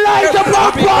all. Oh, like the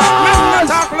pop. Man, not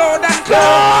talk loud and clear.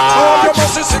 Oh, you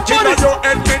must sit in your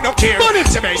head, me no care.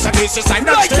 The base of this is I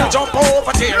not still jump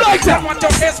over there. Them want to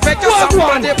expect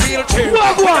somebody feel true.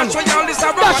 That's why y'all is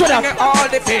around all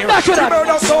the fear. The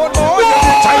murder sound more, you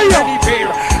time any fear.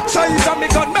 Size of me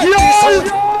gun make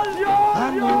this. I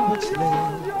know what's late.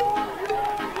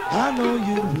 I know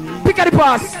you will. Pick at the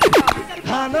pass.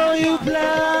 I know you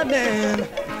planning.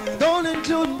 Don't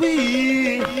include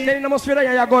me. Then you must feel like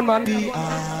you're a gun, man.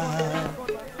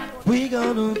 We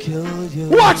gonna kill you.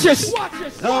 Watch this.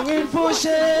 Longing for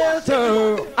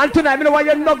shelter. And tonight, you know why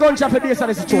you're no gunshot for this and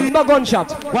this is true. No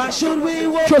gunshot. Why should we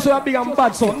walk? Show so big and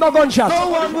bad, so no gunshot. No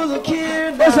one will look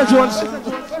here now. Listen, Jones.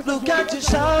 Look at your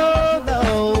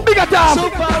shadow. Big attack. So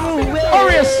far away.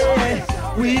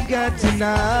 Orius. We've got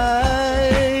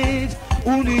tonight.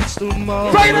 Who needs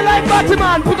tomorrow? Try the light,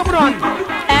 Batman. Put up on.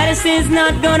 Addison's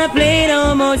not gonna play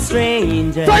no more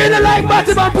stranger. Try the light,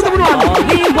 Batman. Put up on. All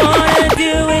we wanna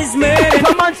do is murder. If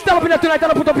a man stand up in there tonight,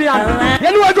 I'll put up your hand.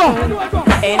 You know I go.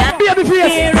 Be a big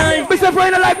face. Mr.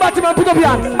 Try the light, Batman. Put up your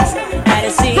hand.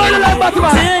 Addison, Try the light,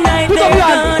 Batman. tonight Put up they're your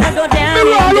hand. gonna go down in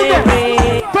the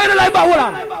rain. Try the light, hold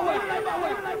on.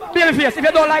 Be a big face. If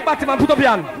you don't like Batman, put up your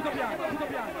hand.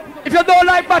 If you don't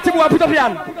like Batman, put up your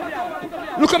hand.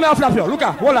 Look at me, I'll flap you. Look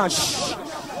at, hold on. Shh.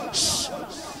 Shh.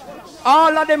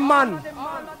 All of them man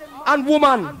and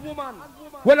woman,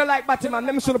 when I like Batman,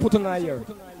 let me show you put on a ear.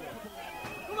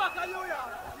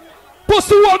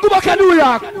 Pussy wall, go back to New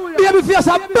York. Baby face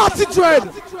a batty dread.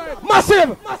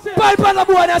 Massive. Pipe on the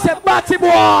boy and I say, batty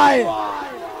boy.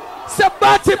 Say,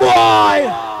 batty boy.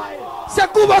 Say,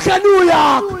 go back to New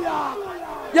York.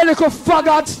 You little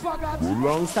faggot.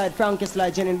 Wrong side, Frankie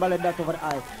slide, Jenny ballad that over the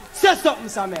eye. Say something,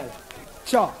 Samuel.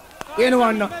 Sure. You know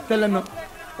what? No. Tell him no.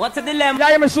 What's the dilemma? Yeah,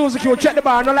 I'm a Suzuki. Check the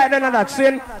bar. No like none of that.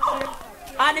 Sin.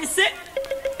 Odyssey.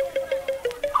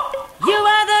 You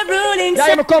are the ruling. Yeah,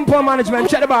 I'm a compound management.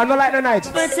 Check the bar. No like the night.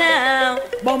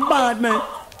 Bombardment.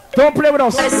 Don't play with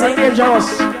us. You're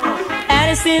dangerous.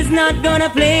 Addison's not gonna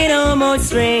play no more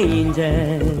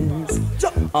strangers.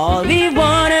 All we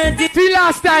wanna do. See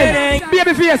last time.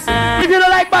 Baby face. If you don't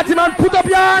like Batman, put up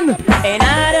your hand. And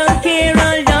I don't care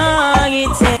how long it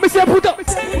takes. Me say put up.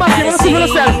 Massive, let's see for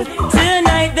yourself.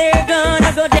 Tonight they're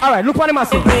gonna go down. Alright, look for the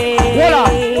massive. Hold on.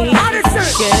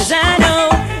 Cause I know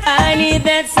I need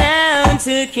that sound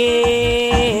to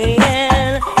kill.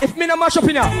 If me no mash up in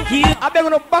here, I beg you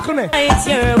to buckle me. It's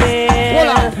your will. Hold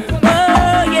on.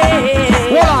 Oh yeah.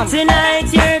 Hold on.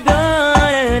 Tonight you're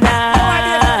gonna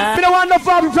die. Me no want no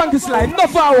forward Frankie slide. No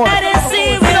forward. I don't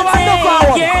see Me no want no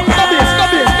forward. No bass, no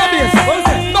bass, no bass.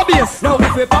 No bass. Now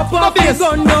if we pop up the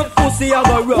gun, no pussy I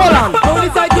go run. Hold on. Now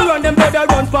decide to run, them better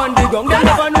run from the gun. They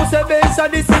never know say base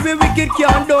of this we wicked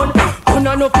can't done. And I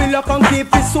no feel like I can keep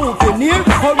it souvenir.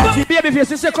 Baby face,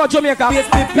 this is called Jamaica.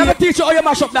 Let me teach you how you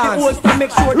mash up dance. Look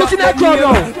in that crowd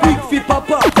now. Big fit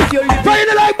papa. Trying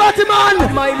to like Batman.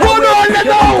 One on the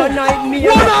go. One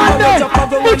on the.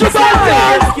 Put your back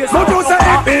down. But you say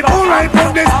it be alright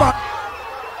on this part.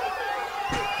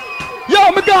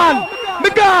 Yo, me gone. Me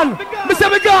gone. Me say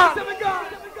me gone.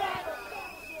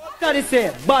 That is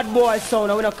it. Bad boy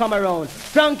sound, I will not come around.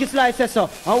 Frankie Slice says so.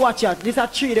 And watch out. This is a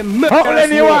tree. The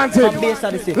Lenny you want it.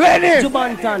 Lenny.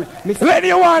 Jubantan. Lenny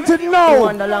you want it now.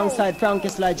 And alongside Frankie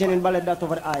Slice, Jenny ballad that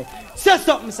over the eye. Say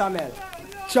something, Samuel.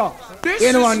 Sure. This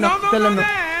you know is what? Tell him.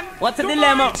 What's the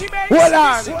dilemma? Hold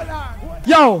on.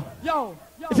 Yo.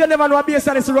 If you never know a bass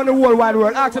to run the whole wide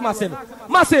world, ask him Massive.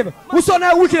 Massive. Who's on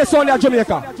that wicked song in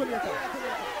Jamaica?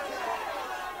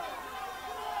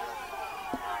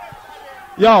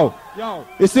 Yo,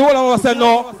 you see what I said?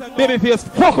 No, baby face,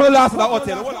 fuck the last of the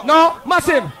hotel. No,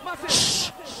 Massive,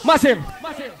 shh, Massive,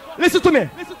 listen to me.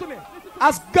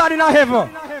 As God in heaven,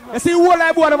 you see what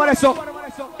I want over there, so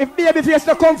if baby face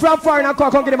to come from foreign and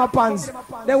come get him a pants,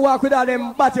 then walk with all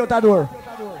them batty out the door.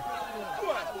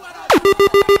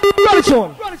 Run it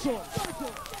on.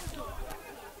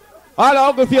 All the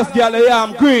ugly face girl,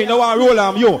 I'm green, no one roll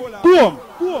on you. Boom.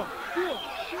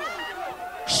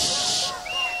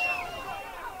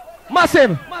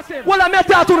 Massive. What am I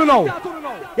talking to now?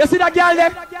 You see that girl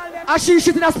there? And she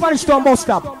shit in a Spanish Town bus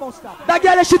stop. That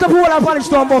girl there shit up whole of Spanish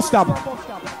Town bus stop.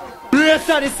 Yes,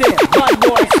 I say. Bad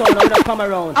boy son, I will come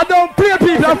around. I don't play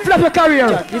people and flip your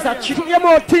career. This a trick. You're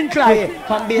more think like.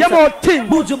 You're more think.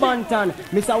 Buju Banton,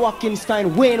 Mr.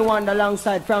 Watkinstein, Wayne Wonder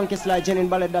alongside Frankie Sly, Jenny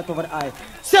ballad that over the eye.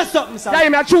 Say something, sir. Yeah,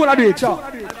 I'm true, I do it.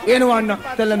 You know what?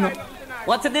 Tell him no.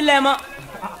 What's the dilemma?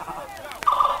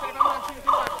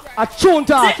 A tune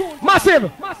talk.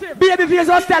 Massive. Baby face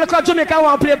was style because Jamaica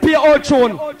want to play old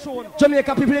tune.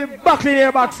 Jamaica people back in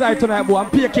your backside tonight, boy,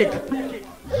 and play kick.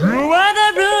 You are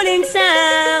the ruling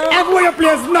sound. Everywhere you play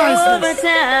is nice. Over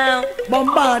town.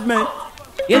 Bombardment.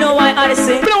 You know why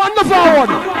Odyssey? You don't want no forward.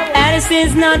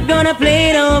 Addison's not gonna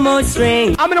play no more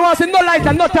string. I'm gonna want to say no light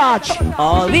and no touch.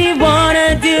 All we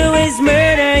wanna do is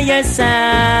murder your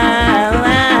sound.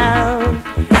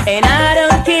 And I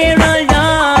don't care how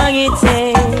long it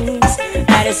takes.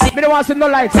 Me don't want to see no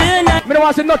lights. Me don't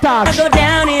want to see no touch. Go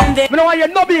down in there. Me don't want your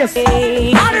no bass.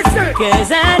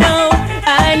 Cause I know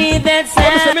I need that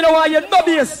sound. Me don't want your no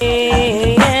bass.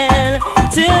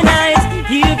 Tonight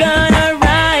you gonna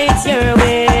write your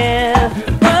will.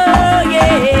 Oh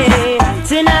yeah.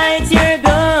 Tonight you're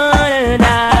gonna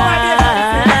die.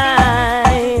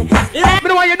 Me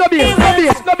don't want your no bass. No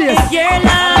bass. No bass. Your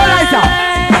life.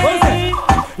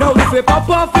 Now if we pop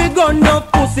off a gun, no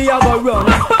pussy I go run.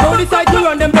 Now decide to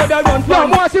run, them brother run. No,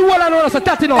 more see wall and all so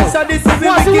tatty now. So this is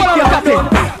more see wall and tatty.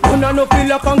 No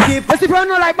feel up and keep. Let's see if you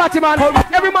know like Batman.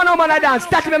 Every man I dance,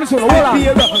 tatty them soon. Hold on.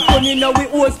 Funny now we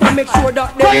always to make sure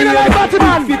that they you know like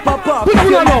Batman. We pop up. Put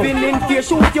them on now. In fear,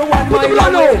 shoot you one Put them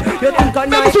on now. You think I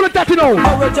know? Let me see the tatty now.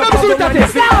 Let me see the tatty.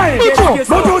 Slide.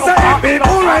 But you say if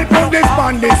people right put this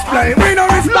on display, we don't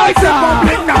respect the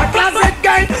public, not closet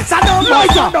guy. So don't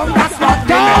that's what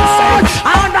they say.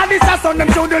 And that is a son them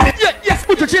should do it. Yes,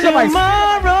 put your chin on.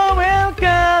 Tomorrow will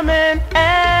come and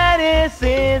Addis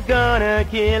is gonna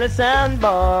kill a sound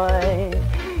boy.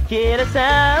 Kill a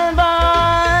sound boy.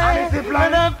 But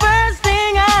the first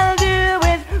thing I'll do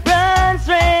is run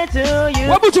straight to you.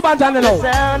 What put you band on now?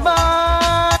 Sound boy.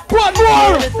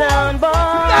 Portmore. Kill a sound boy.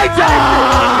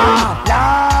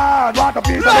 Lord, what a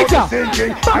piece of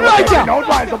thinking. I was taking out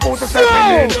while supposed to step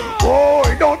in. Oh,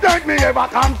 don't take me ever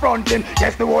confronting.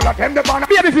 Yes, the whole of them the banner.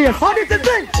 Baby face. How did the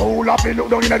thing? So happy look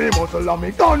down in the muscle of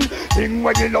me gun. Thing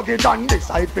where you look it on this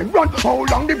side thing run. How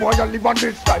long the boy live on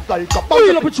this side like a bug?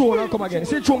 Wheel up a tune and come again.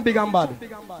 See tune big and bad.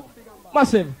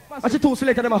 Massive. Watch the two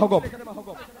selected them a hug up.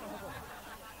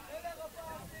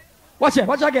 Watch it.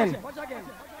 Watch again.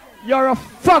 You're a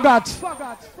faggot.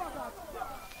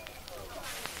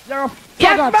 You're a faggot.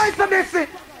 Yes, man, so this it.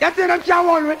 You see them can't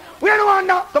want me. We don't want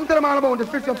that. Some tell them all about the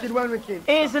fish of kid when we came.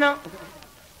 Easy now.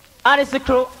 And it's the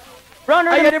crew. Run.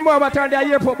 I hear the more about the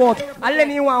airport boat. And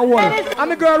Lenny want one.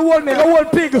 I'm a girl hold me. A whole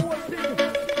pig.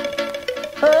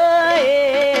 Oh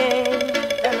yeah.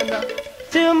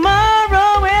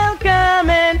 Tomorrow will come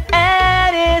and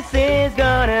Addis is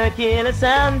gonna kill a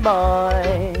sound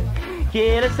boy.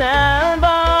 Kill a sound boy.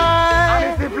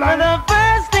 But the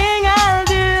first thing I'll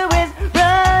do is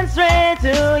run straight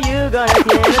to you. Gonna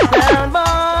kill a sound boy.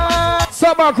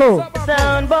 Sabako.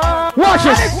 Sound boy. Watch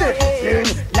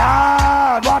it.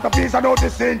 Lord, what a piece of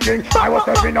notice thinking. I was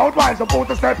stepping out while supposed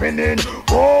to stepping in.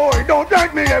 Oh, don't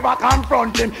take me ever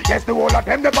confronting. Yes, the whole of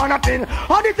them the banner thing.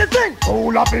 How did the thing? So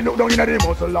happy look down in the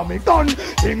muscle of me gun.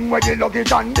 Thing where you look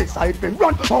it on this side thing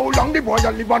run. How long the boy you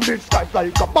live on this side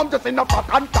like a bomb just in a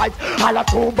pack and tight. All a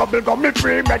two bubble gum me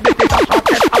free meditate a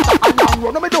pocket after a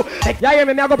long run. Me do. Yeah, hear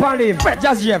me, I go pan leave.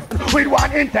 Just Jeff. With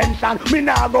one intention, me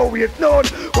now go with none.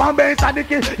 One base of the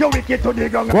kill, you wicked to the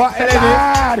ground. What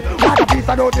a piece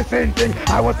of notice thinking.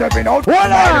 I was stepping out,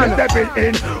 stepping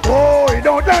in. Oh, it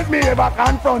don't let me ever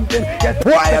confronting. Yes,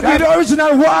 why you be the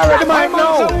original war of the mind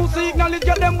now? Acknowledge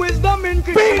them wisdom in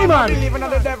Beanie man. Believing on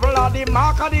the devil or the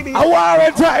mark of the beast. A war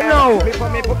right now. Before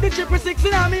me put the triple six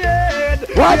in my head.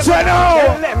 Watch it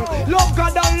now. Love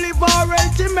God and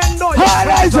liberate him and do it.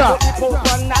 Highlighter.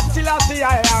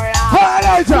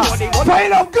 Highlighter.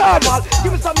 Pain of God.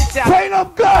 Pain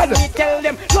of God. Me tell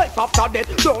them life after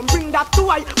death. Don't bring that to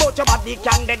I. But your body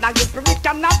can dead and your spirit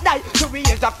cannot die. So we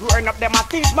is up growing up them a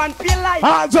thief man feel like.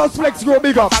 Hands just flex go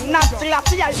big up. And not still a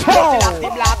see I.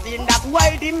 Blasting that's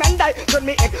why the men die. Turn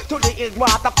me head to the hills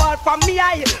waterfall from me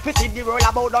eye. We see the roll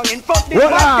about down in front the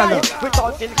guy. With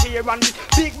all still clear and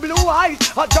big blue eyes.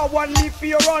 I just want me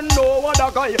fear and no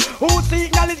other guy. Who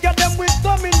signal get them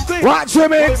wisdom in quick. Watch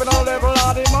him it. Even on level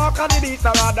of the mark of the beast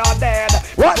are rather dead.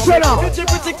 Watch it now. The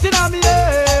triple six in my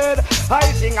head.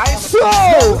 I sing so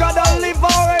God and live for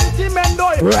 80 men do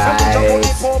it. Right.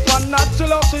 Pope and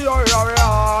natural to your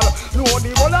real. No,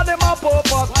 the whole of them are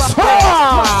popers.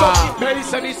 They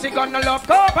say this is gonna love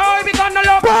cowboy, we gonna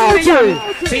love Indian.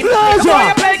 See, the boy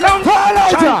you play down,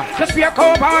 the spear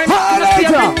cowboy, the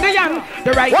spear Indian.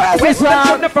 The right way to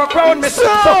the fuck round me. So,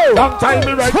 long time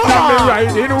me right, time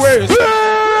me riding ways.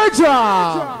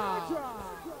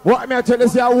 What me I tell you,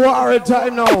 say a war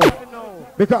time now.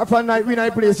 Because for a night we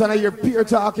night place and I hear Peter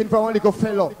talking from one little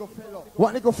fellow.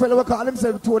 One little fellow we call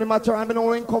himself Tony Mataran, I know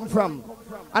where he come from.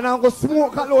 And I'm going to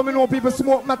smoke alone, me know people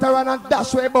smoke Mataran and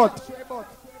dash way but.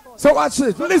 So watch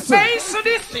this, listen. Face to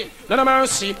this thing, none of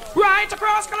mercy. Right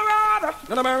across Colorado,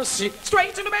 none of mercy.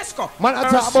 Straight to the Mexico. Man, I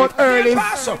talk about early.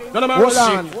 None of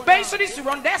mercy. Face to this,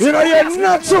 run this. You know you're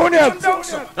not tuned yet.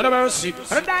 None of mercy.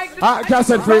 Ah,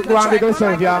 cassette freak, go on, big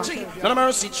yourself, yeah. None of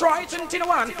mercy. Try it into the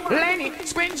one. Lenny,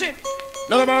 squinch it.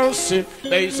 None of mercy.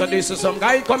 Face to this, some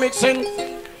guy commit sin.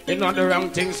 In on the wrong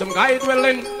thing, some guy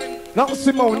dwelling. Now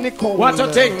Simone Nico. What you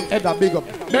think? Head a big up.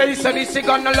 They say this is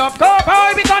gonna love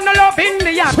cowboy, we gonna love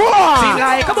Indian. Feel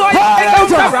like a boy, Hey, they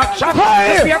come Raja. to rock shop.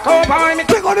 Hey. This be a cowboy, me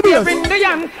Bring on the bass.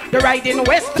 Indian. The riding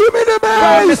west. Give me the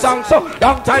Run the bass. song so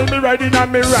long time me riding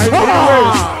and me riding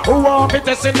Ah. who want me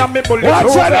testing and me bullet Watch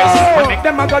it now. I make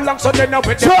them a go long so they know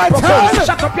with them Try propose. time.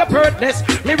 Shut up your birdness.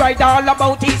 Me ride all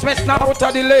about east west now out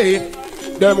of the lane.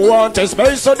 Them want a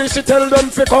space so this tell them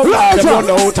fi come. Raja. Them run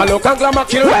out a look and glamour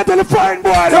kill. Wait till the fine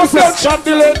boy. Just don't shot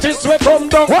the latest we come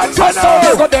down. Watch Just it so now.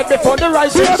 they go dead before the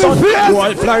rising Feel the sun. fear.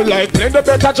 Boy fly like plane, they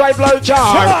better drive like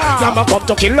car. Sure. Glamour come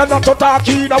to kill and not to talk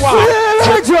in a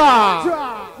war.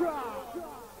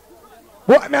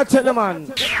 What me I tell you,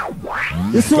 man?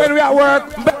 You see when we at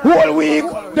work whole week,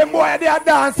 them boy they are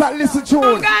dance and listen to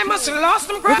One it. guy must have lost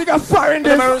them You crap. think I'm firing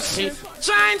this? Mercy.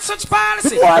 Trying such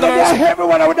policy. Boy, they get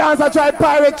everyone who dance and try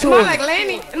pirate tune. Man like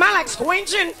Laney, man like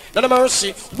Squinching. No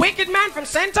mercy. Wicked man from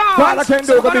St. What I can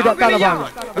do, go big up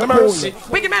Canavan. No mercy.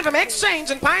 Wicked man from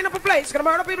Exchange and Pineapple Place. Gonna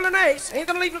murder people in Ace. Ain't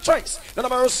gonna leave a trace. No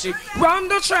mercy. Run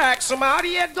the track,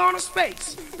 somebody had gone to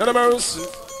space. No mercy.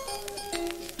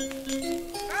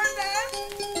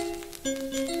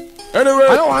 Anyway,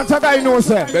 I don't want to guy know,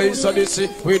 sir. Base Odyssey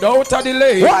without a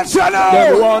delay. Watch you now.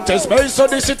 Them want a space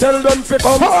Odyssey, tell them fi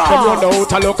come. Them run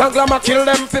out a look and glamour kill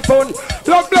them fi fun.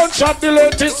 Love blood shot the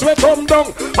latest we come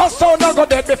down. A sound a go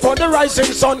dead before the rising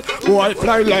sun. Boy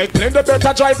fly like plane, they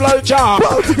better drive like jar.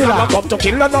 Never come to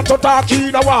kill and not to talk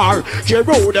in a war. Care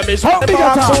who them is, what them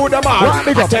are, who them are.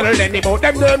 I tell any about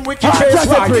them name wicked face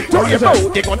why. Tell you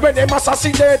about the gun when them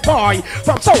assassinate boy.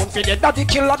 From sound fi the daddy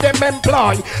killer them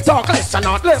employ. Talk less and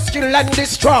not less kill and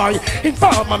destroy.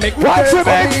 Informer make me Watch it,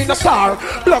 come in a star.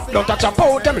 Blood don't touch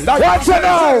about them like. Watch it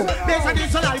now.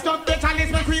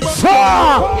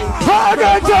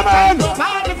 Gentlemen.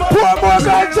 Portmore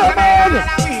gentlemen.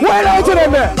 Wait out to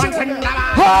them there.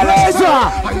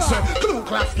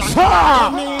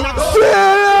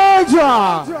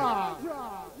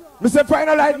 Mr.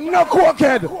 Final Light, no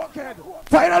crooked.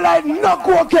 Final Light, no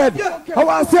crooked. I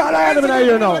want to see all I have in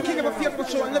here now.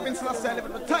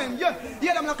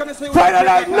 Final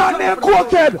Light, not named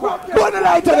crooked. Put the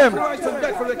light to them.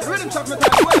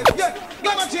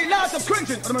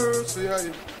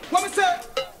 What me say?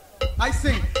 I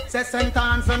sing, say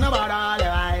sentence on about all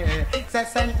I say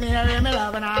sent me a me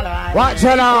love and all I watch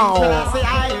it now.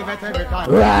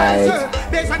 Right.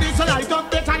 This and this light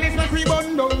up, this and this make we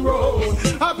bun down road.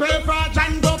 I pray for a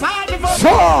John go party for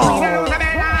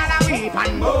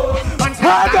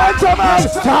Gentlemen,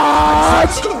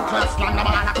 touch.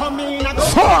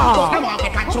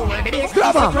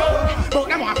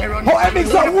 Oh, I mix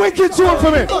a wicked tune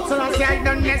for me.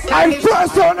 I'm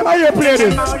first on them here play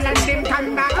this.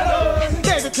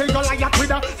 David kill Goliath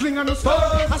with a sling and a stone.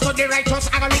 I saw the righteous,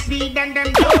 I got lead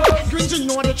them. Cringing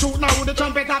know the truth now, the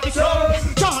trumpet officer.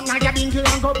 John, I got been killed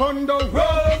and go on the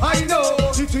road. I know,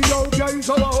 Ethiopia is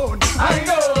alone. I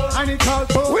know, and it's all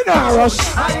for. We not rush.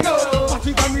 I know, what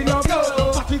you got me love,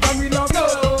 what you got me love,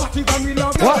 what you got me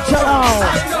love. Watch it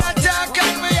out.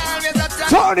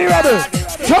 Tony Rebel.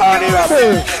 Tony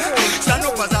Rebel. Stand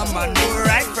up as a man, do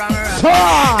right from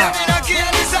wrong.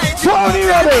 Tony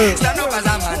Rebel. Stand up as a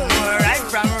man, do right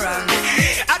from wrong.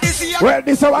 Well,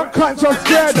 this is our conscious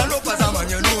dead. Stand up as a man,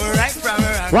 you know right from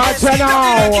wrong. Watch it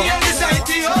now.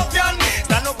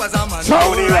 Stand up as a man,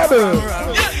 Tony Rebel.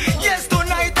 Yes,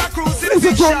 tonight a crucifixion.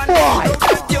 Listen to him, boy.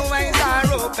 Your eyes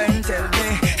are open, tell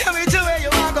me. Which way you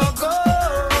want to go?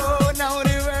 Now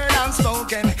the word I'm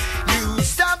spoken. You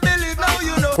stop believe now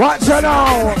you know. Watch it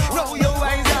now. Now your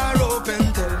eyes are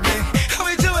open, tell me.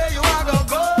 Which way you want to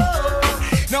go?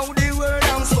 Now the word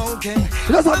I'm spoken.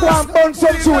 Let's go and burn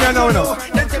some tune now.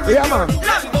 Yeah, man.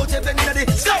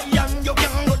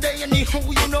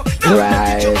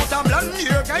 Right.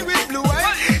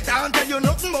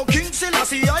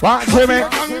 Watch him,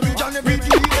 man.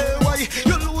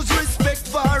 You lose respect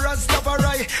for us,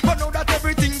 but now that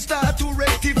everything start to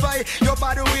rectify, your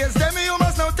body ways them, you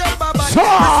must now tell bye-bye.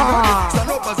 Stand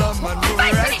up as a man,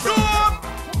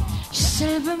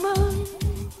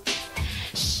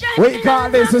 We call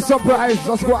this a surprise.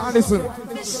 Let's go and listen.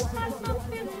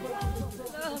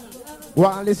 Go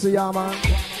and listen, yeah, man.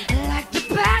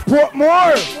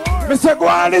 Portmore. Mr. Go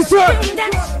and listen.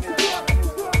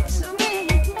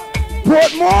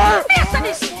 Portmore.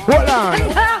 Hold on.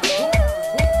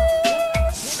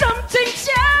 Something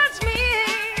tells me.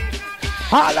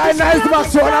 All I nice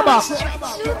box on the back.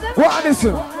 Go and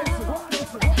listen.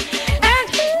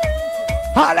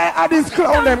 All I Addies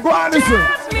clown them. Go and listen.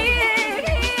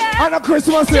 And a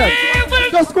Christmas yet.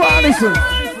 Just go and listen.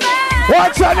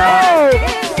 Watch out now.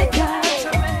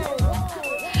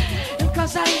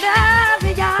 Because I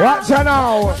love you. Watch you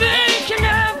now. Thinking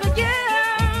of you.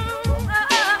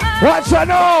 Watch you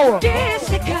now. Yes,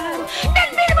 you can. Then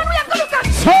me the man we have to look at.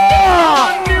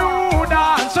 New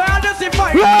dance, so I just see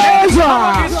fire. Pleasure.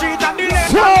 The street and the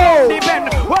left, the bend.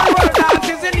 World dance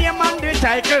is the name and the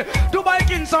title. Dubai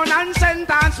Kingston and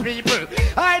sentence people.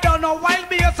 I don't know why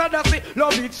be a suddenly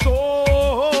love it so.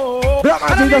 Yeah,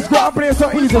 man, you just go and play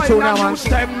so easy tune now, man.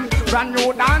 Stem, brand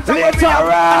new dance. Later,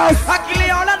 rest. I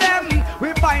kill all of them.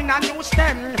 We find a new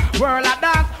stem. World of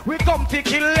dance, we come to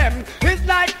kill them. It's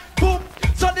like boop.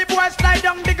 So the boys slide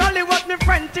down the gully. What me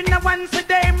friends in the once a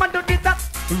day, man do this that.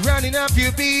 Running up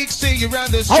your beach, see you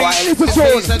around the street. Oh, I need to show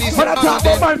you. When I talk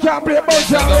about man can't play about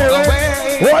you.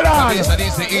 Hold on.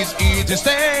 It's easy to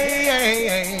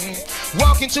stay.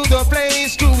 Walking to the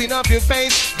place, screwing up your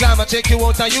face. Glamour check you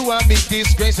out and you a big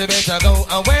disgrace. You better go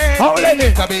away. How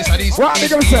Lenny? What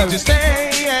make himself?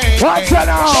 Watch it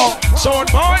now. So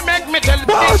boy, make me tell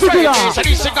Bounce this it now. straight. So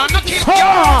this is gonna kill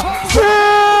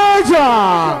you.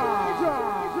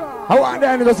 I want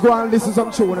them to just go and listen to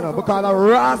some tune, you know, because I'm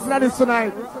razzing at this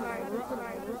tonight.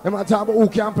 I'm going to talk about who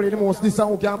can play the most this and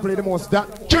who can play the most that.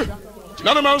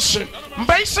 None of mercy.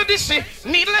 Basic this,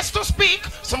 needless to speak.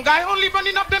 Some guy only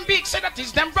running up them beaks, say that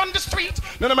is them run the street.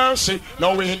 None of mercy.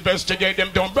 Now we investigate them,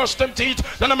 don't brush them teeth.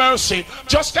 None of mercy.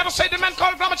 Just gotta say the man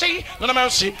called Grammaty. None of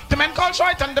mercy. The man called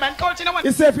Short and the man called Tina.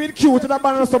 You say if you're cute and that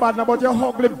man is so bad, but you're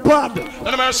ugly bad.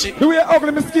 None of mercy. The way you're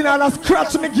ugly, my skin all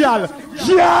scratch me, girl.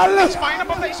 Let's find up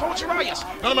a place, hold your riots.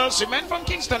 None of mercy. Man from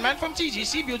Kingston, man from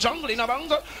TGC, View Jungle in a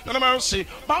bungle. None of mercy.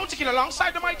 Bounty kill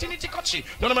alongside the mighty Nitikochi.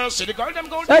 None of mercy. The girl them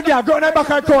gold. Hey, girl, go in back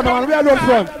and corner, man. We are not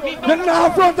front. You're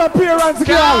not front appearance,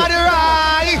 girl.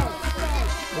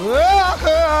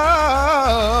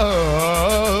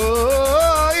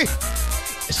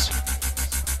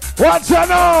 Watch out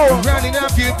now! Running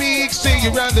up your beak, see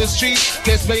you around the street.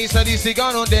 This place of this,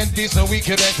 gone on then this, so we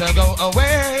can better go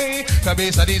away. The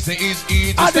base of this is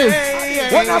easy to stay.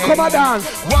 When I come and dance,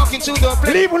 walking to the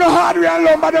place. Leave no hardware and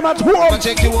lumber them at home.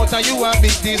 Check you out and you a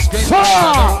big disgrace. Go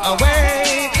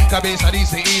away. The base of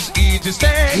this is easy to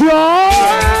stay.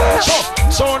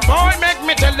 So boy, make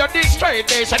me tell you this straight.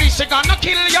 They say this is gonna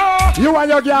kill you. You and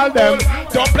your girl them.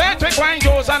 Don't play with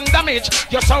windows and damage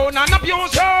your sound and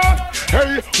abuse you.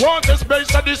 Hey, want this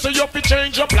base of this, you have to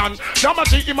change your plan.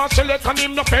 Yamaji him a select and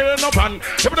him no fair no pan.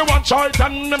 If they want child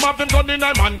and them have them gun in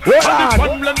a man. And if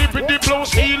one blend it with the blow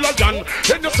steel a gun.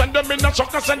 Then you send them in a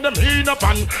truck and send them in a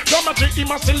pan. Yamaji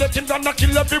him a select him and a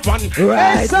kill everyone.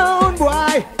 Hey sound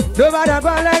boy, nobody go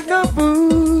like no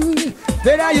fool.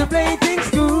 Better you play things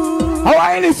cool. How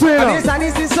I listen? And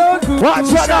this is so good.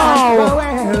 Watch it now.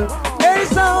 Hey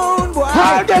sound boy,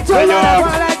 I'll get to you.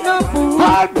 Like no fool.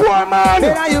 Hard poor man.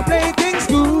 Better you play things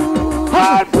cool.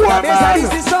 Hard poor man.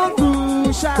 This is so cool.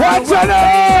 Watch it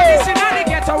now.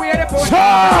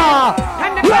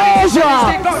 Pleasure.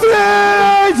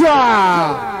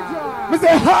 Me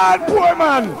say hard poor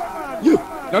man. You.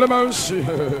 None of mercy.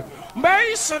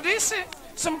 Base of this.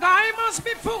 Some guy must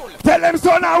be fool. Tell them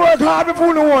son I work hard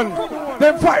before no one.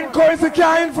 Them fighting currency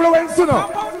can't influence you know.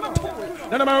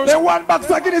 They want box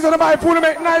of guineas on the buy food to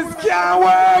make nice can't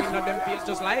work. None of them feels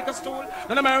just like a stool.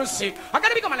 None of mercy. I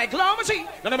gotta become like Glamity.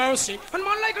 None of mercy. And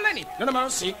one like Lenny. None of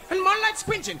mercy. And one like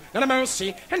Sprinting. None of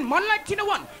mercy. And one like Tina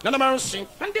One. None of mercy.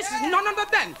 And this is none other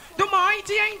than the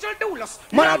mighty angel Doulas.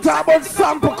 Man, I talk about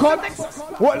sample cut.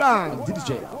 Hold on,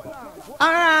 DJ.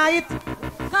 Alright.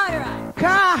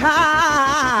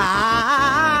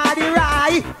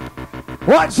 Right.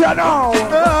 Watch you now.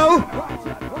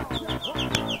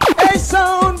 Hey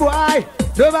sound boy,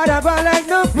 nobody ever like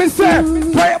no fool. Me say,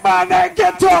 play man and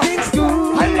get up.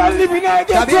 And you're living and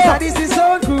get up. This is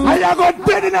so cool. And you got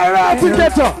dead in a rat to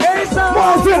get up. Hey sound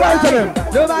boy, feel like to them.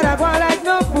 Nobody ever like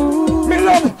no fool. Me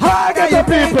love hard at the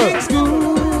people.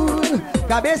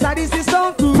 Cabeza, this is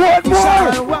so cool.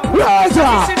 Portmore,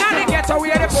 Raja.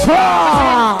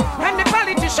 And the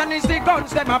politician is the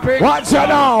guns them a bring. Watch you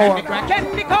now. And the crack and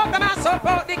the coke them a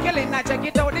support the killing. I check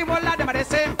it out, the whole of them are the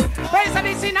same. Face of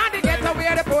this in the ghetto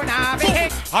where the poor now be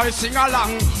hit. I sing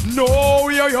along, know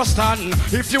where you stand.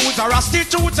 If you was a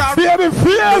prostitute or baby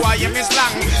fierce, why you miss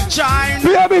lang? Shine,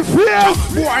 baby fierce.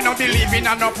 Boy not believing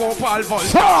in no poor voice.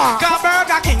 Cause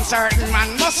Burger King certain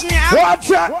man must meow. Watch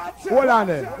it. Hold on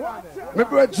there. My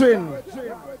brethren,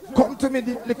 come to me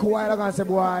the little while ago and say,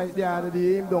 boy, the other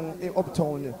day him down in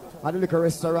uptown at the little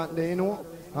restaurant there, you know,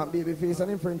 and baby face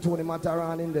and him friend Tony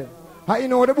Mataran in there. And you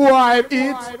know the boy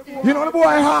eat, you know the boy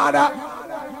harder.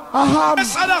 A ham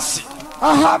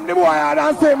the boy harder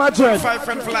and say my dread. 5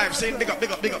 friend for life, see, big up,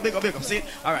 see,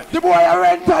 alright. The boy a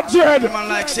rent a dread. Man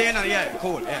like saying, yeah,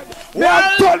 cool, yeah. They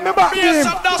have told me back him,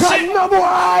 cause no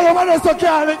boy, you man so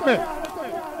can't lick me.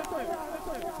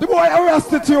 The boy a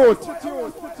prostitute.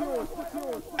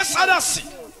 Yes, Odyssey.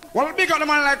 Well, big up the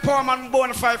man like Poor Man,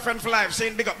 Bone 5 Friend for Life.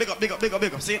 Saying big up.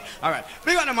 See? Alright.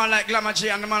 Big up the man like Glamour G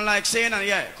and the man like saying, and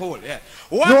yeah, cool, yeah.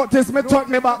 What? Notice me talk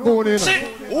me back going in. See,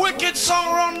 wicked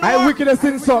song run. I wickedest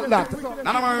insult that.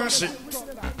 None of mercy.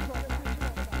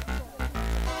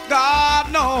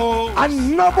 God knows.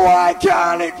 And no boy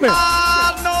can lick me.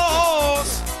 God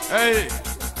knows. Hey.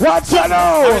 What you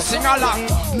know? I sing along.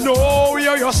 Know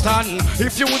where you stand.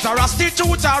 If you was a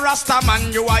prostitute or Rasta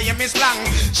man, you are in Miss Lang.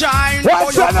 Shine what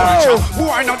for your you know? culture. Who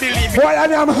are not believing? Boy, I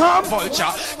am ham.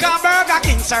 Vulture. Cause Burger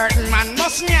King certain man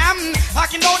must yam.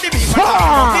 Talking about the beef and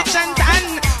talking about the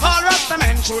chantan. All Rasta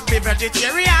men should be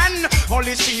vegetarian.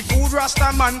 Only seafood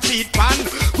Rasta man feed pan.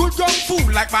 Good young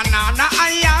food like banana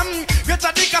I am. Get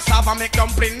a dick cassava make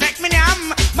dumpling make me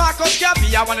yam. Marcus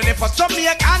Garvey one of the first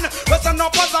Jamaican. But I know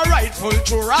was a rightful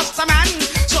true Rasta man.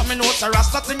 So me know it's a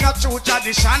Rasta thing a true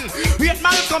tradition. Read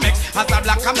Malcolm X as a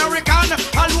black American.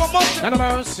 All about and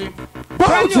mercy.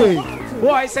 Bounty.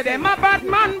 Boy said them a bad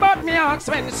man, but me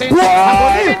expensive. I go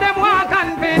with them walk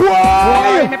and pin.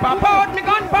 Boy, me pop out me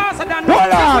gun pass and no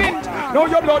wind. No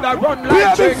your blood I run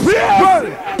like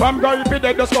drinks. I'm going to be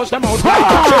dead, just watch them out.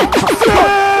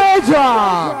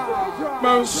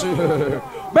 Mercy.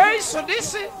 Base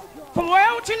this from way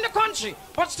out in the country,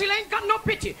 but still ain't got no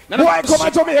pity. Boy, come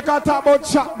to Jamaica talk about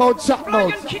chat mouth.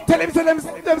 Tell him say them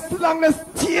slang the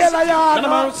steel a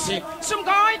yard. Some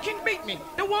guy can beat me.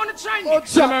 They wanna try me. Oh,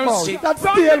 chat mouth. That's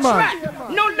steel, man.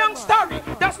 No long story.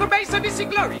 That's the base of this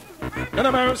glory.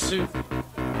 And mercy.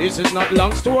 This is not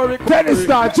long story. Tennis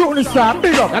star, junior star,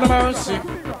 big up. And mercy.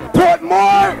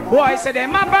 Portmore. Boy said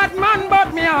them a bad man,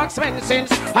 but me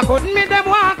expensive. I couldn't meet them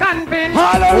walk and pin.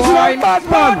 Boy, bad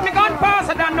man. Me gun pass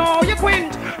and I know you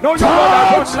quint. No, you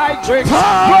brother don't like drinks.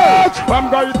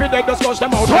 I'm going to be dead, just watch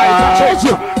them out like a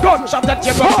chick. Gunshot that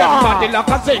you got them body like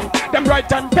a zinc. Them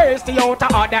right and tasty out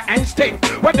of order and stink.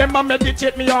 When them a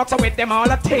meditate me also with them all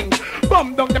a thing.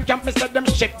 Bum down them camp, me said them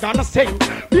shit gonna sing.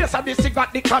 Yes, I this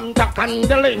got the contact and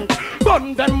the link.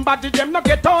 Gun them body, them no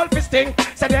get all fisting.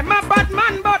 Say them a bad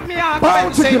man, but me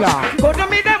expensive. Go to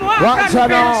me them walk and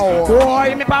pinch.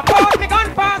 Boy, me pop out, me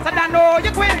gun pass and I know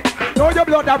you quit. Know your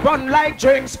blood that run like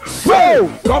drinks. Whoa!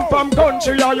 Come from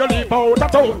country or you leave out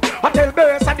of town. I tell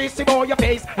birds that this about your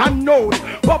face and nose.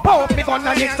 Pop out me gun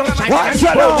and it's so shine.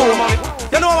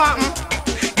 You know what?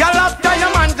 Girl up to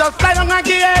your man, just slide on and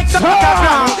give it some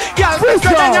plan. Girl, quicker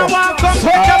than you want, come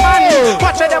with your man.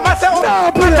 Watch them a say,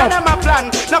 watch them a plan.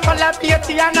 No follow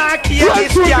beauty and a key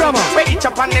this young. We each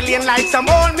up on the lane like some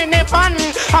old mini fan.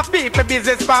 Have people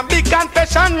business from big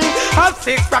confession. Have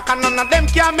 6 crack and none of them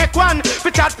can make one. We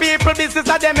chat people business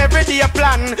of them everyday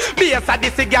plan. Base of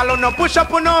this girl no push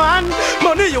up on no hand.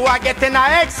 Money you are getting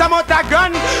a X amount of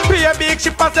grand. Be a big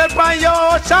ship yourself on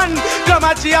your ocean. Come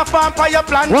a G a farm for your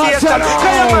plantation.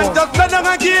 Man, just spend on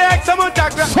a GX, some of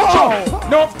that.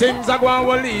 No things are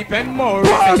going to leap and more.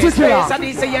 Yes, and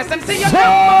see you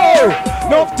more.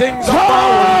 No things are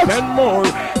going to leap and more.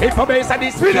 If a base of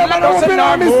this feel I don't say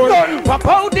no more. Pop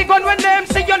out the gun when them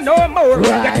say you no more.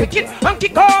 Get wicked and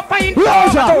kick off and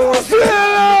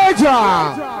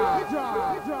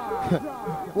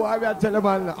Boy, we are telling you,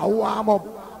 man, a warm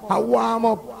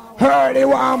up. Early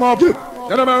warm up.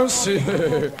 Get mercy.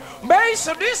 Base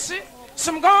of this.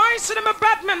 Some guys see them a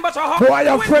bad men, but a hot. Boy,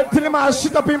 you're afraid till him and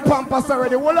shit up in Pampas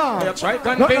already. Hold on. That's right,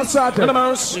 convince.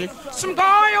 Some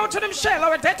guy out to them shell,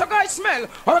 or a dead guy smell,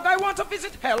 or a guy want to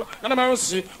visit hell. None of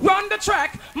mercy. Run the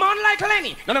track, man like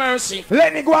Lenny. None of mercy.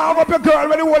 Lenny, go and up your girl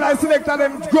when the whole I select and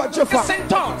them got your fuck. St.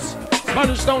 Thomas,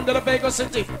 Spanish down to the Vegas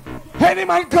City. Any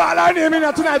man call her name in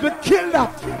here tonight, we kill that.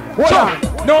 Hold on.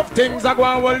 No things are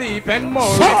going to leap and more.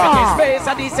 If a base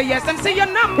of this, yes, and see your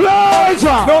number. No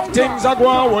things are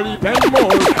going to leap and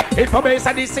more. If a base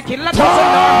of this, kill a dozen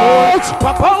or more.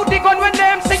 Pop out the gun when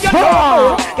them say you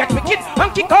know. Get wicked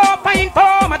and kick off and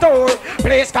inform a door.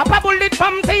 Place cap a bullet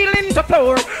from ceiling to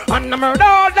floor. And the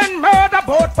murder, then murder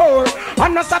both four.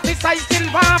 And the satisfied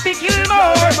still want to kill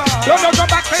more. Don't go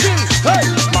back to him. Hey,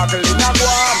 smuggle in a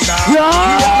guam.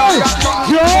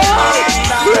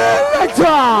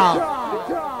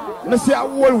 Let's see a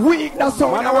whole week that's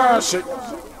all I worship.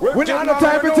 We don't have no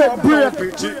time to take break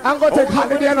and go take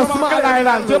holiday on a small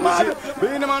island. You man?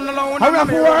 How we have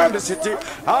to work? The city.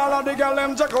 All of the girls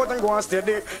them check out and go and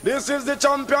steady. This is the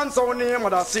champion, so name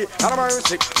Odyssey. And I'm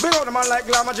sick. Big out the man like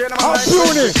Glamour J, the man like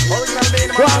Puny. Original Day,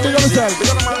 the man like Big out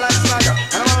the man like Snagger,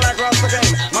 and the man like Rasta Gang.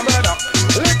 My brother,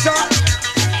 Licker.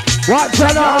 What's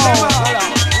that now?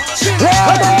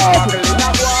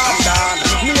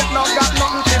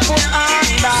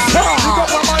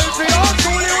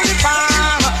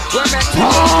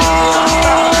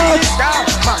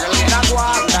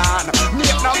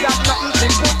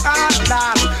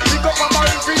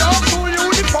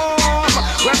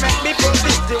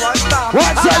 party one stop.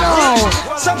 What's that now?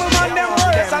 Some man them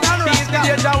worse and unreasonable.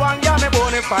 Stage a one girl me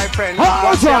bonafide friend.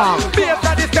 Based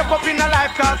on the step up in the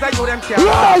life cause I you them can't.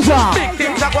 Big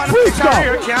things are gonna fix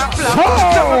career can't flop.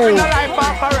 Step up in the life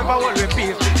and forever will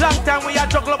repeat. Long time we a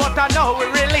juggle but I know we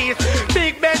release.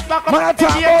 Big bench back up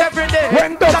every day.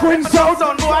 When the queen sound,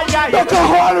 Dr.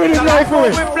 Hall with his life for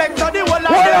it. Reflect on the whole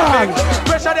of them.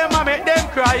 Pressure them and make them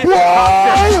cry.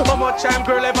 How much time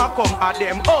girl ever come at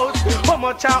them out? How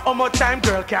much time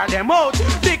girl carry them out?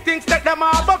 Big things take them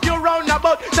off of you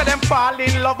roundabout. So them fall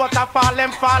in love but I fall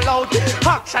them fall out.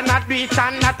 Action not beat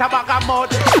and not a bag of mouth.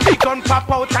 Big gun pop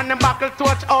out and them buckle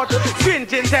torch out.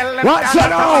 Swinging tell them. What's that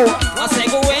now? I say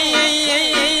go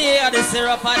away, the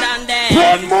syrup than them.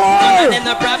 Portmore. Them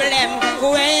no problem. Go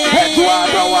away,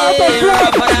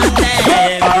 syrup than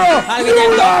them. I'll give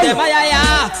them up them.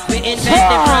 We invent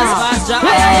the France faster.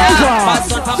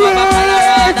 Pass on from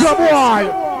Colorado.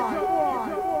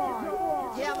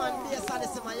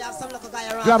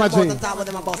 Glamour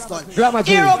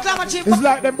G. It's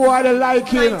like them boy they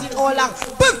like you.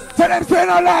 Tell them say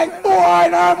no like boy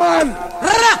no man.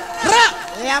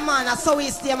 Yeah man, that's so we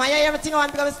stay man. Yeah, everything on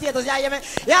become status. Yeah, man.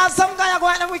 Yeah, some guy go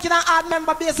and we can add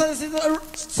member based on this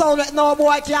sound that no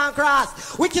boy can't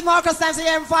cross. We can Marcus time say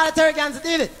him for the Turkans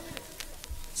did it.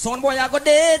 Son boy, I go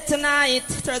there tonight.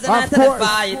 Thursday night to the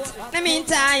fight. In the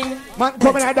meantime, man,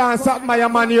 come and dance up my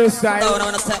man your style. No,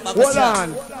 I want to take back hold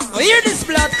on. Oh, hear this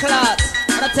blood clot.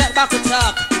 I want to take back the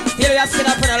talk. Here we have sit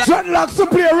up in a Dreadlocks to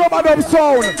play rubber dub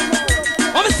sound.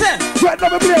 What me say? Dreadlocks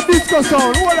to play disco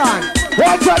sound. Hold on.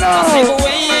 Watch out now. I say go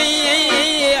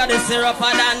away, the syrup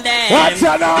than them. Watch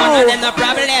out now. None of them no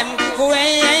problem. Go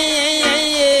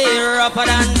away, rougher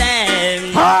than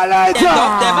them. Highlight them.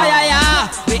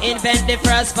 We invent the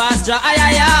first fast draw,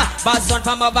 Bass one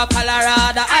from over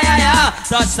Colorado,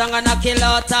 Touch song and a kill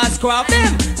out a scrub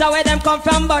them. So where them come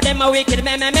from, but them a wicked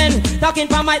men. Talking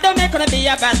from my don't make gonna be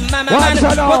a bad man.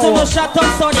 But to shut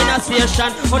up sound in a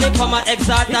station. Only come and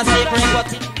exalt a secret,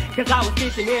 but it. Cause I was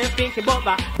sitting here thinking about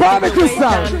that. Bobby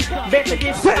Crystal,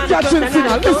 send your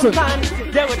signal, listen.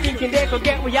 They were thinking they could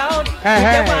get me out.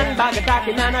 Hey. One bag of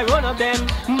talking and I run up them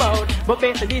mouth. But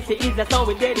basically this is a song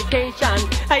with dedication.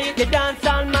 I hit the dance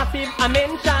on massive, I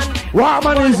mention. What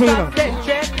man is it?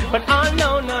 But I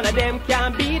know none of them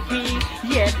can beat me.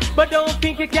 Yes, but don't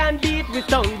think you can beat with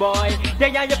Stone Boy.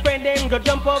 They are your friend, then go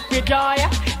jump up with joy.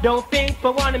 Don't think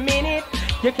for 1 minute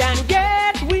you can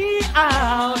get we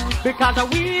out. Because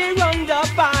we run the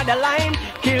borderline.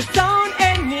 Kill sound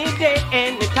any day,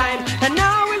 anytime. And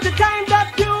now is the time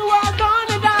that you are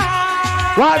gonna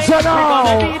die. Watch it now.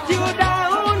 We're gonna beat you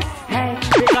down. Hey,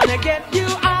 we're gonna get you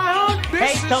out.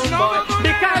 Hey, Stone Boy.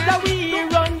 Because we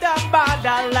run the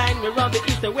borderline. We run the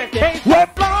east and west. Hey,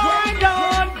 boy,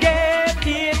 don't get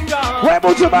it wrong. Where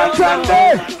would you man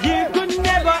Sunday? You could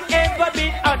never ever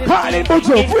beat Odyssey. Harley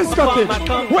Butcher, Frisco Kid.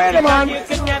 Wait a man. You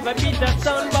could never beat the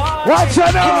Stone Boy. Watch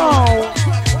it now.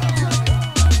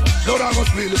 Lord, I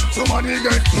must feel somebody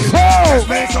get killed.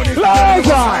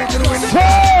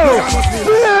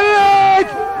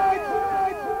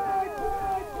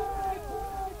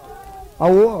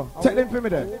 Take them for me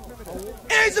there.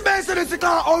 It's the best of this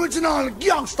original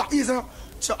gangster.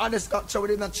 So I just got we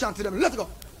did not chant to them. Let's go.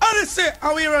 Odyssey,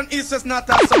 how we run East is not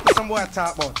some boy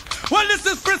talk about. Well, this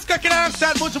is Frisco Kid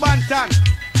alongside Butch Bantan.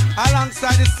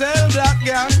 Alongside the Cell Black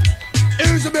Gang.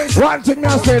 Here's the best. One thing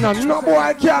I'm saying, no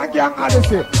boy can't gang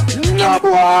Odyssey. No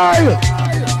boy.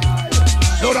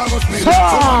 Lord, I must feel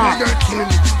somebody get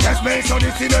killed. That's me, so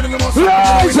this is the most.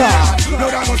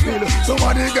 Lord, I must feel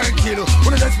somebody get killed.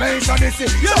 When that's me, so this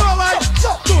is. You know what?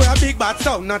 Do a big bad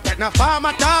sound, not take no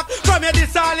farmer talk. From your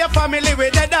this all your family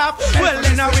with the dog. Well,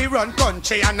 then we run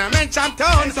country and I mention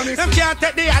town. Them can't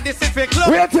take the Odyssey for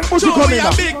club. Do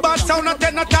a big bad sound, not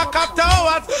take no talk after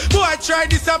hours. Boy, try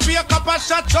this up here, cup of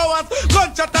shot showers.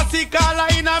 Gunshot a sick all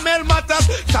in a mail matters.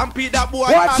 Stampede a boy.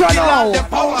 Watch out now.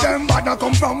 How them bad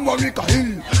come from Warwick Hill.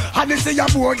 And they say you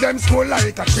board them school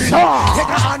like a tree. Take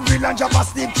a handbill and drop a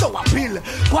stick to a pill.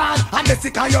 One, and they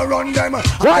sick and you run them.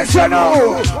 Watch out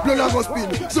now. Blood a go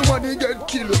spill, somebody get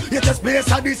killed. Yes, the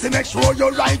space of this, make sure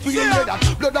you're right for your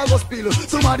that. Blood a go spill,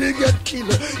 somebody get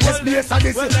killed. Yes, space of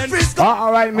this, Frisco.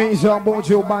 Alright, me, Jean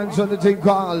Bonjour, bands on the thing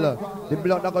called the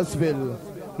blood a go spill.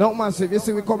 Now, massive, you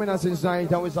see, we coming as since night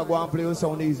and we go and play with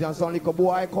sound easy and sound like a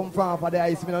boy come from for the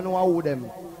ice. Me don't know how them.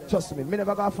 Trust me, me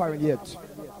never got fired yet.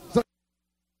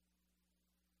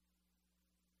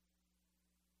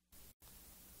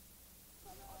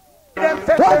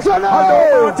 What's your name?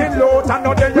 Martin Luther,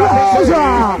 no, they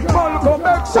are go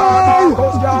make some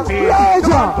Marcus can't see. The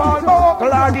man Paul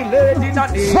Buckle or the lady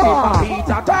that need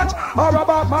Peter Touch or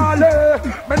about Marley.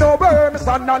 Me know where me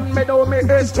stand and me know me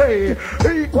history.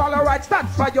 Equal rights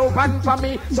that's for you and for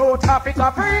me. South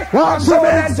Africa free and so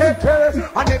let's take care.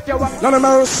 And if you want none of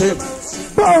mercy.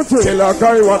 Bounty. Kill a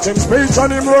guy watch him speech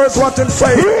and him words what him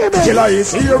say. Killer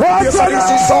is here. Yes, and this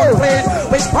is so clean.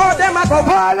 Which part them a go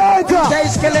violator.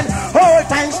 They's killing whole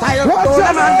time style. Go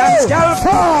the man and scalp.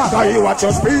 Guy watch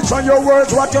your speech and your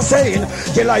words what you're saying.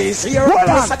 Killer is here.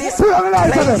 Yes, and this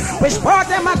place. Which part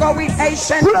them a go with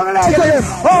Asian. Killing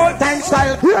whole time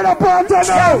style. You're the part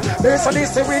now. This and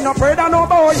this we no afraid of no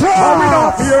boy. We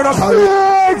no fear no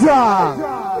guy.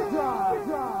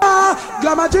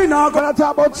 Glamagina gonna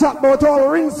talk about chat about all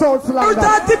ring sounds like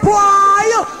that. The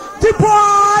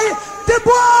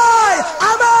boy,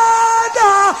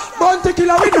 Amanda, Bounty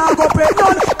Killer, we now go play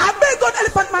down. I beg God,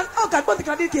 Elephant Man, oh God, Bounty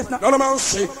Killer did case now. No,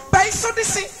 mercy. Based on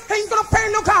this, ain't gonna pay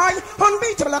no guy.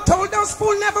 Unbeatable, I told those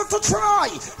fools never to try.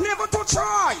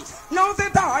 Now they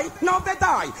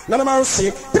die. No,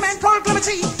 mercy. The man called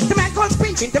Clemency, the man called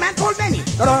Spinchin, the man called Benny.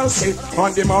 No, mercy.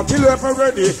 On the mount, you ever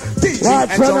ready. Teaching and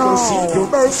jungle see you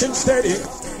bursting steady.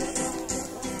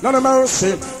 No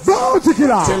mercy. Bounty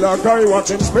Killer. Killer guy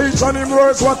watch him speech and him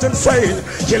words what him saying.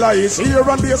 Killer is here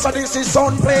and base of this is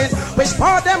sound plain. Which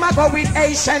part them a go with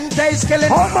Asian days killing.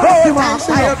 Oh, thanks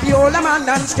I help you all the man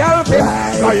and scalping.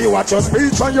 Guy watch your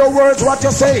speech and your words what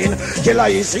you're saying. Killer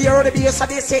is here the base of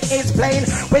this is plain.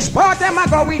 Which part them a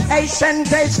go with Asian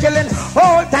days killing.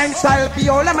 Oh, thanks I help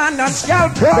you all the man and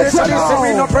scalping. Base of this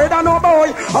we no afraid of no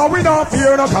boy. And we don't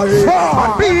fear no guy.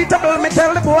 Unbeatable me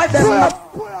tell the boy them.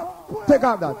 Take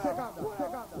out that.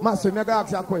 Master, I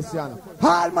ask you a question.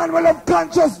 All man will have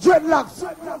conscious dreadlocks.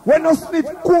 When no sniff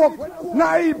coke,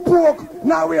 now eat pork,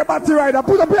 now we a battery rider.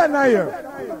 Put a pen in here.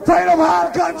 Tired of all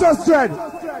conscious dread.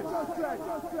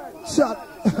 Shut.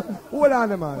 Hold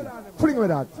on, man. Fling with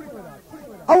that.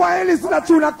 I want you to listen to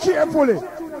tune carefully.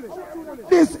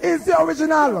 This is the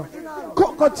original.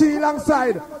 Cockatoo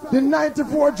alongside the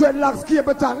 94 dreadlocks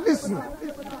Capleton. Listen.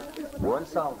 One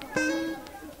song.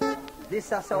 This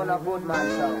is a sound of good man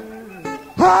sound.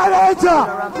 When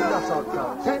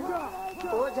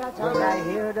I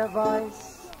hear the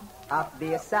voice of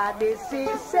this Odyssey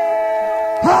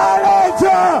say,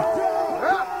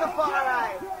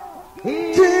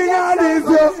 King Addies.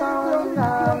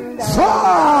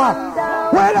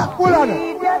 Wait up, hold on.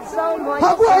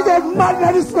 How do I get mad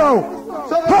at this now?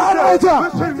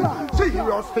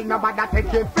 Serious thing about that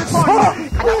take it for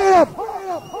fun.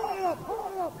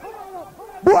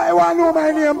 Boy, I want to know my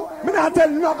name. Me not tell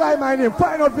no guy my name.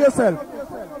 Find out for yourself.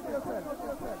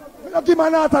 Me not give him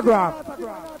an autograph.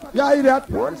 Yeah, idiot.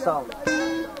 One song.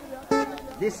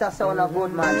 This is a sound of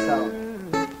good man sound.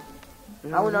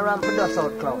 I want to run for the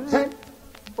South Clouds.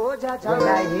 Oh, Judge, when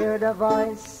I hear the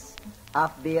voice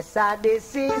of this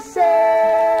Odyssey say,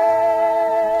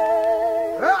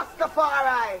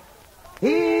 Rastafari.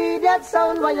 He that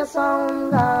sound by your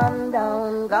song gone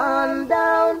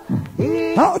down.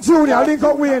 How Junior link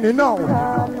up with you now?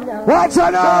 Watch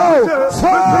out now!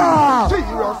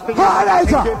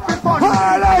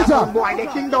 Highlighter! Boy, the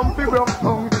kingdom fi broke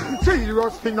down.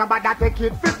 Serious thing about that take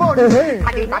it fi fun. And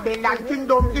the Babylon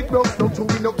kingdom it broke down. So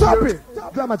we no care.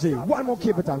 Glamour J, one more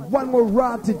Capleton, one more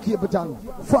rotted Capleton.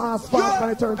 Fast, when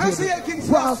I turn to it.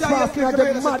 Fast, can I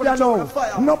get mad you know?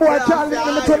 No boy can't leave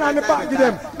me turn on the back of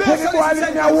them. Any boy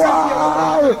leave me a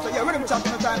wow!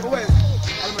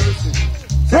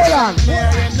 Hold on.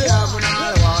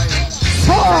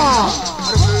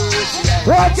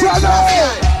 What's your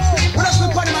name?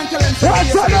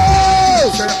 What's your name?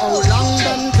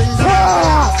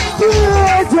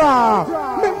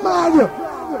 Me mad.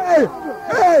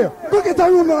 Hey, go get a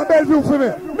room now, Bellevue for me.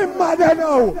 Me mad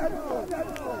now.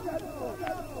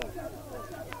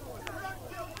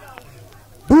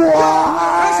 I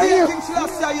see King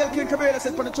Selassie, King Kabela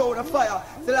said put the throne of fire.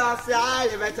 Selassie,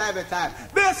 every time.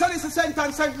 Based on this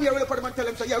sentence, sent me away, put him and tell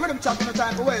him, so yeah, with him chopping the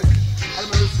time for ways. I'm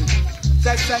mercy.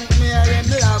 Said sent me in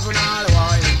the love and all the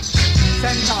while.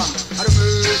 Sent on, I'm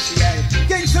mercy, yeah.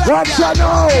 King Selassie. What you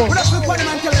know? But that's put him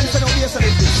and tell him, so no, based on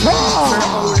this.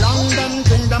 How long them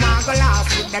kingdom are gonna last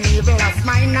with them evil as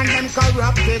mine and them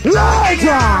corrupted. Long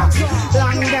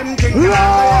them kingdom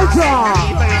are gonna last with them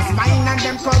evil as mine and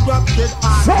them corrupted.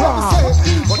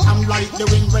 But I'm like the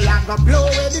wind where I go blow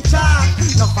with the top.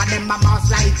 Enough of them are mouse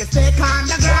like a snake on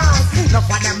the ground. Enough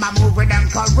of them are move with them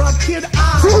corrupted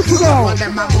arms. Enough of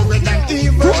them are move with them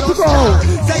evil.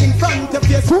 Say in front of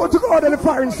you. To go to the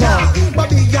firing song. But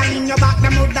behind your back,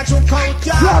 them move that you coat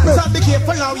ya. So be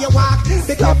careful how you walk.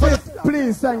 Be careful.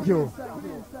 Please, thank you.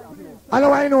 I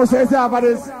know I know, says for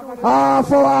this.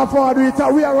 For do it,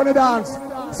 and we are going to dance.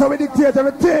 So we dictate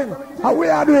everything, and we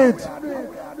are doing it.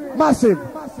 Massive.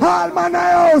 All man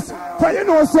house. For you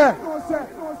know, sir.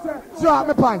 Drop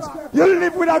my pants. You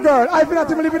live with a girl. I feel that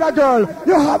you live with a girl.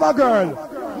 You have a girl.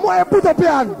 More put up your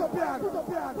hand.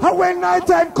 And when night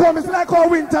time comes, it's like our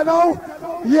winter now.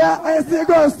 Yeah, I see a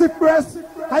girl stiff breast.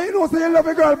 And you know, say you love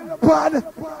a girl bad.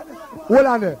 Hold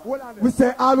on there. We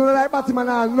say, I don't like Batman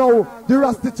and know the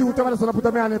prostitute. I'm going to put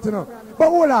up your hand, you know. But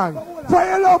hold on. For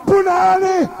you love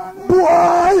Punani,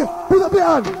 boy, put up your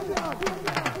hand.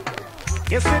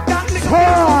 You see that little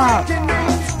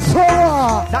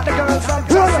that the girls are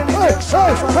dancing in their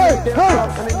shorts and in their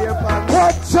clothes and in their pants.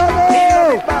 What's your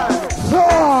name?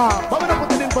 But we don't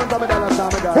put it in front of me, that's how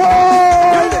we got.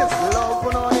 Hear this. Love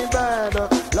for no bad.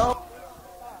 Love.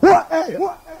 What? Hey,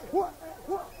 what?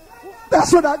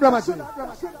 That's what that grammar is.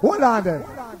 Hold on there.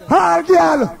 Hard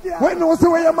girl, when you see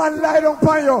where your man lie down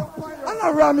upon you, and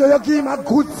I ram you, you give him a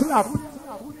good slap.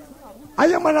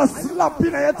 And your man a slap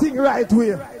in your thing right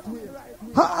way.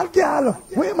 Hard girl,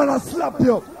 when your man a slap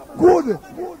you, good.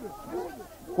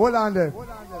 Hold on there.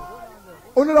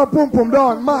 Only the pum pum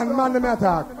down, man, let me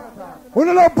attack.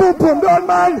 Only the pum pum down,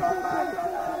 man.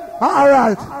 All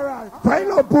right.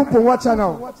 Find out pum pum, watch her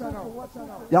now.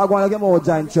 Y'all going to get more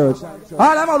giant church.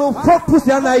 All I'm going to fuck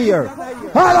pussy on the ear.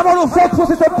 All I'm going to fuck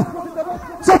pussy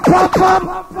so pop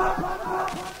pop.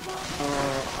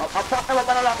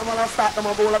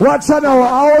 Watch her now.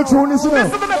 How old you listen?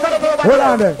 Hold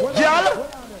on there. Girl,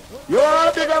 you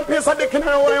want a big piece of dick in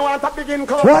her way, you want a big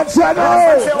income. Watch her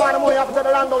now.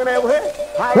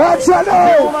 Watch her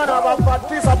now. You man have a fat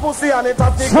piece of pussy and it's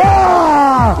a big.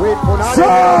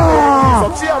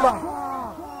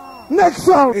 Next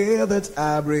song. Air that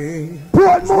I bring.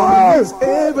 Portmore.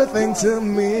 Everything to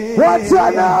me. Watch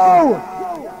her now.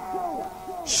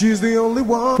 She's the only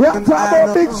one. Yeah, talk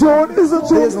about Big John. Is a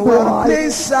There's true one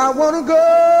place I wanna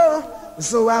go,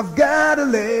 so I've gotta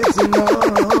let you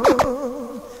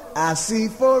know. I see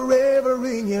forever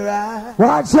in your eyes.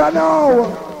 Watch her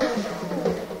now.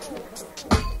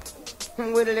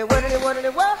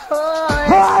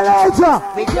 Highlighter.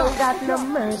 We don't got no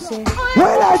mercy.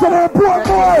 Highlighter there,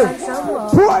 Portmore.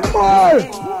 Portmore.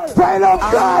 Find out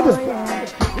God.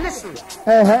 Listen.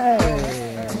 Hey.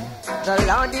 The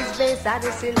Lord is based on the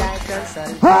light and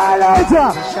sun.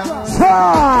 Highlighter.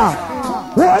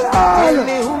 Tell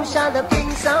me whom shall the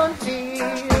king sound feel?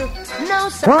 No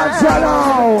sound. Watch her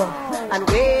now. And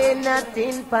when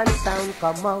nothing pan sound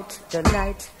come out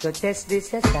tonight to test this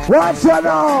sound. Watch her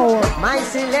now. My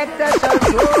selector shall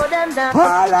throw them down.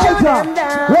 Highlighter.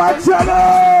 Watch her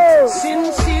now.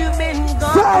 Since you've been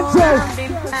gone, Sanchez.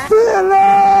 See you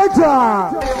later.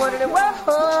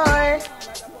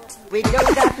 We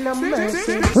don't got no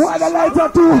mercy. Why the lights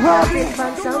are too hot?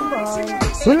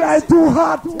 The lights too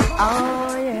hot.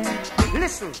 Oh yeah.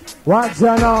 Listen. Watch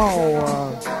her now.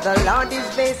 The Lord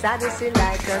is based on the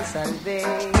light and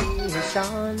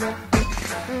salvation.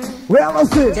 We are going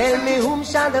to see. Tell me whom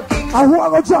shall the king. I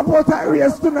want to jump out that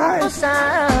race tonight.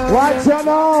 Watch her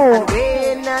now. And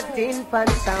when nothing pan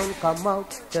sound come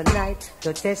out tonight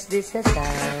to test this sound.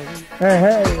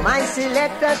 Hey. My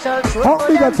selector shall throw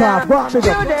them down.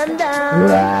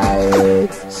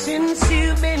 Right. Since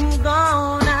you've been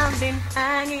gone, I've been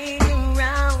hanging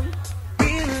around.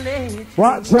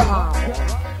 Watch her.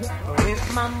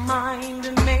 With my mind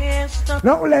messed up.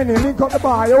 No, Lenny, link up the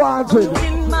bar. You want it.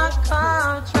 In my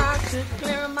car, tried to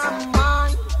clear my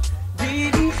mind.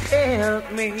 Didn't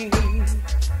help me.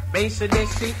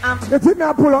 Basically, I'm. You think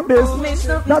I pull up this?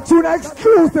 That's tune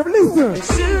exclusive. Listen. As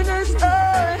soon as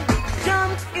I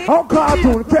jump in. Oh,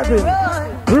 cartoon, Kevin.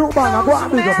 Ruben, I go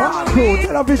and big up. Cartoon,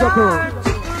 television crew.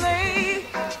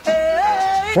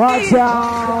 Watch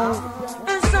out.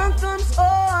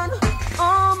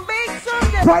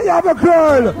 Fire the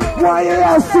girl. Why you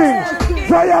asking?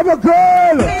 Fire the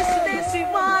girl.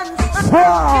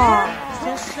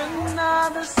 Just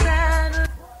another sad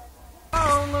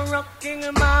song rocking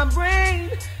in my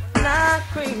brain like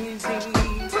crazy.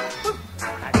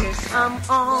 I guess I'm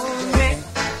on it.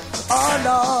 Oh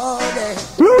Lord.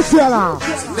 Luciana.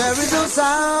 There is no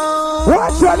sound.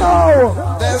 Watch out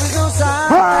now. There is no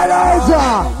sound.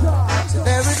 Highlighter.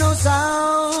 There is no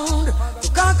sound.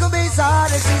 Conquer base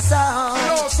Odyssey sound.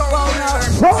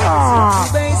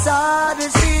 Base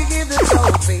Odyssey give the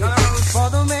trophy for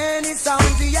the many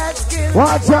sounds he has killed.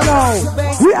 Watch out now.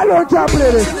 We alone can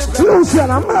play this. Lucian,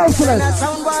 I'm merciless.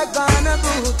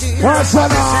 Watch out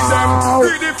now.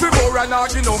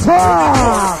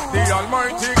 The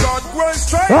Almighty God will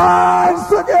strike.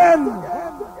 Once again.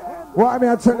 What am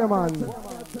I telling you, man?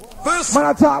 Man,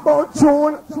 I talk about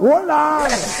tune. Hold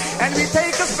on. And we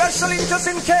take a special interest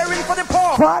in caring for the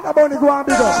poor. Father Bunny, go on,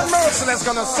 big up. Merciless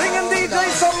gonna sing and DJ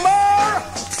some more.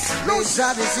 Loose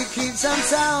Odyssey keeps on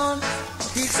sound,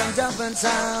 keeps on jumping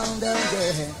sound, yeah.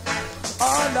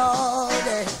 Oh Lord,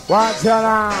 yeah. Watch it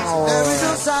out. There is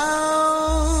no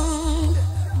sound,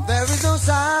 there is no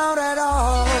sound at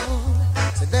all.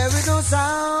 So there is no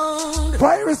sound.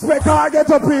 Pay respect, I get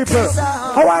the people.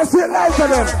 I want to see it live to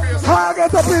them. I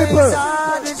get the people.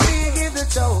 Odyssey give the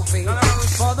trophy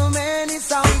for the many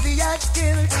sounds he had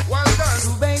killed. Well done.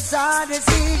 To base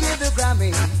Odyssey give the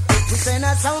Grammy. We send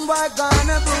a sound boy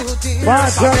gonna boot it.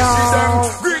 Watch it out.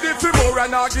 Greedy for more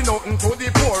and not give nothing to the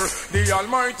poor. The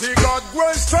Almighty God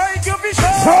will strike you for sure.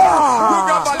 You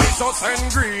got malicious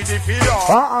and greedy for you.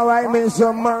 Alright,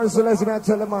 Mr. Merciless, man,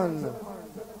 tell the man.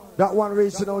 That one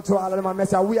reaching out to all of them and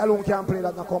message. We alone can't play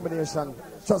that in a combination.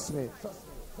 Trust me.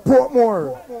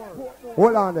 Portmore.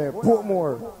 Hold on there.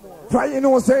 Portmore. Try you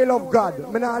know say love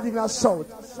God. Me not even a shout.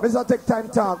 Me just take time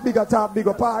talk. Bigger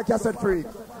park cassette freak.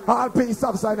 All peace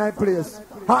upside night place.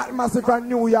 All massive from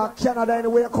New York, Canada,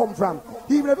 anywhere you come from.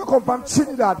 Even if you come from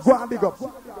Trinidad, go and big up.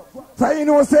 Try you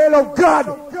know say love God.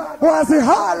 Want to see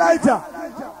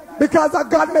highlighter. Because of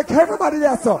God make everybody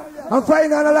there so. And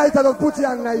find on a lighter, just put your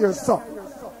hand in your so.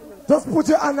 Just put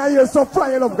your hand in your so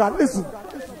fly love God. Listen.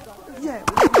 Yeah,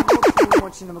 we don't talk too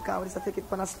much, you know, because we just take it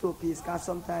for a slow pace, because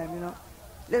sometimes, you know,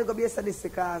 let it go be a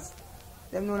sadistic, because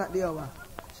them know not the hour.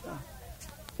 Sure.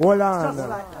 Hold on. Just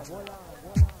like that.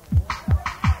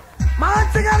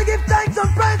 Man, so gotta give thanks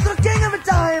and praise to the King every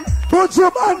time. Put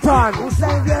your man on. Who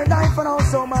slain their life and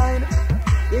also mine.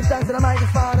 Give thanks to the mighty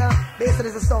Father, based on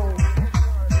his soul.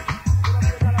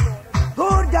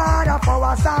 Good God of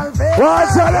our salvation.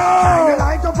 What's it on? The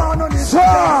light of our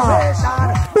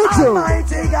salvation.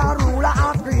 Almighty God, ruler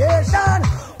of creation.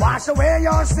 Wash away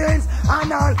your sins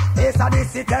and all. It's a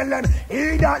this telling.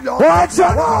 He that love. What's it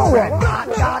on?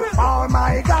 God, oh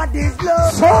my God, is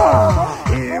love.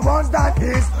 He was that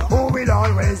is who will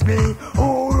always be.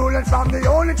 Who ruled from the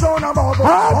only throne above.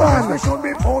 We should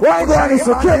be put. Why go on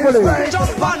so carefully?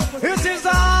 Jump on. This is the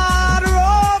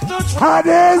road to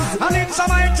Addies. And it's a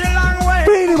mighty long way.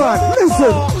 Beanie man,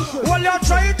 listen. Well, you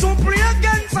try to pray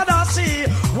against Odyssey.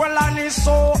 Well, and it's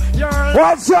so you're.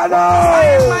 What's your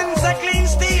name? Man's a clean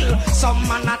steel. Some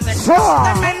man not take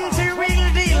the men's a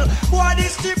real deal. What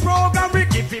is the program? We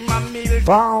give him a meal.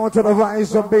 Bow to the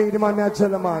voice of Beanie man, me tell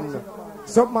you, man.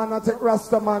 Some man not take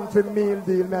Rasta man for meal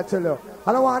deal, me tell you.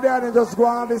 I don't want them to just go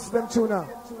and listen them tuna.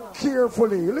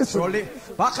 Carefully, listen. Surely,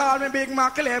 I call me Big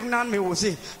Mac 11 and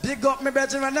music. Big up me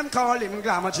better when them call him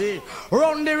Glamour G.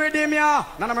 Run the rhythm, yeah.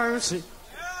 None of mercy.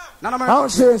 None of mercy. I'll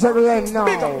change everything now.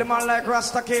 Big up the man like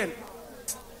Rasta King.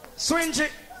 Swing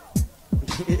it.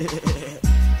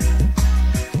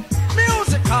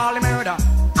 Music call him murder.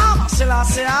 I'm a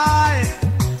Selassie.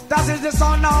 That is the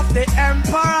son of the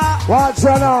emperor. Watch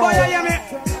out now. Boy, you hear me?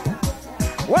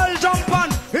 Well, jump on.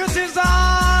 This is a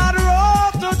hard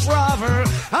road to travel,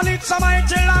 and it's a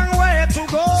mighty long way to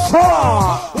go.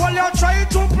 Well, you try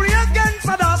to pray against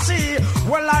Odyssey.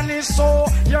 Well, and it's so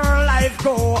your life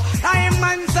go. I'm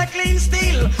man's a clean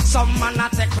steel. Some man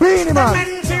not take Beanie man.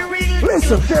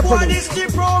 Listen carefully. What is the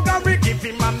program? We give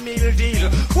him a meal deal.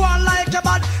 One like a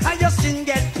bad, and your skin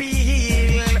get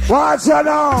peeled. Watch out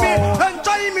now.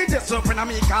 Enjoy me this up in a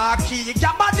me khaki.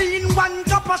 Your body in one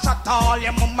cup of shot all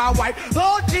your mama wife.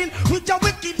 Clean with your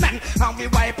wicked men, and we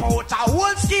wipe out our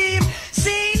whole scheme.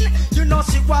 Scene, you know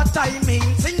see what I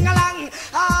mean. Sing along,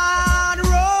 hard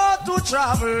road to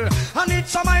travel, and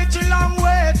it's a mighty long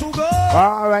way to go.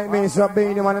 Alright, Mr.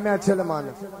 Beanie man, I tell you,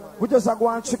 man. We just are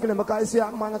going chicken him because you see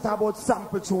a man that talk about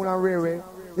sample tune and rare.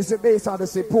 You see, based on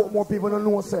Odyssey, Portmore people don't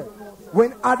know, say.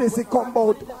 When Odyssey come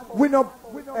out, we no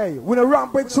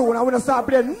ramp with tune and we no start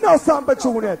playing no sample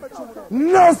tune yet.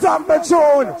 No sample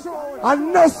tune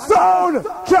and no sound.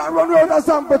 Can't run around a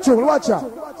sample tune. Watch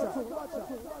out.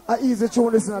 An easy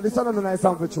tune, listen. This is not a nice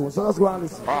sample tune, so let's go and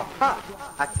listen.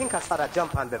 I think I saw that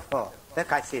jump on before. Look,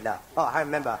 I see that. Oh, I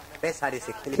remember. Best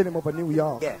Odyssey kill him up in New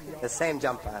York. Yeah, the same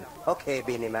jump on. Okay,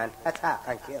 Beanie man. Attack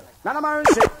and kill. None of my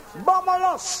shit.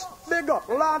 Bomberless. Big up,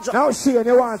 large up. Now see, and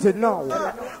you want it now.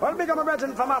 Well, big up my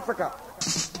brethren from Africa.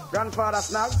 Grandfather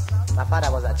Snug. My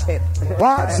father was a chip.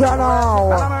 Watch out now.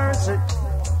 None of mercy.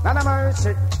 None of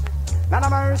mercy. None of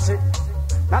mercy.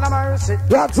 None of mercy.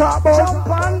 You're talking about. Jump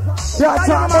on. You're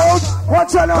talking about.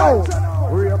 Watch out now.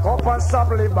 Wake up and stop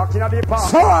live back in the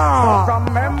past.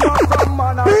 From member, from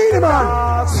man. Beanie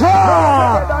man.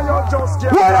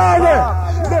 What are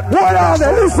they? What are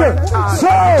they? Listen.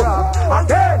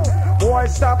 Again. Boy,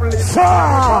 stop living.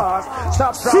 Stop.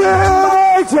 Stop.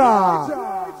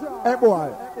 Hey boy.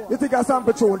 You think I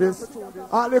sample tune this?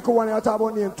 I look one you talk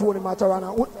about name Tony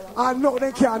Matarana. I know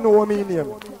they can't know me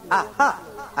name.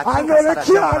 I know they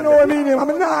can't know me name.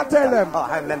 I'm not tell them. Oh,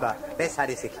 I remember. This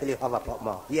Odyssey kill you over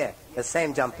Portmore. Yeah, the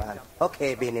same jumper.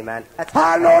 Okay, Beanie Man.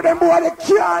 I know them boy, they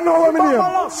can't know me name.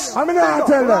 I'm not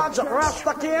tell them.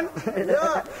 Rasta King.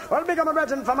 Yeah. Well, big I'm a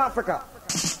virgin from Africa.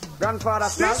 Grandfather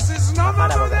Snap. This is none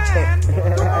other than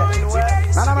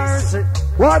None of mercy.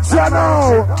 What's your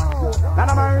now? None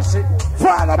of mercy.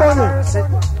 Father Bunny.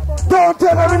 Don't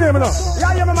tell them the name now.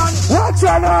 Yeah, my man. What's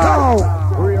your now?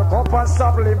 Wake up and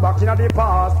stop live back in the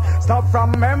past. Stop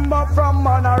from member from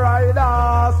man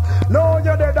riders. No,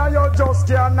 you're dead and you just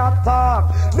cannot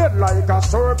talk. Dead like a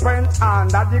serpent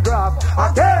under the grass.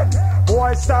 Again,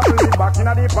 boy, stop live back in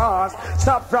the past.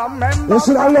 Stop from member. You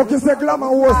should have looked at the glamour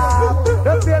horse.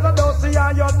 The fears of those see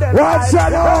and you're dead. What's your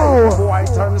now? Boy,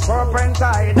 turn serpent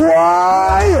eyed.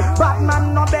 Why?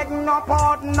 Batman no beg, no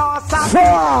pardon, no sassy.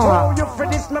 Oh, you for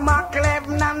this, me Mark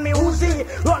Levin and me Uzi.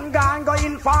 Run gun, go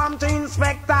inform to inspector.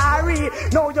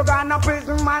 No, you gonna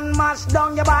prison man, mash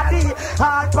down your body.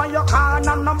 Hard for your car,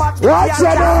 and no much. What's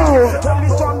your now? Tell me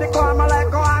from the corner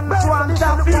like one, one,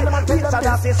 Taffy.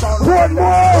 That's his son.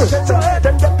 Portmore!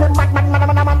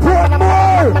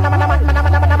 Portmore!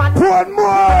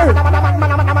 Portmore!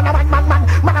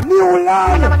 New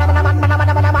Land!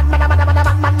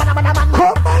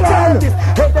 Come on!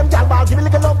 Hey, them gal ball, give me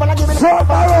little love, and I give me little love.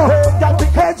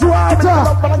 Edgewater!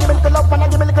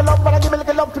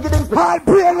 Hard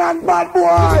brain and bad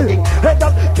boy!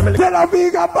 Tel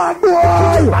Aviv bad boy!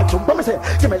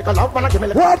 Give me little love, and I give me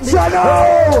little love. What's your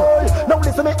now? Now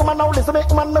listen me, woman, now listen me,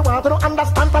 woman, me want to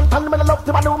understand, me love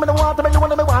to do, me want to, me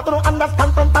want to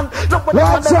understand, look what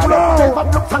what's your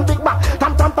now? Look and big back,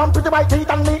 tam, pretty white teeth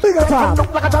and me,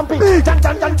 look like a jumpy,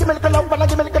 Jan, give me little love, and I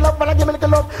give me little love, and I give me little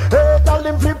love. Hey, tell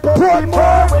him flip up, when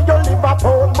you live a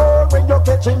Portmore, when you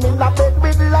catch him in the bed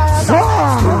with land.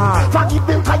 Forgive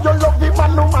him 'cause you love him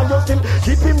and no man you still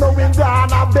keep him knowing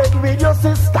down a bed with your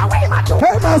sister. Why am I doing?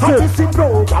 Hey, massive.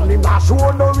 And him not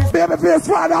show no respect. Baby face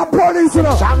father police, you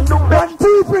know. One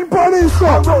deep in police, you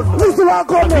know. Listen what I'm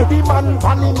coming. The man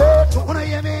funny mate. Wanna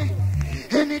hear me?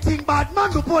 Anything bad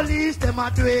man do police, them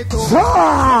a do it too. Once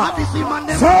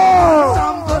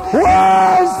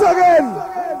again.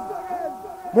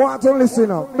 Want to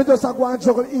listen up. Me just go and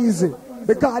juggle easy.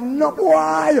 Because no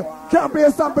boy can't play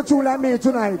a sample tune like me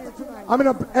tonight. I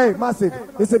mean, hey, massive.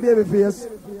 It's a baby face.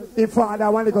 If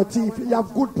father want to go thief, you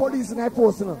have good police in that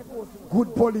post, you know.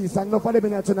 Good police, and enough of them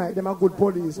in here tonight, them are good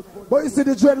police. But you see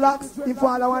the dreadlocks, if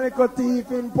father want to go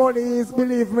thief in police,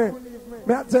 believe me.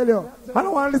 May I tell you, I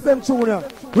don't want to listen to you.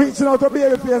 Reaching out to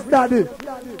baby face daddy.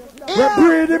 Yeah. We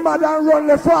breed him mother and run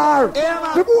the far.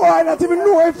 Yeah, the boy not even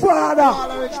know his father.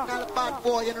 Original bad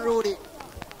boy in Rudy.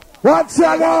 What's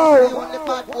your now?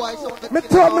 Me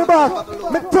turn me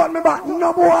back.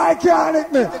 No boy can't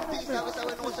hit me.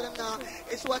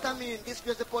 It's what I mean. This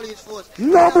is the police force.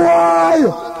 No boy.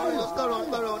 Just go around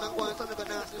and go and some little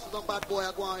nasty some bad boy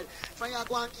are going. Try to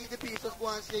go and keep the peace. Just go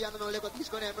and say, you know, let go teach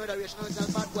go there murderation. It's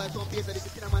bad boy. Some piece of this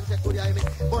is man said, good, yeah, me.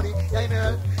 Bunny, yeah, me.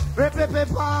 Rip,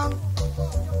 pong.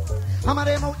 I'm a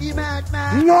them out the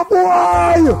man. No boy.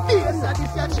 Yes,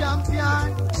 this your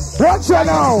champion. What's your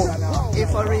now?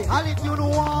 If a reality you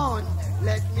want,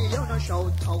 let me you know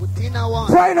shout out in a one.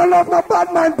 Try to love no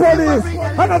bad man police.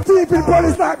 And a thief in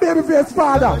police like babyface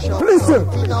father. Listen.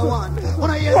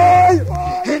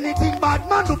 Anything bad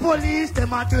man do police,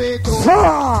 them a do it too.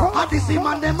 Odyssey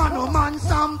man, them a no man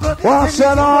sample. Watch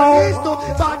you now.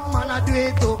 Bad man a do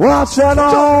it too. Watch you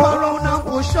now. Jump around and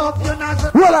push up your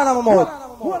nozzle. Roll on my mouth.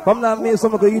 Come now, me,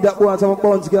 some of you that want to have a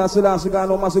bunch, guys, so last week I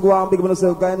know Massive go and big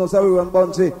myself, guys, know so we run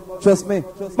bunchy. Trust me.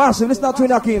 Massive, listen to Twin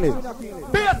Akini.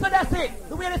 Beer, so that's it.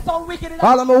 The way they sound wicked.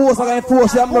 All of my hosts are going to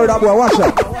force you and murder, boy. Watch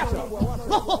out.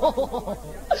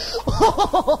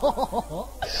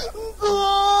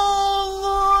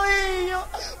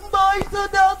 Boy, so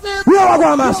that's it. We are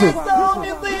going massive. Down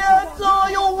in the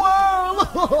entire world.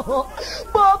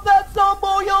 But that some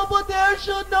boy over there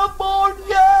shouldn't have born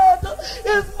yet.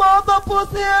 His mother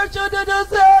pussy should have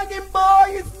just hanging by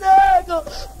his neck.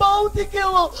 Bounty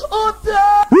killer,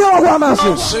 we are going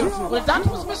massive. Well, that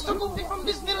was Mr. Goofy from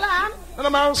Disneyland. And a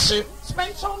mousey.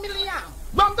 Spent so million.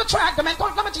 Run the track, the man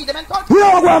called Gamachi, the man called... We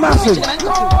are going massive. The man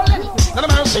called Lenny. And a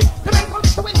mousey. The man called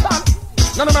Mr. Winston.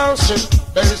 And a mousey.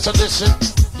 There is a listen.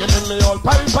 You give me all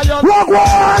pipe. Rock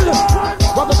one!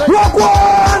 What was it? Rock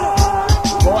one!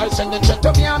 Boy, send the jet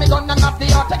to me, I'm gonna knock the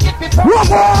heart to get me from... Rock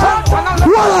one!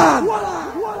 Rock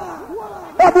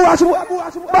one!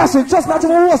 Massive, just not to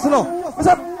roast, you know.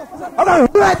 I'm going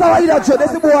to right out of that jet.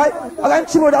 That's the boy. I'm going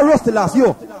to chew that rusty last,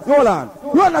 yo. Hold on.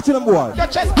 Run that to them boy. Your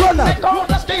chest Run that. make all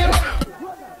the steel.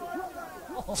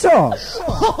 Sure.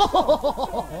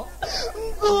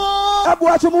 That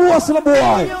boy to me hustle the boy.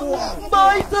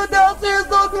 My seduce is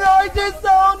the greatest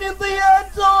sound in the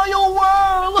entire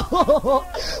world.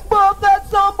 But that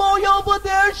some boy over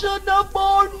there shouldn't have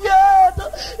born yet.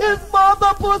 His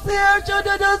mother pussy hair should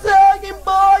have just hanging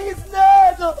by his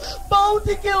neck.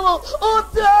 Bounty killer,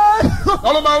 dead.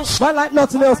 Man like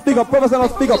nothing else, speak up. Professor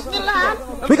else, speak up.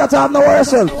 We got to have no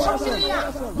yourself.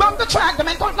 Run the track, the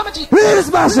men call Clemente. Really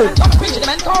smash it. The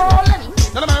men call Lenny.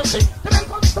 None of mercy. The men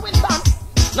call the wind down.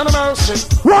 None of mercy.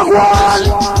 Rock one!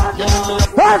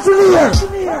 Hands in the air!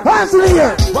 Hands in the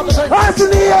air! Hands in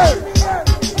the air!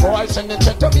 Boy, send it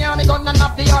to me on the gun and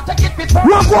up the heart to get me for.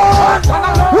 Rock one!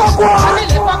 Rock one!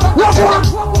 Rock one!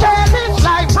 Tell this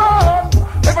life run.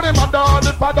 Even the mother,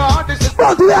 the father, this is.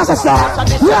 Bro, we have to start.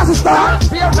 We have to start.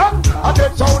 Fear none. I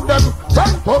did sound them.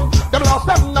 Sanctum. Them lost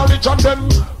them knowledge on them.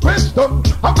 Wisdom.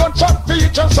 I'm gonna check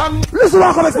features and. Listen,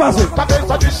 welcome, expensive.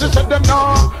 This is them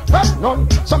now. None.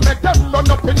 Some make them run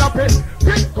up in a pit.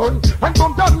 Big gun. And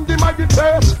come down the mighty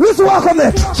place. Listen, welcome,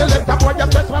 there. Select a boy, you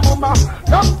bless my mama.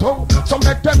 Young tongue. Some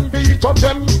make them beat up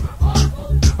them.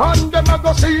 And them a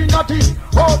go see naughty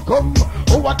outcome.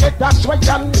 Who a get that sway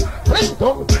and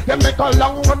Clinton. They make a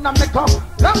long run and make a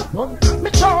long run. Me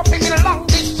chopping in a long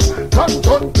ditch.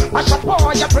 Dun. I shot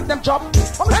boy, you bring them chop.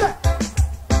 Okay.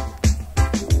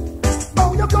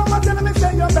 Oh, you come and tell me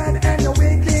say you're bad and you're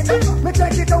wicked. Me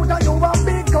take it out and you a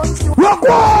big guns. Rock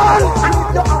one! And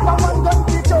if you have a one gun,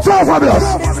 get your. So fabulous!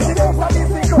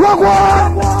 Rock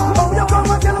one! Oh, you come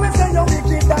and tell me say you're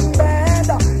wicked and bad.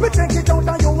 Me take it out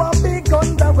and you a big gun.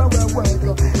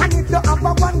 And if you have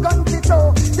a one gun, get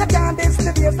your. You can't diss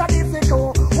the base of this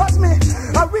echo. Watch me.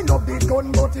 I win up big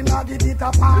gun, but in a give it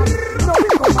a pass. No, we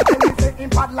come and tell me say him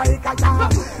bad like a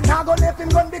cat. Now go let him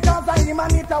gun because I him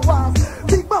and it a was.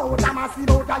 Big bout, I'm a see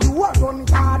bout, and you a run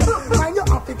card. Mind you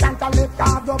African to left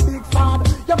card, your big fad.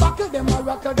 You buckle them, a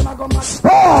rocker, them a go mad.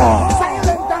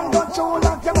 Silent and gun show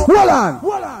like them. Hold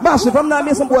on. Massive, I'm not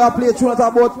making some boy I play tune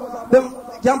about them.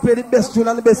 Can play the best tune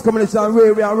and the best combination and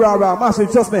rare and rah.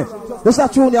 Massive, trust me. This is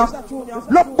tune, yeah.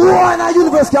 Look, boy in the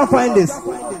universe can find this.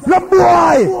 Look, boy.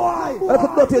 I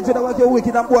could not tell you that was your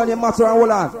wicked and boy named Master and hold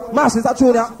on. Massive, that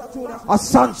tune, yeah. A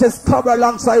Sanchez cover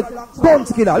alongside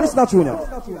Bounty Killer. Listen to that tune, yeah.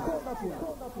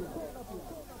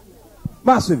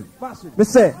 Massive. Me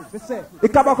say, the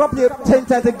cover can play 10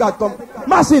 times the God come.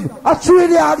 Massive, a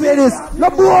truly hard way this.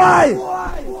 Look, boy.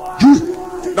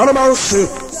 None of mercy.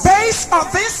 Base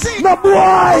of this scene. No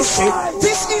boy.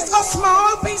 This is a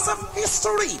small piece of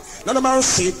history. None of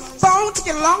mercy. Bounty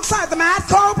alongside the mad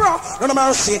cobra. None of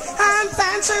mercy. And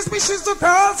Sanchez wishes the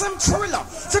girls and thriller.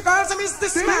 The girls is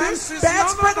this man. Bad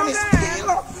spread on his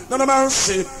pillow. None of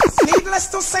mercy. Needless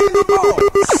to say no more.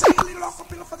 Say a little off a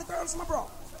pillow for the girls, my bro.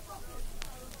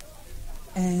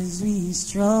 As we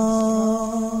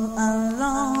stroll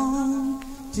along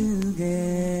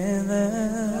together,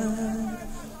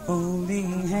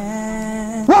 holding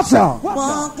hands, what's up?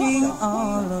 Walking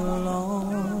all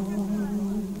alone.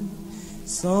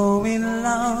 So in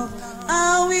love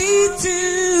are we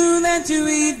two that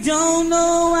we don't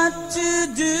know what to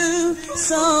do.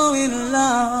 So in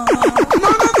love.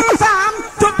 None of the time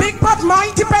to big but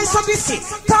mighty place of this city.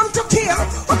 Come to kill,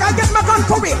 but I get my gun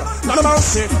for real. None of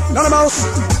mercy, none of mercy.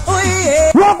 Oh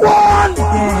yeah. Rock one!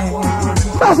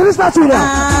 Yeah. Master, this is not true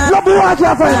now. Look, boy, I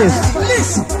can't find this.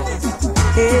 Listen.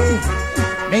 Hey.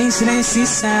 Bass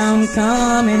sound,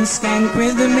 come and skank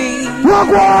with me. Rock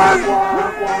one!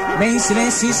 Bass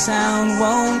sound,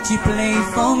 won't you play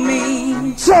for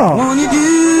me? So, won't you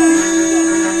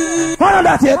do? Hold on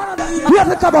that yet. We have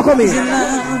the cover coming.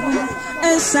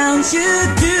 As sound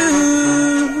should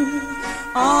do.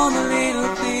 All the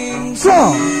little things so, you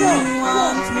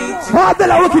want me to. Hard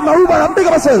Bella working my woman and big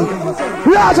of myself.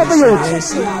 Large of the youth.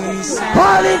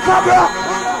 Calling Cobra.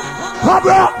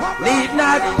 Cobra. Lead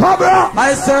night, Cobra.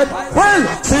 I said, well,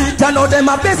 see, you know them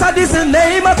a best of this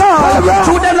name at all.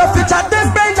 To them love to chat, them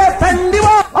brain, they fend the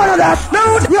wall. All of that.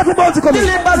 Now, we have the ball to come in.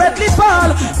 Deliberately fall,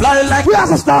 fly like we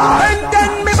have a star. And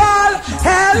then me ball,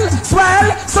 hell, swell,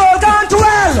 soul gone to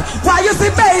hell. Why you see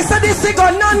base of this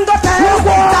gun and go tell?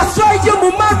 That's why you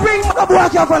mama bring. The boy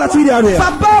can't find a tree down there.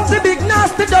 From above the big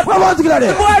nasty dog. What want to get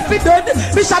there? The boy be dead,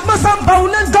 me shot my some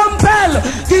bone and compel.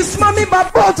 Kiss mommy,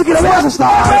 but want to get away as a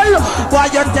star. Why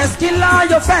you just kill all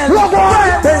your fell?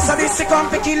 Base of this come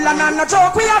to kill and a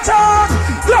joke we a talk.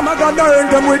 Glamour gonna earn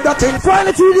them with that thing. Find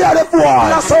the tree there, the boy.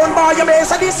 The sound by your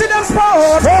base of this in them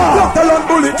sport. Look the long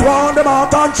bullet round them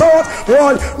out and short.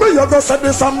 Boy, me you go say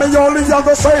this and me only you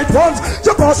go say it once.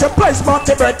 You know she place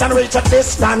multi-birth and reach a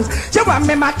distance. You want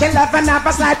me Mac 11 have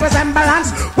a slight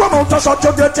resemblance. One out to shut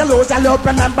you get you lose your love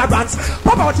remembrance.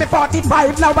 Pop out me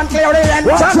 45 now and clear the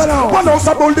entrance. One house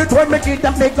a bullet when me give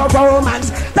them big romance.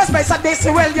 The space of this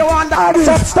well you want the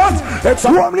substance. It's a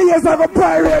how many years have a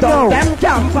pirate now? Them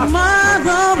camp.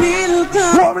 Tomorrow will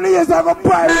come. How many years have a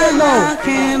pirate now? I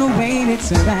can't wait,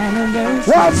 it's our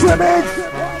anniversary. What's your mix?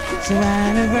 It's our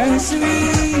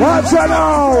anniversary. What's your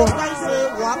now?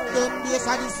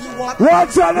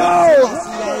 What's your now?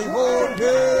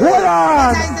 Hold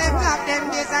on.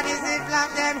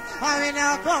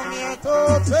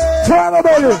 Turn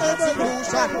about it.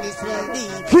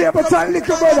 Keep it on,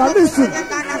 little brother, listen.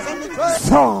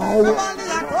 So.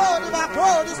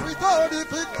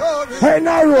 Hey,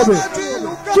 Nairobi.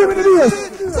 Give me the bass.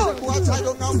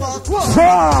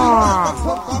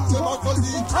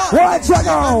 Watch it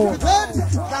now.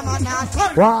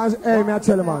 Hey, me I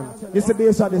tell you, man. This is the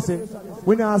bass of this thing.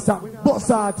 We now start bus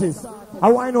artists. I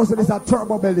want to know so this is a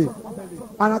turbo belly.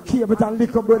 And I keep it and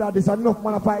lick up brother. This enough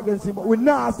man to fight against him. But we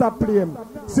now start playing.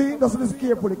 See, just listen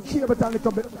carefully. Keep it and lick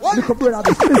up brother.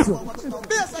 This listen.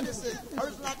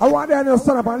 I want them to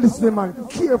stand up and listen, man.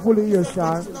 Carefully here,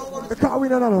 sir. Because we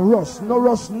don't rush. No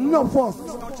rush, no fuss.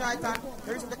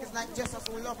 Like Jesus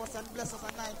who love us and bless us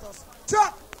and anoint us.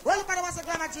 Chuck, well, look at the massive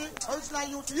Glamagee, original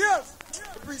youth years.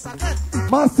 The priest are dead.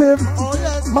 Massive. Oh,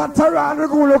 yes. Mataran, we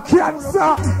go to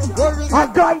cancer.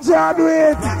 And ganja do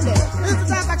it.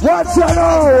 Watch you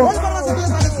now.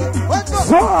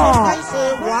 I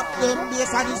say, what them,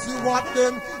 yes, and see what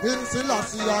them, in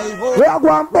Selassie, I hope. We are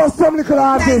going to bust some little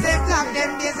artists.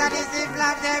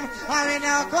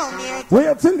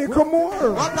 Wait till they come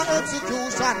more. What the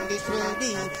execution this will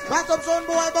be. What some son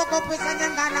boy buck up with and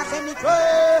gonna send me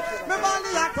pray. Me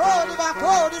money I told you back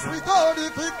all this we told you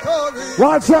victory.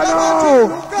 Watch you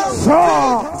now.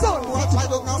 Son boy try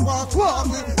to come back to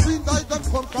me. Think I them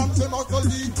come from them out to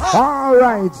lead.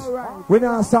 Alright. We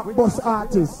now start bus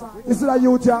artists. This is a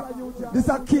youth here. This is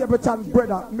a Capeton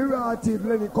brother. Mirror artist.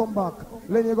 Lenny come back.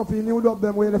 Lenny go for new dub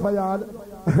them way the yard.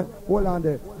 Hold on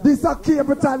there. This is a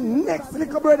Capeton next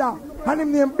little brother. And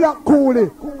him named Black Cooley.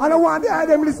 And I want to hear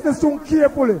them listening soon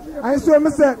carefully. And so I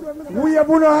said, we have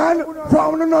no hand,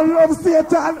 found no love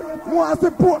Satan. Want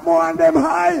to put more on them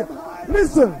high.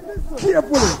 Listen,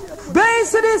 carefully.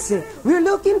 Based on this, we're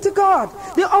looking to God,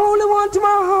 the only one to my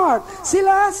heart.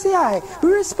 Selassie,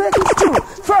 we respect his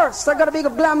truth. First, I gotta big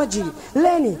up Glamagee,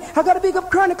 Lenny. I gotta big up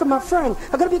Chronicle, my friend.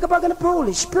 I gotta big up Agana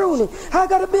Polish, Pruny. I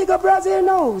gotta big up Brazil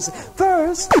Nose.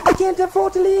 First, I can't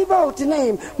afford to leave out the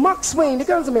name Max Wayne, the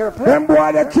girls in mirror play. Them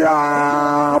boy, they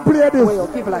can't play this. Well,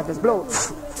 people like this blow.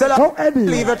 Oh, Eddie.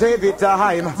 Leave it every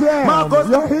time. Damn, Marcus,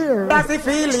 you're here. that's if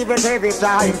he leave it every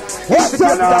time. What's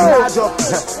the nose?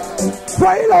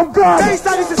 Pile of God.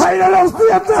 Pile of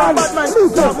Satan.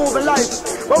 Listen. Moving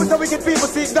life. But the wicked people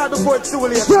seek God before it's too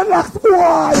late. Relax,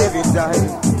 boy. Every time.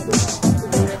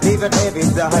 Leave it every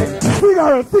time.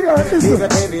 Cigarette, listen. Leave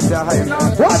it every time.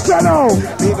 Watch you now.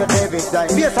 Leave it every time.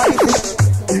 Yes, I see.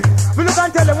 We look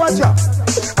and tell them watch ya.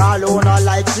 Alone are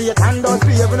like Satan does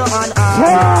behave no man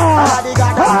eye.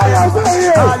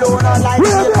 Alone are like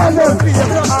Satan does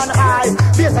behave no man eye.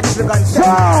 Face of the gun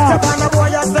shot. Japan a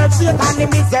boy a search Satan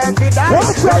him is dead to die.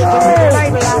 Like to read the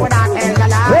Bible and we not tell the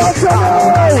lie.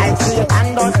 Alone are like Satan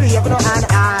does behave no man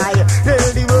eye. Tell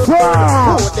the world.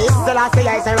 Who this Selassie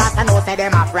I say rat and no say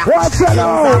them a frack. Kings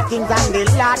of kings and the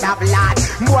Lord of lords.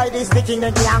 Boy this the king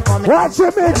them can't come. Watch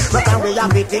him in. But can we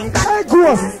have the thing that. Hey,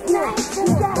 go.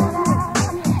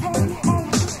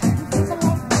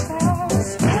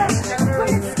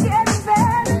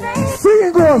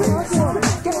 Singing girls.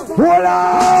 Hold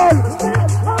on.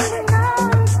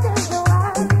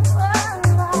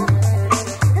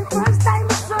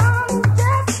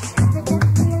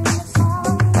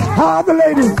 How the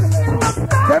ladies?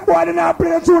 Them boy did not play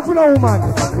the tune for no woman.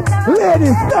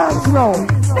 Ladies, dance now.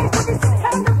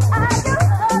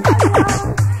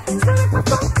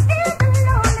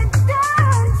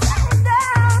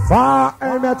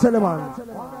 Hey, I tell you, man.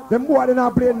 Them boy did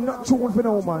not play no tune for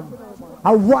no man.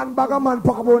 A one bag of man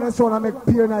pack about and son and make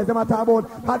peer nice. Them talk about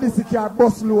Odyssey car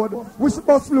bus load. Which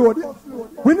bus load?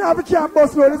 We don't have a car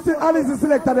bus load. Odyssey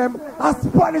selected them. A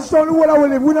Spanish town the whole we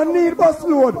live. We don't need bus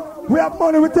load. We have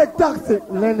money, we take taxi.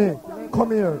 Lenny,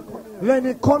 come here.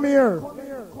 Lenny, come here.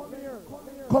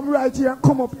 Come right here and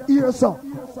come up here, son.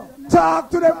 Talk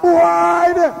to them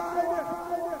boy.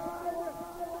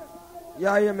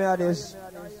 Yeah, hear me at this.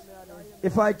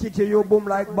 If I kick you, you boom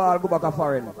like ball, go back a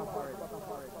foreign.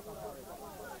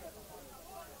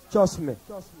 Trust me.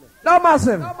 No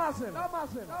massive.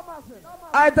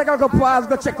 I take a little pause,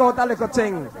 go check out a little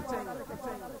thing.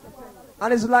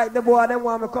 And it's like the boy, them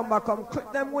want me come back, come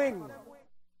clip them wing.